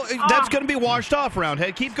right, well, that's going to be washed off,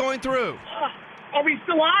 Roundhead. Keep going through. Are we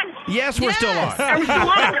still on? Yes, we're still on. Are we still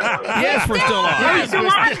on? Yes, we're still on. Are we still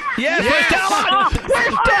on? Yes, we're still on.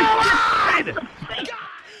 We're still on!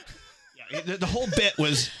 The whole bit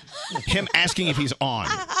was him asking if he's on.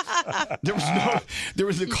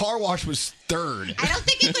 The car wash was third. I don't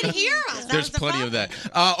think you could hear us. There's plenty of that.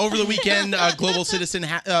 Over the weekend, Global Citizen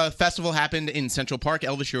Festival happened in Central Park.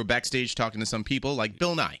 Elvis, you were backstage talking to some people like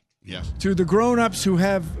Bill Nye. Yeah. To the grown-ups who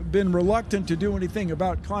have been reluctant to do anything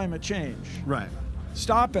about climate change. Right.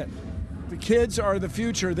 Stop it. The kids are the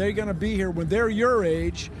future. They're going to be here when they're your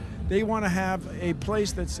age. They want to have a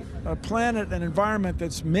place that's a planet, an environment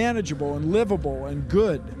that's manageable and livable and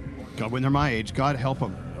good. God, when they're my age, God help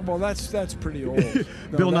them. Well, that's pretty old. No,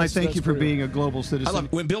 Bill Nye, that's- thank that's you for pretty being a global citizen. I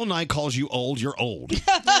love when Bill Nye calls you old, you're old. He's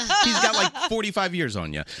got like 45 years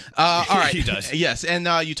on you. All right. He does. Yes, and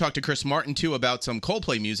you talked to Chris Martin, too, about some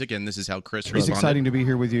Coldplay music, and this is how Chris It's responded. exciting to be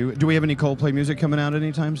here with you. Do we have any Coldplay music coming out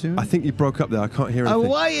anytime soon? I think you broke up there. I can't hear anything.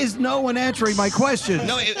 Why is no one answering my question?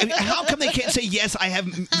 No, I mean, how come they can't say, yes, I have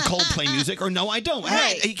Coldplay music, or no, I don't?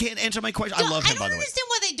 Right. He can't answer my question. I love him, by the way. I understand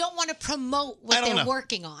why they don't want to promote what they're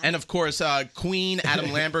working on. And, of course, Queen,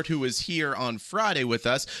 Adam Lambert, who was here on Friday with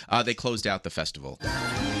us, they closed out the festival.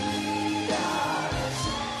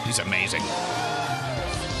 He's amazing.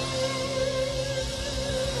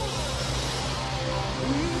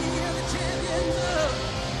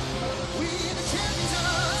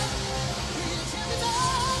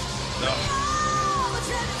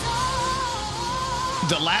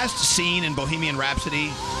 The last scene in Bohemian Rhapsody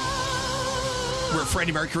where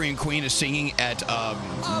Freddie Mercury and Queen is singing at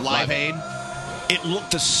Live Aid, it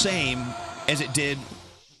looked the same as it did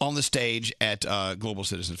on the stage at Global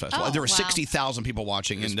Citizen Festival. Oh, there were wow. 60,000 people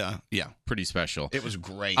watching, and yeah. Pretty special. It was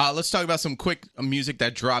great. Let's talk about some quick music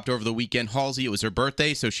that dropped over the weekend. Halsey, it was her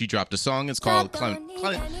birthday, so she dropped a song. It's called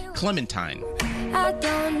Clementine. I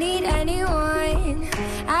don't need anyone.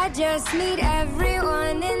 I just need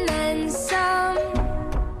everyone and then some.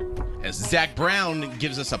 As Zach Brown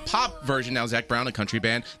gives us a pop version now. Zach Brown, a country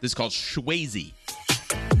band. This is called Swayze.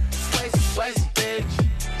 Swayze,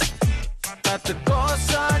 bitch. About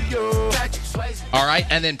All right,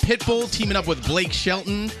 and then Pitbull teaming up with Blake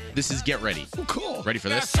Shelton. This is Get Ready. Oh, cool. Ready for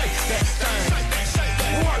this?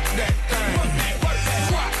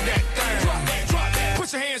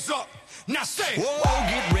 Put your hands up. Now say, whoa,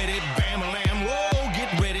 get ready, bam-a-lam. Whoa,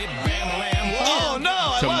 get ready, bam-a-lam. Oh, no,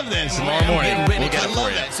 I love this. Tomorrow morning, we'll get it I for love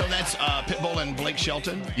you. that. So that's Pitbull and Blake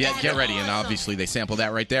Shelton. Yeah, Get Ready, and obviously they sampled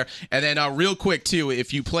that right there. And then real quick, too,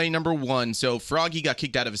 if you play number one, so Froggy got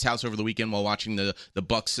kicked out of his house over the weekend while watching the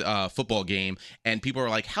Bucks football game, and people were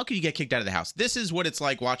like, how could you get kicked out of the house? This is what it's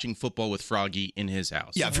like watching football with Froggy in his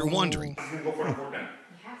house. Yeah, if you're wondering.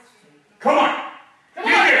 Come on. Pick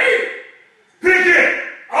it. Pick it.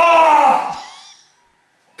 Oh.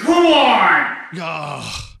 Come on.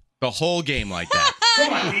 The whole game like that.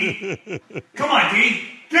 Come on, D. Come on, D.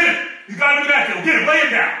 Get it. You got it in the backfield. Get it. Lay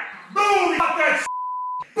it down. Boom. Got that.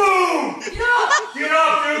 Boom. Get up. Get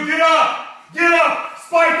up, dude. Get up. Get up.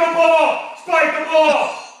 Spike the ball. Spike the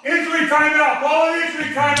ball. Injury timeout. Ball and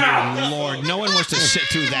injury timeout. Dear Lord, no one wants to sit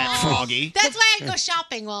through that, Froggy. That's why I go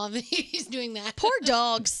shopping while he's doing that. Poor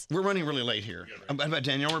dogs. We're running really late here. I've got a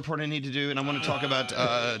Danielle report I need to do, and I want to talk about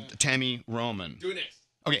Tammy Roman. Do it next.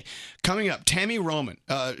 Okay, coming up, Tammy Roman.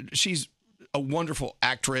 She's a wonderful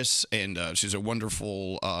actress, and she's a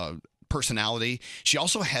wonderful personality. She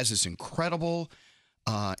also has this incredible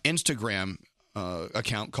Instagram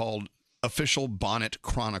account called Official Bonnet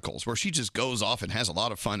Chronicles, where she just goes off and has a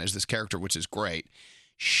lot of fun as this character, which is great.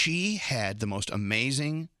 She had the most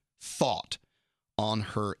amazing thought on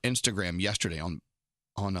her Instagram yesterday on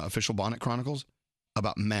Official Bonnet Chronicles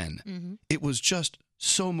about men. Mm-hmm. It was just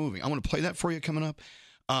so moving. I want to play that for you coming up.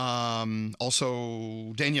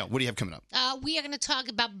 Also, Danielle, what do you have coming up? We are going to talk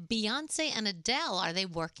about Beyonce and Adele. Are they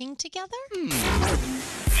working together?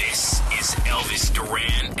 This is Elvis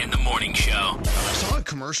Duran and the Morning Show. I saw a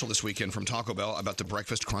commercial this weekend from Taco Bell about the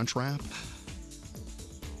breakfast crunch wrap.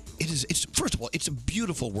 It's first of all, it's a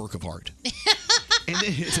beautiful work of art. And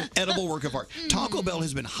it's an edible work of art. Taco Bell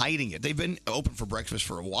has been hiding it. They've been open for breakfast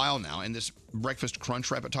for a while now, and this breakfast crunch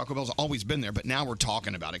wrap at Taco Bell's always been there, but now we're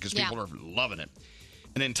talking about it because people are loving it.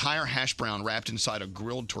 An entire hash brown wrapped inside a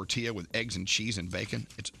grilled tortilla with eggs and cheese and bacon.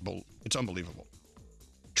 It's unbelievable.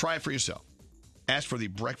 Try it for yourself. Ask for the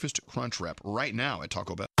breakfast crunch wrap right now at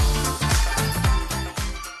Taco Bell.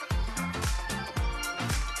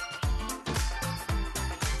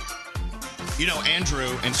 You know, Andrew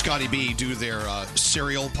and Scotty B do their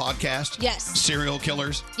cereal podcast. Yes. Serial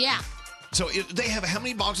Killers. Yeah. So they have how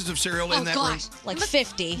many boxes of cereal in that room? Like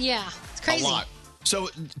 50. Yeah, it's crazy. A lot. So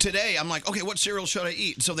today I'm like, okay, what cereal should I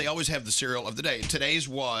eat? So they always have the cereal of the day. Today's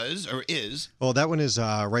is. Well, that one is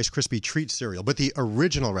Rice Krispie treat cereal, but the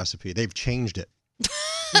original recipe, they've changed it.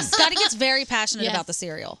 Scotty gets very passionate about the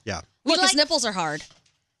cereal. Yeah. Look, his nipples are hard.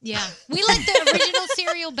 Yeah. We like the original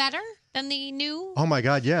cereal better than the new. Oh my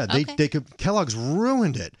God, yeah. Kellogg's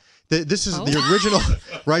ruined it. This is the original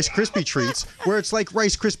Rice Krispie treats, where it's like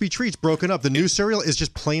Rice Krispie treats broken up. The new cereal is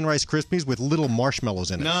just plain Rice Krispies with little marshmallows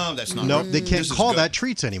in it. No, that's not. No, right. they can't This is call good. that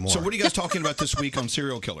treats anymore. So what are you guys talking about this week on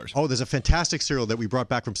Serial Killers? Oh, there's a fantastic cereal that we brought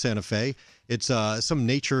back from Santa Fe. It's some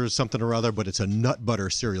nature something or other, but it's a nut butter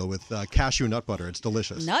cereal with cashew nut butter. It's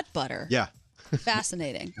delicious. Nut butter. Yeah.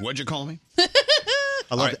 Fascinating. What'd you call me?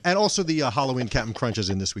 I love it. And also the Halloween Captain Crunch is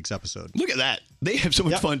in this week's episode. Look at that. They have so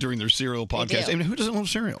much fun during their cereal podcast. do. I mean, who doesn't love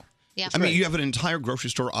cereal? Yeah. I mean, you have an entire grocery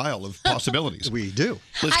store aisle of possibilities. We do.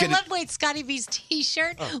 I love Scotty B's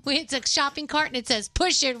T-shirt. It's a shopping cart and it says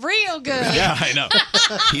 "Push it real good." Yeah, I know.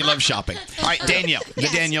 He loves shopping. All right, Danielle. The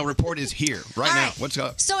Danielle report is here right now. What's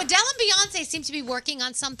up? So Adele and Beyonce seem to be working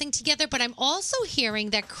on something together, but I'm also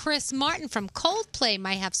hearing that Chris Martin from Coldplay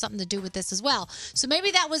might have something to do with this as well. So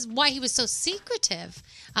maybe that was why he was so secretive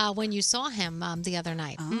when you saw him the other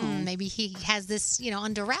night. Maybe he has this,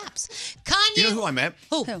 under wraps. Kanye. You know who I met?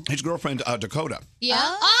 Who? His girlfriend, Dakota. Yeah.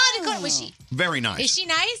 Oh, Dakota. Was she? Very nice. Is she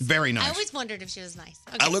nice? Very nice. I always wondered if she was nice.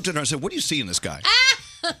 Okay. I looked at her and said, what do you see in this guy?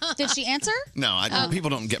 Did she answer? No,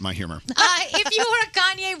 people don't get my humor. If you were a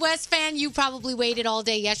Kanye West fan, you probably waited all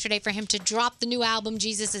day yesterday for him to drop the new album,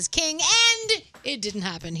 Jesus is King, and it didn't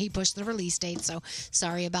happen. He pushed the release date, so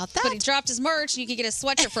sorry about that. But he dropped his merch, and you could get a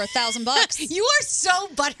sweatshirt for $1,000. You are so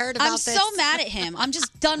butthurt about this. I'm so mad at him. I'm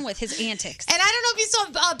just done with his antics. And I don't know if you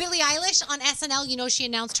saw Billie Eilish on SNL. She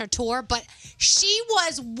announced her tour, but she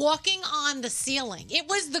was walking on the ceiling. It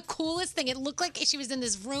was the coolest thing. It looked like she was in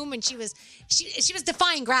this room, and she was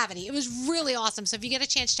defying gravity. It was really awesome. So if you get a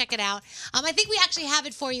chance, check it out. I think we actually have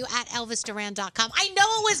it for you at ElvisDuran.com. I know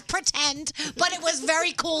it was pretend, but it was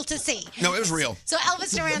very cool to see. No, it was real. So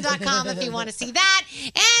ElvisDuran.com if you want to see that.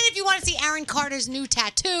 And if you want to see Aaron Carter's new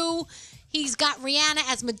tattoo, he's got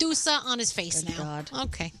Rihanna as Medusa on his face now. God.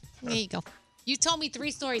 Okay, there you go. You told me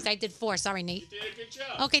 3 stories. I did 4. Sorry, Nate. You did a good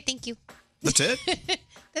job. Okay, thank you. That's it?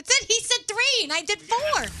 That's it. He said 3, and I did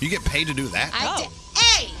 4. You get paid to do that? I did.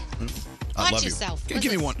 Hey! I Watch love yourself. you.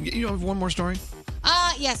 Give me one. You have one more story?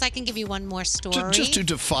 Yes, I can give you one more story. Just to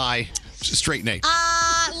defy straight Nate.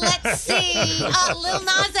 Let's see. Lil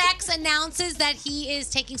Nas X announces that he is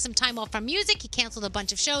taking some time off from music. He canceled a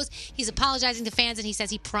bunch of shows. He's apologizing to fans, and he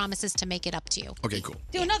says he promises to make it up to you. Okay, cool.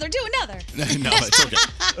 Do another. No, it's okay.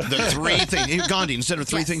 The 3 things. Gandhi, instead of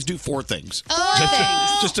 3 things, do 4 things.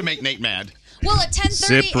 Just to make Nate mad. Well, at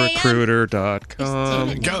 10:30 a.m.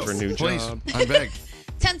 ZipRecruiter.com Go, for a new please. job. I beg.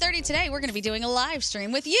 10:30 today, we're going to be doing a live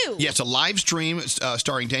stream with you. Yeah, it's a live stream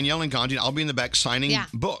starring Danielle and Gandhi. I'll be in the back signing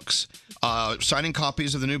books, signing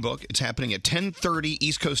copies of the new book. It's happening at 10:30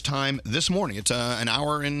 East Coast time this morning. It's an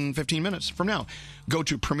hour and 15 minutes from now. Go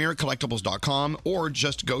to premiercollectibles.com or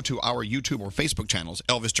just go to our YouTube or Facebook channels,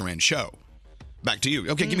 Elvis Duran Show. Back to you.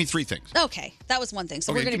 Okay, give me 3 things. Okay, that was 1 thing.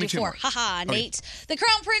 So Okay, we're going to give do me 2 4. more. Haha, Okay. Nate. The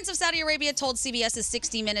Crown Prince of Saudi Arabia told CBS's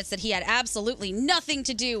 60 Minutes that he had absolutely nothing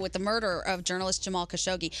to do with the murder of journalist Jamal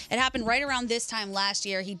Khashoggi. It happened right around this time last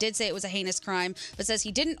year. He did say it was a heinous crime, but says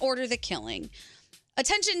he didn't order the killing.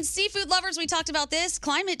 Attention, seafood lovers, we talked about this.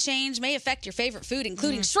 Climate change may affect your favorite food,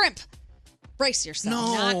 including shrimp. Brace yourself.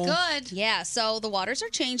 No. Not good. Yeah, so the waters are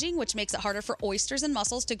changing, which makes it harder for oysters and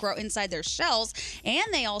mussels to grow inside their shells. And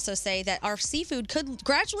they also say that our seafood could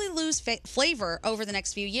gradually lose flavor over the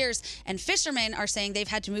next few years. And fishermen are saying they've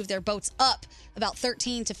had to move their boats up about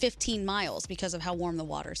 13 to 15 miles because of how warm the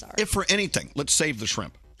waters are. If for anything, let's save the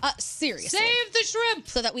shrimp. Seriously. Save the shrimp!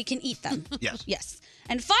 So that we can eat them. Yes. Yes.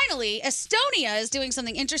 And finally, Estonia is doing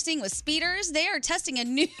something interesting with speeders. They are testing a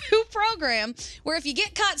new program where if you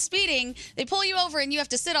get caught speeding, they pull you over and you have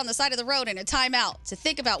to sit on the side of the road in a timeout to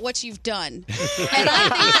think about what you've done. And I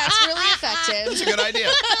think that's really effective. That's a good idea.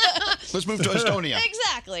 Let's move to Estonia.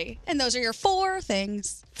 Exactly. And those are your 4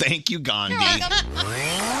 things. Thank you, Gandhi.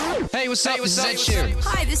 Hey, what's up? This is Ed Sheeran.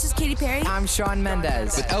 Hi, this is Katy Perry. I'm Shawn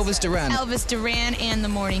Mendes. With Elvis Duran. Elvis Duran and the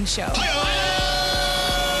Morning Show.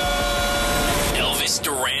 Elvis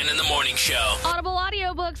Duran in the Morning Show. Audible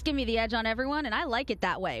audiobooks give me the edge on everyone, and I like it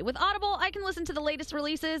that way. With Audible, I can listen to the latest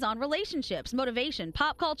releases on relationships, motivation,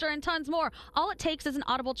 pop culture, and tons more. All it takes is an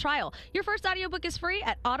Audible trial. Your first audiobook is free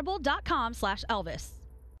at audible.com/Elvis.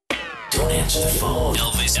 Don't answer the phone.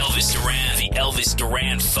 Elvis Duran. The Elvis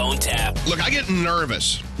Duran phone tap. Look, I get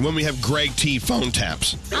nervous when we have Greg T phone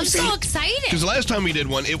taps. I'm so excited. Because the last time we did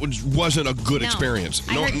one, it wasn't a good No, experience.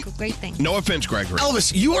 I heard great things. No offense, Gregory.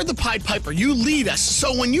 Elvis, you are the Pied Piper. You lead us.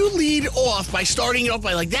 So when you lead off by starting it off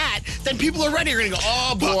by like that, then people are ready. You're going to go,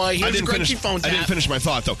 oh, boy, here's a Greg T phone tap. I didn't finish my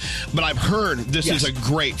thought, though. But I've heard this is a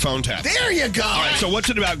great phone tap. There you go. All right, so what's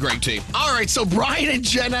it about, Greg T? All right, so Brian and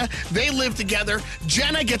Jenna, they live together.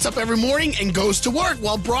 Jenna gets up every morning and goes to work,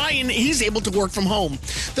 while Brian, he's able to work from home.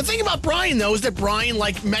 The thing about Brian, though, is that Brian,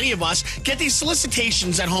 like many of us, get these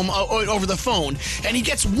solicitations at home over the phone, and he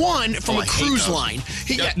gets one from a cruise line.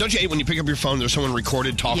 Don't you hate when you pick up your phone, there's someone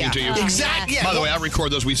recorded talking to you? Exactly. Yeah. By the way, I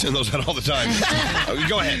record those. We send those out all the time.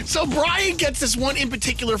 Go ahead. So Brian gets this one in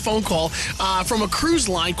particular phone call from a cruise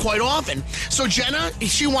line quite often. So Jenna,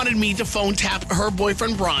 she wanted me to phone tap her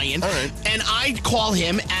boyfriend Brian, and I call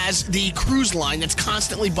him as the cruise line that's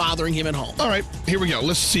constantly bothering him at home. All right, here we go.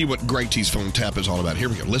 Let's see what Greg T's phone tap is all about. Here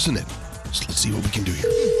we go. Listen in. Let's see what we can do here.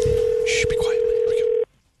 Shh, be quiet. Here we go.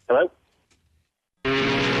 Hello?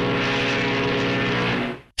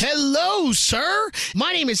 Hello, sir.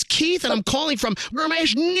 My name is Keith, and I'm calling from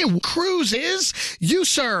Hermes New Cruises. You,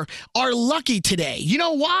 sir, are lucky today. You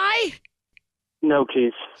know why? No,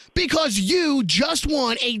 Keith. Because you just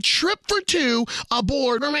won a trip for 2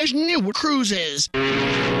 aboard Hermes New Cruises.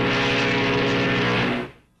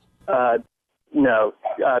 No,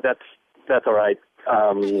 that's all right.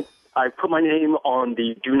 I put my name on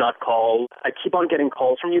the do not call. I keep on getting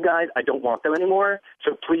calls from you guys. I don't want them anymore.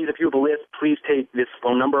 So please, if you have a list, please take this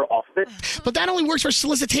phone number off of it. But that only works for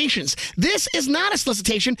solicitations. This is not a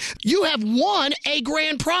solicitation. You have won a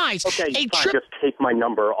grand prize. Okay, fine. Just take my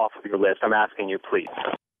number off of your list. I'm asking you, please.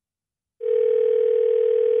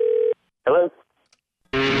 Hello?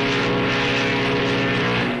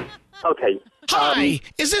 Okay. Hi,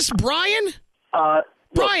 is this Brian?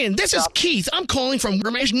 Brian, this is Keith. I'm calling from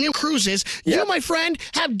Hermes New Cruises. You, my friend,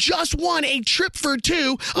 have just won a trip for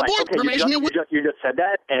 2 aboard Hermes New. You just said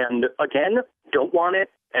that, and again, don't want it,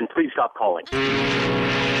 and please stop calling.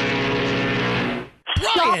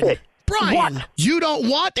 Brian, you don't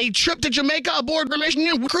want a trip to Jamaica aboard Hermes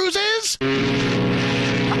New Cruises?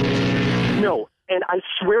 No, and I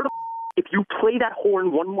swear to if you play that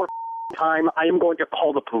horn one more time, I am going to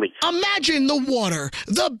call the police. Imagine the water,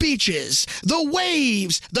 the beaches, the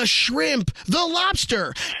waves, the shrimp, the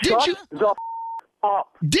lobster. Shut the up.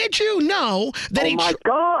 Did you know that Oh my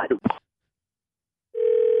God.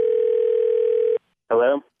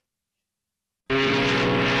 Hello?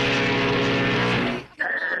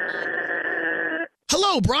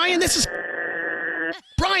 Hello, Brian. This is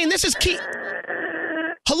Keith.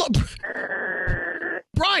 Hello,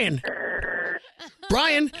 Brian.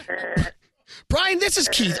 Brian, this is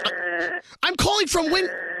Keith. I'm calling from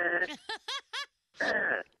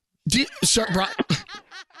Sir, Brian.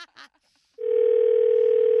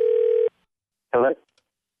 Hello?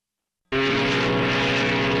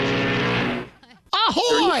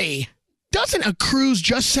 Ahoy! Doesn't a cruise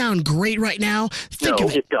just sound great right now? No,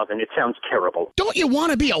 it doesn't. It sounds terrible. Don't you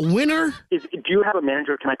want to be a winner? Do you have a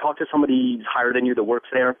manager? Can I talk to somebody higher than you that works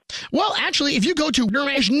there? Well, actually, if you go to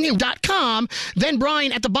international.com, then,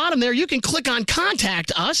 Brian, at the bottom there, you can click on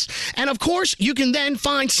Contact Us, and, of course, you can then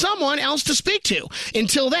find someone else to speak to.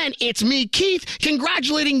 Until then, it's me, Keith,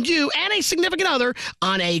 congratulating you and a significant other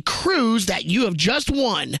on a cruise that you have just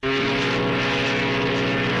won.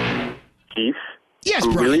 Keith? Yes,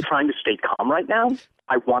 I'm Brian. really trying to stay calm right now.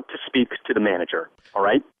 I want to speak to the manager, all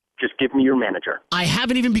right? Just give me your manager. I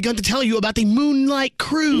haven't even begun to tell you about the Moonlight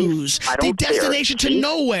Cruise, I the don't care. destination to Keith?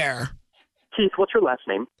 nowhere. Keith, what's your last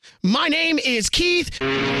name? My name is Keith.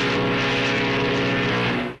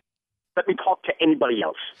 Let me talk to anybody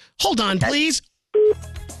else. Hold on, please.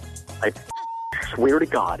 I swear to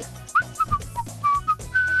God.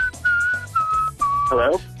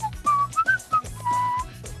 Hello?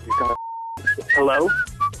 You got a... Hello?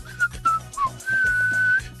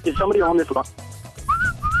 Is somebody on this line?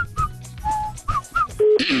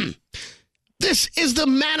 This is the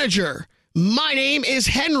manager. My name is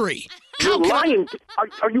Henry. You're lying.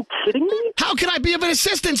 Are you kidding me? How can I be of an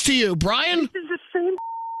assistance to you, Brian? This is the same.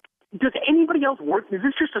 Does anybody else work? Is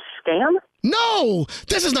this just a scam? No,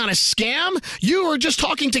 this is not a scam. You were just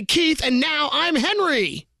talking to Keith, and now I'm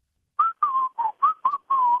Henry.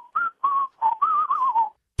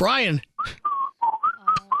 Brian.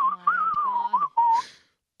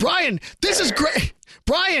 Brian, this is great.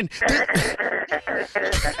 Brian.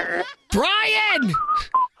 Brian!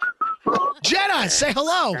 Jenna, say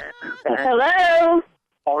hello. Hello?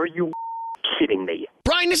 Are you kidding me?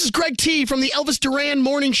 Brian, this is Greg T from the Elvis Duran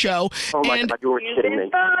Morning Show. Oh my God, you're kidding me.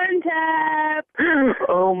 Phone tap.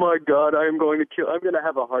 Oh my God, I'm going to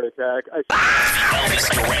have a heart attack. Elvis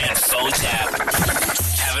Duran phone tap.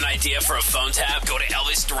 Have an idea for a phone tap? Go to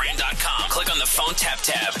ElvisDuran.com. Click on the phone tap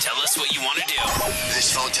tab. Tell us what you want to do.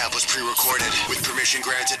 This phone tap was pre-recorded with permission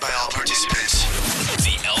granted by all participants.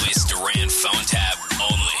 The Elvis Duran phone tap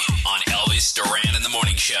only on Elvis Duran in the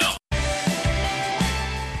Morning Show.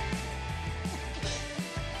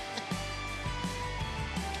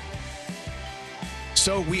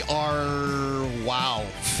 So we are,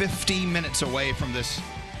 50 minutes away from this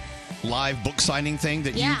live book signing thing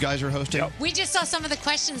that you guys are hosting. We just saw some of the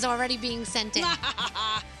questions already being sent in.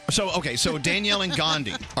 So Danielle and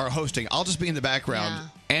Gandhi are hosting. I'll just be in the background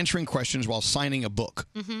answering questions while signing a book.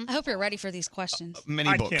 Mm-hmm. I hope you're ready for these questions.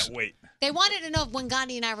 Many books. I can't wait. They wanted to know when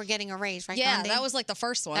Gandhi and I were getting a raise, right, Yeah, Gandhi? that was like the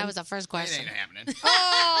first one. That was the first question. It ain't happening.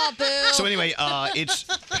 Oh, boo. So anyway, it's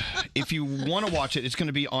if you want to watch it, it's going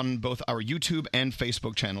to be on both our YouTube and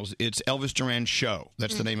Facebook channels. It's Elvis Duran Show.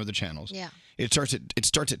 That's the name of the channels. Yeah. It starts at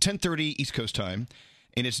 10:30 East Coast time,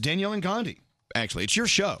 and it's Danielle and Gandhi. Actually, it's your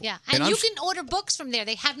show. Yeah, and you can order books from there.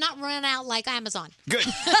 They have not run out like Amazon. Good.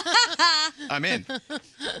 I'm in.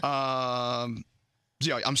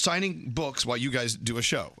 So I'm signing books while you guys do a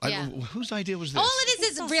show. Yeah. Whose idea was this? All it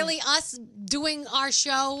is really us doing our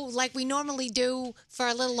show like we normally do for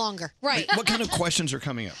a little longer. Right. What kind of questions are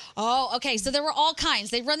coming up? Oh, okay. So there were all kinds.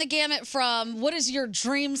 They run the gamut from what is your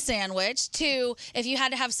dream sandwich to if you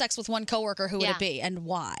had to have sex with one coworker, who would it be and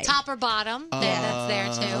why? Top or bottom. That's there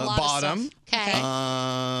too. A lot Bottom. of stuff. Okay.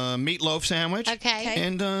 Meatloaf sandwich. Okay.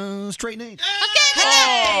 And straight Nate.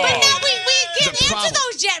 Okay, but now we can't The problem- answer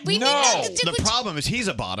those yet. We No. need The problem is he's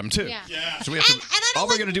a bottom too. Yeah. So we have to. All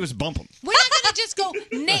we're going to do is bump him. We're not going to just go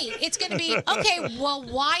Nate. It's going to be okay. Well,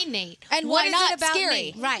 why Nate? And What why is not it about Scary?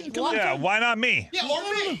 Nate? Right. Yeah, why not me? Yeah, or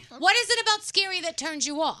me. What is it about Scary that turns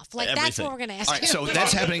you off? Like that's Everything. what we're going to ask. All right, you. so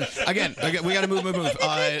that's happening again. We got to move.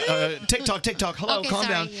 TikTok. Hello, Okay, calm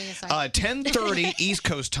sorry. down. Yeah, sorry. 10:30 East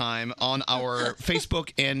Coast time on our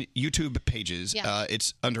Facebook and YouTube pages. Yeah.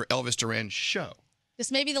 It's under Elvis Duran Show. This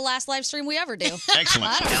may be the last live stream we ever do.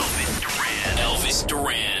 Excellent. Elvis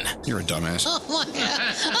Duran. You're a dumbass. Oh my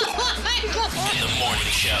god! Oh my god! In the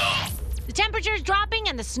Morning Show. The temperature is dropping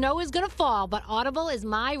and the snow is going to fall, but Audible is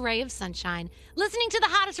my ray of sunshine. Listening to the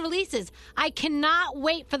hottest releases, I cannot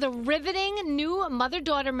wait for the riveting new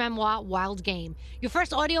mother-daughter memoir, Wild Game. Your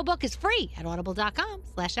first audiobook is free at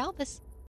audible.com/Elvis.